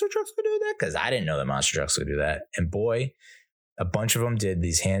that monster trucks could do that? Because I didn't know that monster trucks could do that. And boy, a bunch of them did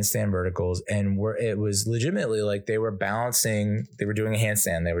these handstand verticals, and it was legitimately like they were balancing. They were doing a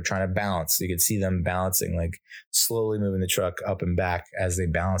handstand. They were trying to balance. So you could see them balancing, like slowly moving the truck up and back as they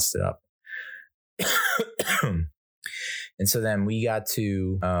balanced it up. And so then we got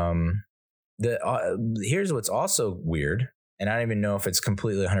to here's what's also weird. And I don't even know if it's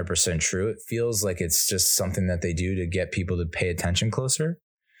completely 100% true. It feels like it's just something that they do to get people to pay attention closer.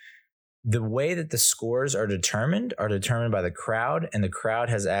 The way that the scores are determined by the crowd, and the crowd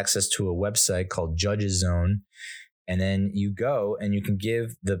has access to a website called Judges Zone. And then you go and you can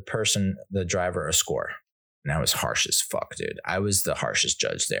give the driver a score. And I was harsh as fuck, dude. I was the harshest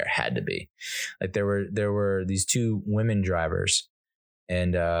judge there. Had to be. Like there were these two women drivers,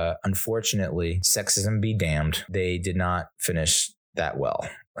 and unfortunately, sexism be damned, they did not finish that well.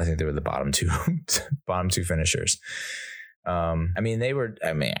 I think they were the bottom two finishers. I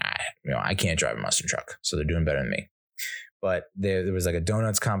can't drive a Mustang truck, so they're doing better than me. But there was like a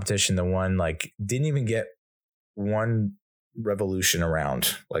donuts competition. The one like didn't even get one revolution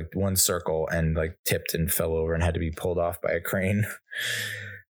around, like one circle, and like tipped and fell over and had to be pulled off by a crane.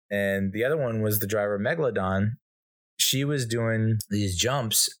 And the other one was the driver of Megalodon. She was doing these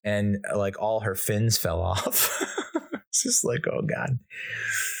jumps, and like all her fins fell off. It's just like, oh God.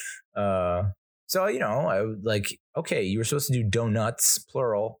 So, I would like, okay, you were supposed to do donuts,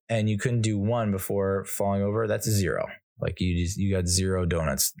 plural, and you couldn't do one before falling over. That's a 0. Like you got 0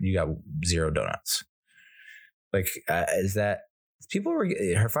 donuts. You got 0 donuts. Like, is that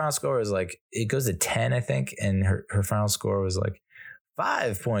her final score was like, it goes to 10, I think. And her final score was like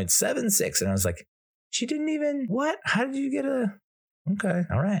 5.76. And I was like, She didn't even, what? How did you get okay,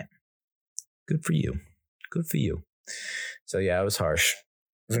 all right. Good for you. Good for you. So yeah, it was harsh.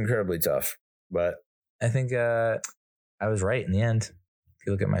 It was incredibly tough. But I think I was right in the end. If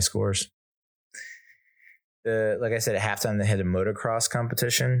you look at my scores. Like I said, at halftime, they had a motocross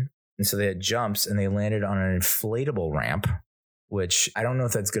competition. And so they had jumps and they landed on an inflatable ramp, which I don't know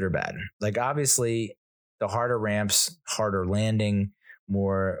if that's good or bad. Like, obviously, the harder ramps, harder landing,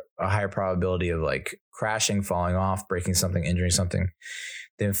 a higher probability of like crashing, falling off, breaking something, injuring something.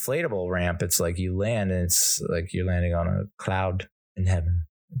 The inflatable ramp, it's like you land and it's like you're landing on a cloud in heaven.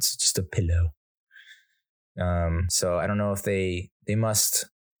 It's just a pillow. So I don't know if they must,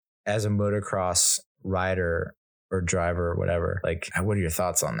 as a motocross rider or driver or whatever, like, what are your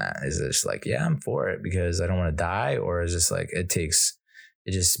thoughts on that? Is it just like, yeah, I'm for it because I don't want to die? Or is this like, it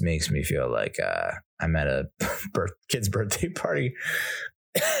just makes me feel like I'm at a kid's birthday party.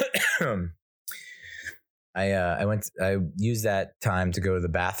 I used that time to go to the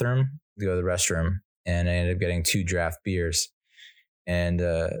bathroom, to go to the restroom, and I ended up getting 2 draft beers. And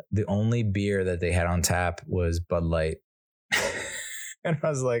the only beer that they had on tap was Bud Light. And I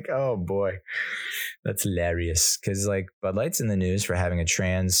was like, oh boy, that's hilarious. Because like Bud Light's in the news for having a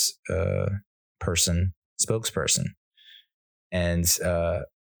trans spokesperson. And I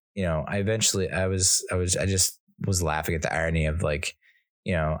just was laughing at the irony of like,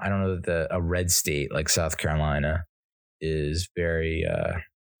 I don't know that a red state like South Carolina is very,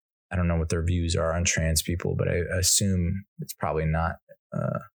 I don't know what their views are on trans people, but I assume it's probably not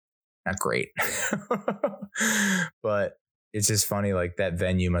great. But it's just funny. Like, that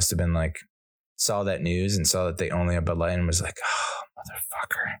venue must have been like, saw that news and saw that they only have Bud Light and was like, oh,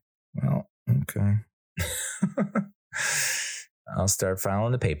 motherfucker. Well, okay. I'll start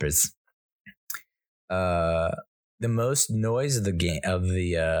filing the papers. The most noise of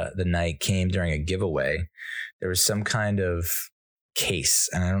the night came during a giveaway. There was some kind of case,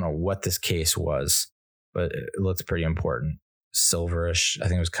 and I don't know what this case was, but it looked pretty important. Silverish. I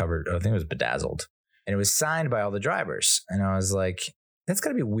think it was bedazzled. And it was signed by all the drivers. And I was like, that's got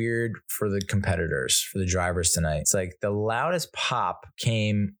to be weird for the competitors, for the drivers tonight. It's like the loudest pop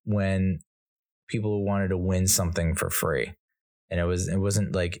came when people wanted to win something for free. And it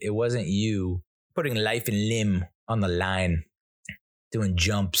wasn't you putting life and limb on the line, doing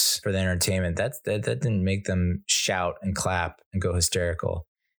jumps for the entertainment. That didn't make them shout and clap and go hysterical.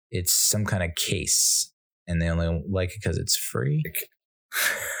 It's some kind of case, and they only like it because it's free.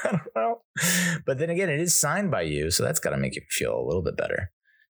 I don't know. But then again, it is signed by you, so that's got to make you feel a little bit better.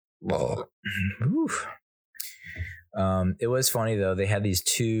 Whoa. It was funny though. They had these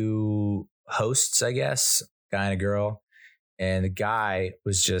 2 hosts, I guess, guy and a girl, and the guy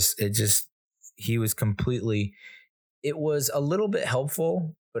was it was a little bit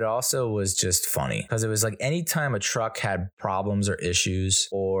helpful, but it also was just funny because it was like anytime a truck had problems or issues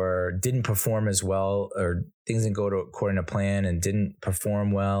or didn't perform as well, or things didn't go according to plan and didn't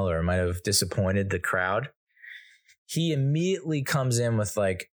perform well, or might have disappointed the crowd, he immediately comes in with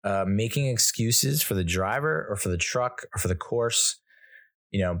like making excuses for the driver or for the truck or for the course,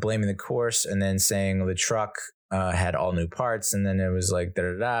 blaming the course, and then saying, well, the truck had all new parts, and then it was like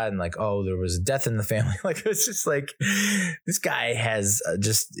da-da-da, and like, oh, there was a death in the family. Like, it was just like, this guy has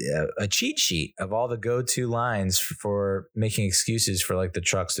just a cheat sheet of all the go-to lines for making excuses for like the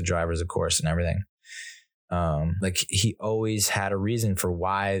trucks, the drivers, of course, and everything. Like, he always had a reason for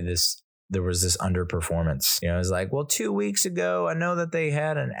why there was this underperformance. It was like, well, 2 weeks ago, I know that they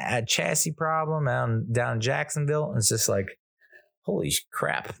had a chassis problem down in Jacksonville. And it's just like, holy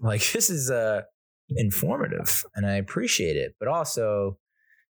crap. Like, this is informative and I appreciate it, but also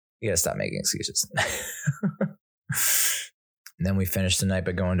you gotta stop making excuses. And then we finished the night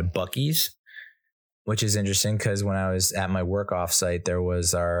by going to Buc-ee's, which is interesting because when I was at my work offsite, there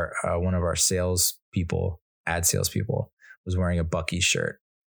was one of our ad salespeople was wearing a Buc-ee's shirt.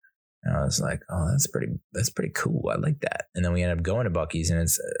 And I was like, oh, that's pretty cool. I like that. And then we ended up going to Buc-ee's, and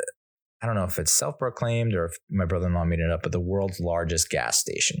it's, I don't know if it's self-proclaimed or if my brother-in-law made it up, but the world's largest gas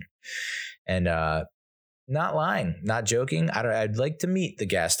station. And not lying, not joking. I'd like to meet the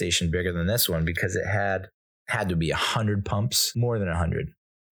gas station bigger than this one because it had to be 100 pumps, more than 100.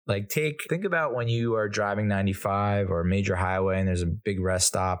 Like, think about when you are driving 95 or a major highway and there's a big rest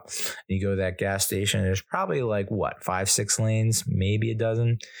stop and you go to that gas station. There's probably like 5-6 lanes, maybe a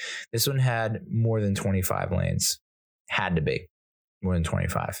dozen. This one had more than 25 lanes. Had to be more than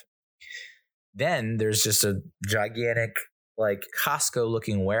 25. Then there's just a gigantic, like, Costco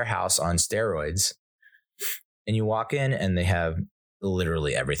looking warehouse on steroids. And you walk in and they have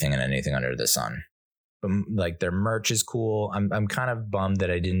literally everything and anything under the sun. But like, their merch is cool. I'm kind of bummed that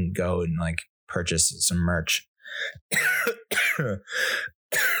I didn't go and like purchase some merch.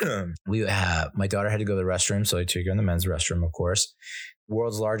 My daughter had to go to the restroom, so I took her in the men's restroom, of course.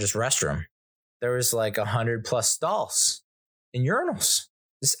 World's largest restroom. There was like 100 plus stalls and urinals.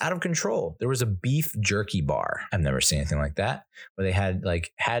 It's out of control. There was a beef jerky bar. I've never seen anything like that, where they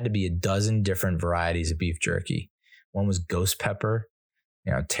had to be a dozen different varieties of beef jerky. One was ghost pepper,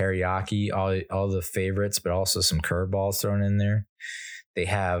 teriyaki, all the favorites, but also some curveballs thrown in there. They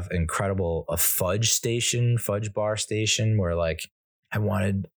have a fudge bar station where I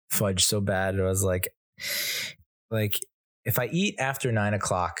wanted fudge so bad. I was like if I eat after 9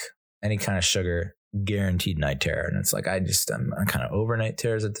 o'clock, any kind of sugar, guaranteed night terror. And it's like, I'm kind of over night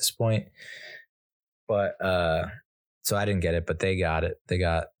terrors at this point. But, so I didn't get it, but they got it. They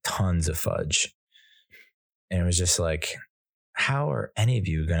got tons of fudge. And it was just like, how are any of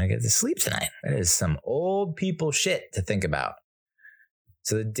you going to get to sleep tonight? That is some old people shit to think about.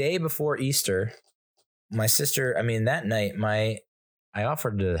 So the day before Easter, my sister, that night, I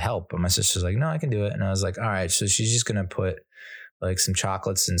offered to help, but my sister's like, no, I can do it. And I was like, all right. So she's just going to put some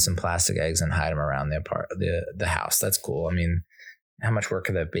chocolates and some plastic eggs and hide them around the house. That's cool. How much work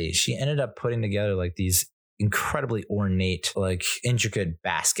could that be? She ended up putting together these incredibly ornate, intricate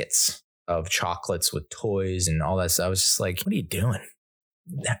baskets of chocolates with toys and all that stuff. I was just like, what are you doing?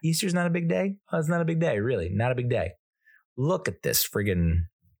 Easter's not a big day? Oh, it's not a big day. Really, not a big day. Look at this friggin'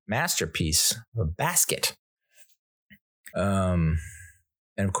 masterpiece of a basket.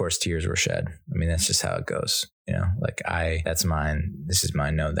 And of course, tears were shed. That's just how it goes. That's mine. This is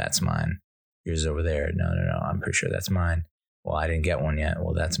mine. No, that's mine. Yours is over there. No. I'm pretty sure that's mine. Well, I didn't get one yet.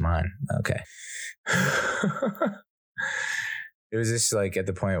 Well, that's mine. Okay. It was just at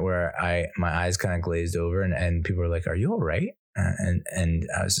the point where my eyes kind of glazed over and people were like, are you all right? And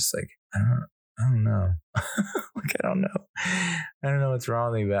I was just like, I don't know. I don't know. I don't know what's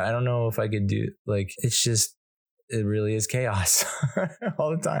wrong with me, but I don't know if I could do it's just, it really is chaos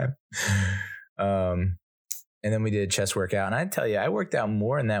all the time. And then we did a chest workout. And I tell you, I worked out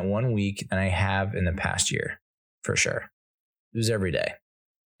more in that 1 week than I have in the past year, for sure. It was every day.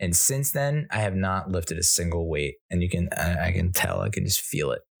 And since then, I have not lifted a single weight. And I can tell, I can just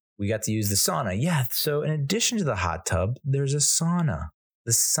feel it. We got to use the sauna. Yeah. So in addition to the hot tub, there's a sauna.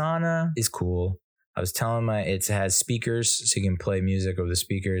 The sauna is cool. I was telling it has speakers so you can play music over the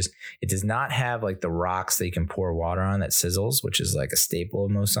speakers. It does not have the rocks that you can pour water on that sizzles, which is a staple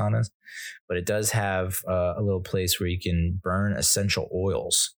of most saunas. But it does have a little place where you can burn essential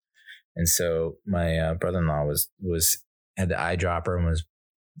oils. And so my brother-in-law had the eyedropper and was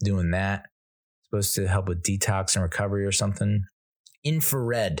doing that. Supposed to help with detox and recovery or something.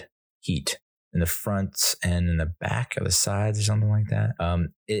 Infrared heat in the front and in the back or the sides or something like that.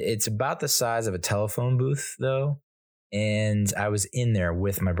 It's about the size of a telephone booth though. And I was in there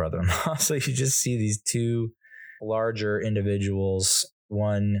with my brother-in-law. So you just see these two larger individuals,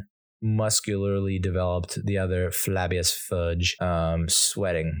 one muscularly developed, the other flabbiest fudge,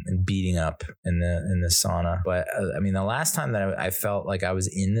 sweating and beating up in the sauna. But the last time that I felt like I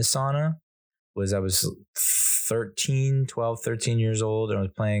was in the sauna was I was 13 years old and I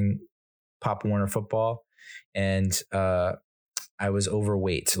was playing Pop Warner football, and I was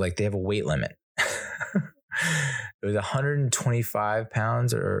overweight. They have a weight limit. It was 125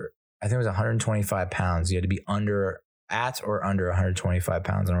 pounds, or I think it was 125 pounds. You had to be under 125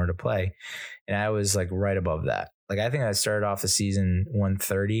 pounds in order to play, and I was right above that. I think I started off the season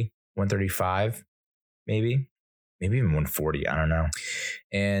 130, 135, maybe even 140. I don't know.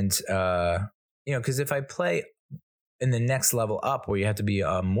 And because if I play in the next level up where you have to be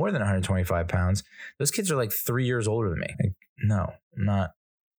more than 125 pounds, those kids are 3 years older than me. No, I'm not.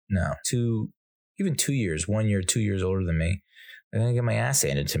 No, 2 years, 1 year, 2 years older than me. I'm going to get my ass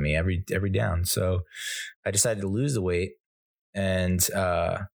handed to me every down. So I decided to lose the weight. And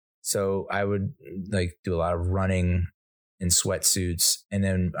so I would do a lot of running in sweatsuits. And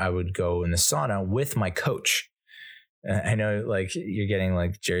then I would go in the sauna with my coach. I know you're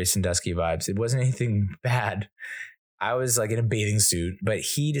getting Jerry Sandusky vibes. It wasn't anything bad. I was in a bathing suit, but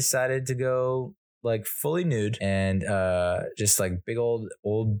he decided to go fully nude and just big old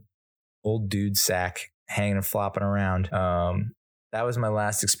dude sack hanging and flopping around. That was my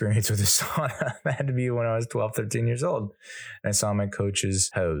last experience with a sauna. That had to be when I was 12, 13 years old. And I saw my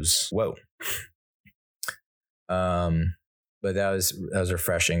coach's hose. Whoa. But that was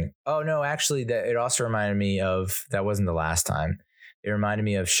refreshing. Oh no, actually it also reminded me of, that wasn't the last time. It reminded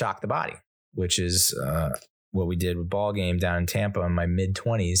me of Shock the Body, which is what we did with Ball Game down in Tampa in my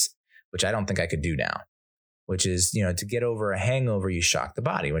mid-20s, which I don't think I could do now, which is, to get over a hangover, you shock the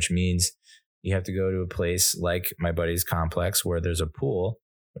body, which means you have to go to a place like my buddy's complex where there's a pool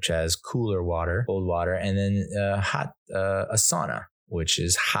which has cooler water, cold water, and then a sauna, which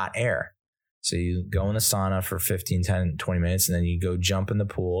is hot air. So you go in the sauna for 15, 10, 20 minutes, and then you go jump in the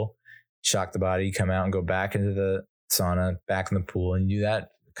pool, shock the body, you come out and go back into the sauna, back in the pool, and you do that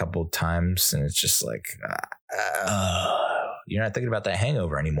a couple of times, and it's just like, you're not thinking about that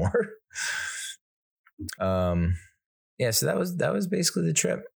hangover anymore. Yeah, so that was basically the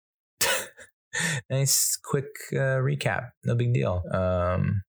trip. Nice quick recap. No big deal. I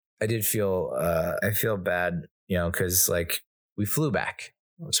feel bad, because like we flew back.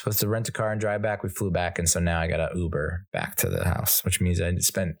 I was supposed to rent a car and drive back. We flew back, and so now I got an Uber back to the house, which means I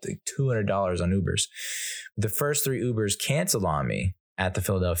spent like $200 on Ubers. The first 3 Ubers canceled on me at the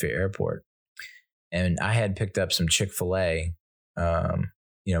Philadelphia airport, and I had picked up some Chick-fil-A,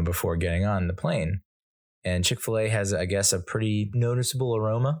 before getting on the plane. And Chick-fil-A has, I guess, a pretty noticeable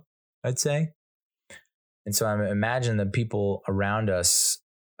aroma, I'd say. And so I imagine the people around us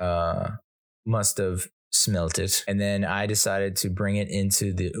must have smelt it. And then I decided to bring it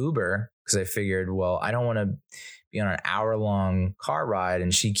into the Uber because I figured, well, I don't want to be on an hour-long car ride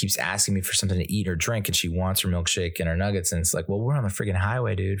and she keeps asking me for something to eat or drink and she wants her milkshake and her nuggets. And it's like, well, we're on the freaking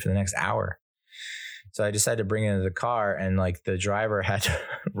highway, dude, for the next hour. So I decided to bring it into the car, and like the driver had to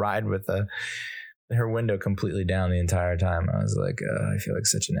ride with her window completely down the entire time. I was like, I feel like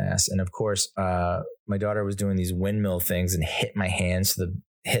such an ass. And of course, my daughter was doing these windmill things and hit my hands. So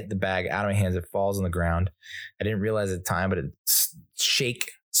hit the bag out of my hands. It falls on the ground. I didn't realize at the time, but it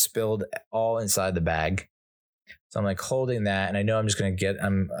spilled all inside the bag. So I'm like holding that, and I know I'm just going to I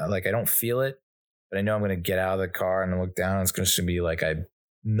don't feel it, but I know I'm going to get out of the car and look down. And it's going to be like I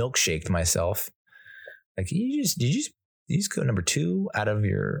milkshaked myself. Like, did you just go number 2 out of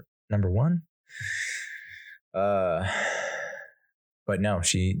your number 1? But no,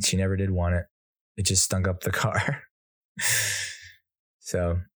 she never did want it. It just stunk up the car.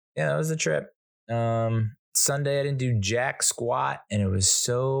 So yeah, that was the trip. Sunday I didn't do jack squat, and it was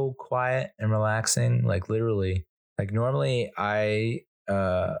so quiet and relaxing. Like literally, like normally I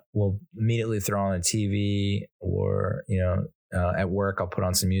will immediately throw on a TV or at work I'll put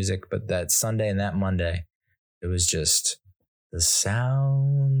on some music. But that Sunday and that Monday, it was just the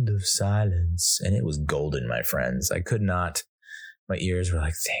sound of silence, and it was golden, my friends. I could not. My ears were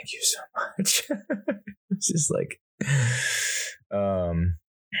like, "Thank you so much." It's just like,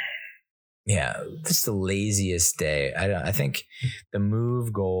 yeah, this is the laziest day. I think the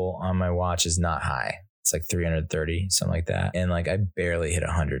move goal on my watch is not high. It's like 330, something like that, and like I barely hit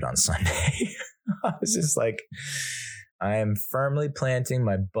 100 on Sunday. I was just like, I am firmly planting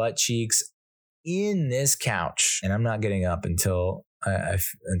my butt cheeks in this couch, and I'm not getting up until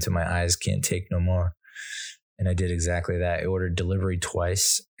until my eyes can't take no more. And I did exactly that. I ordered delivery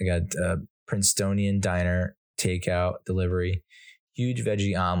twice. I got Princetonian Diner takeout delivery, huge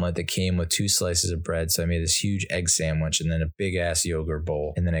veggie omelet that came with 2 slices of bread. So I made this huge egg sandwich and then a big ass yogurt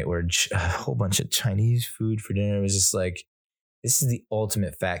bowl. And then I ordered a whole bunch of Chinese food for dinner. It was just like, this is the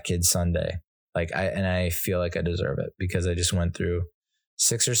ultimate fat kid Sunday. Like I feel like I deserve it because I just went through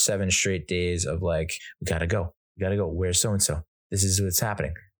 6 or 7 straight days of like, we gotta go. Where's so-and-so? This is what's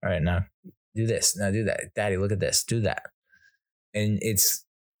happening. All right, now do this. Now do that. Daddy, look at this. Do that. And it's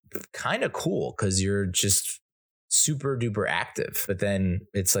kind of cool because you're just super duper active. But then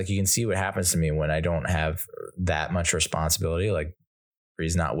it's like you can see what happens to me when I don't have that much responsibility. Like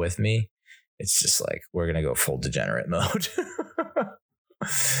Bree's not with me. It's just like we're gonna go full degenerate mode.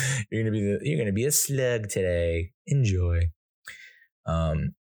 You're gonna be a slug today. Enjoy.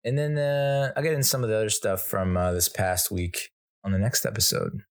 And then I'll get into some of the other stuff from this past week on the next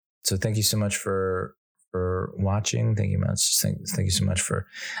episode. So thank you so much for watching. Thank you so much for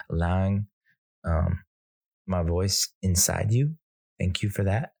allowing my voice inside you. Thank you for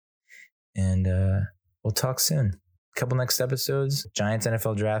that. And we'll talk soon. Couple next episodes. Giants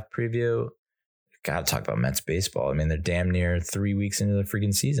NFL draft preview. Gotta talk about Mets baseball. I mean, they're damn near 3 weeks into the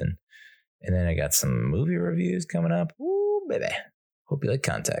freaking season. And then I got some movie reviews coming up. Ooh, baby. Hope you like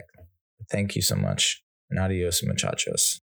Contact. Thank you so much. And adios, muchachos.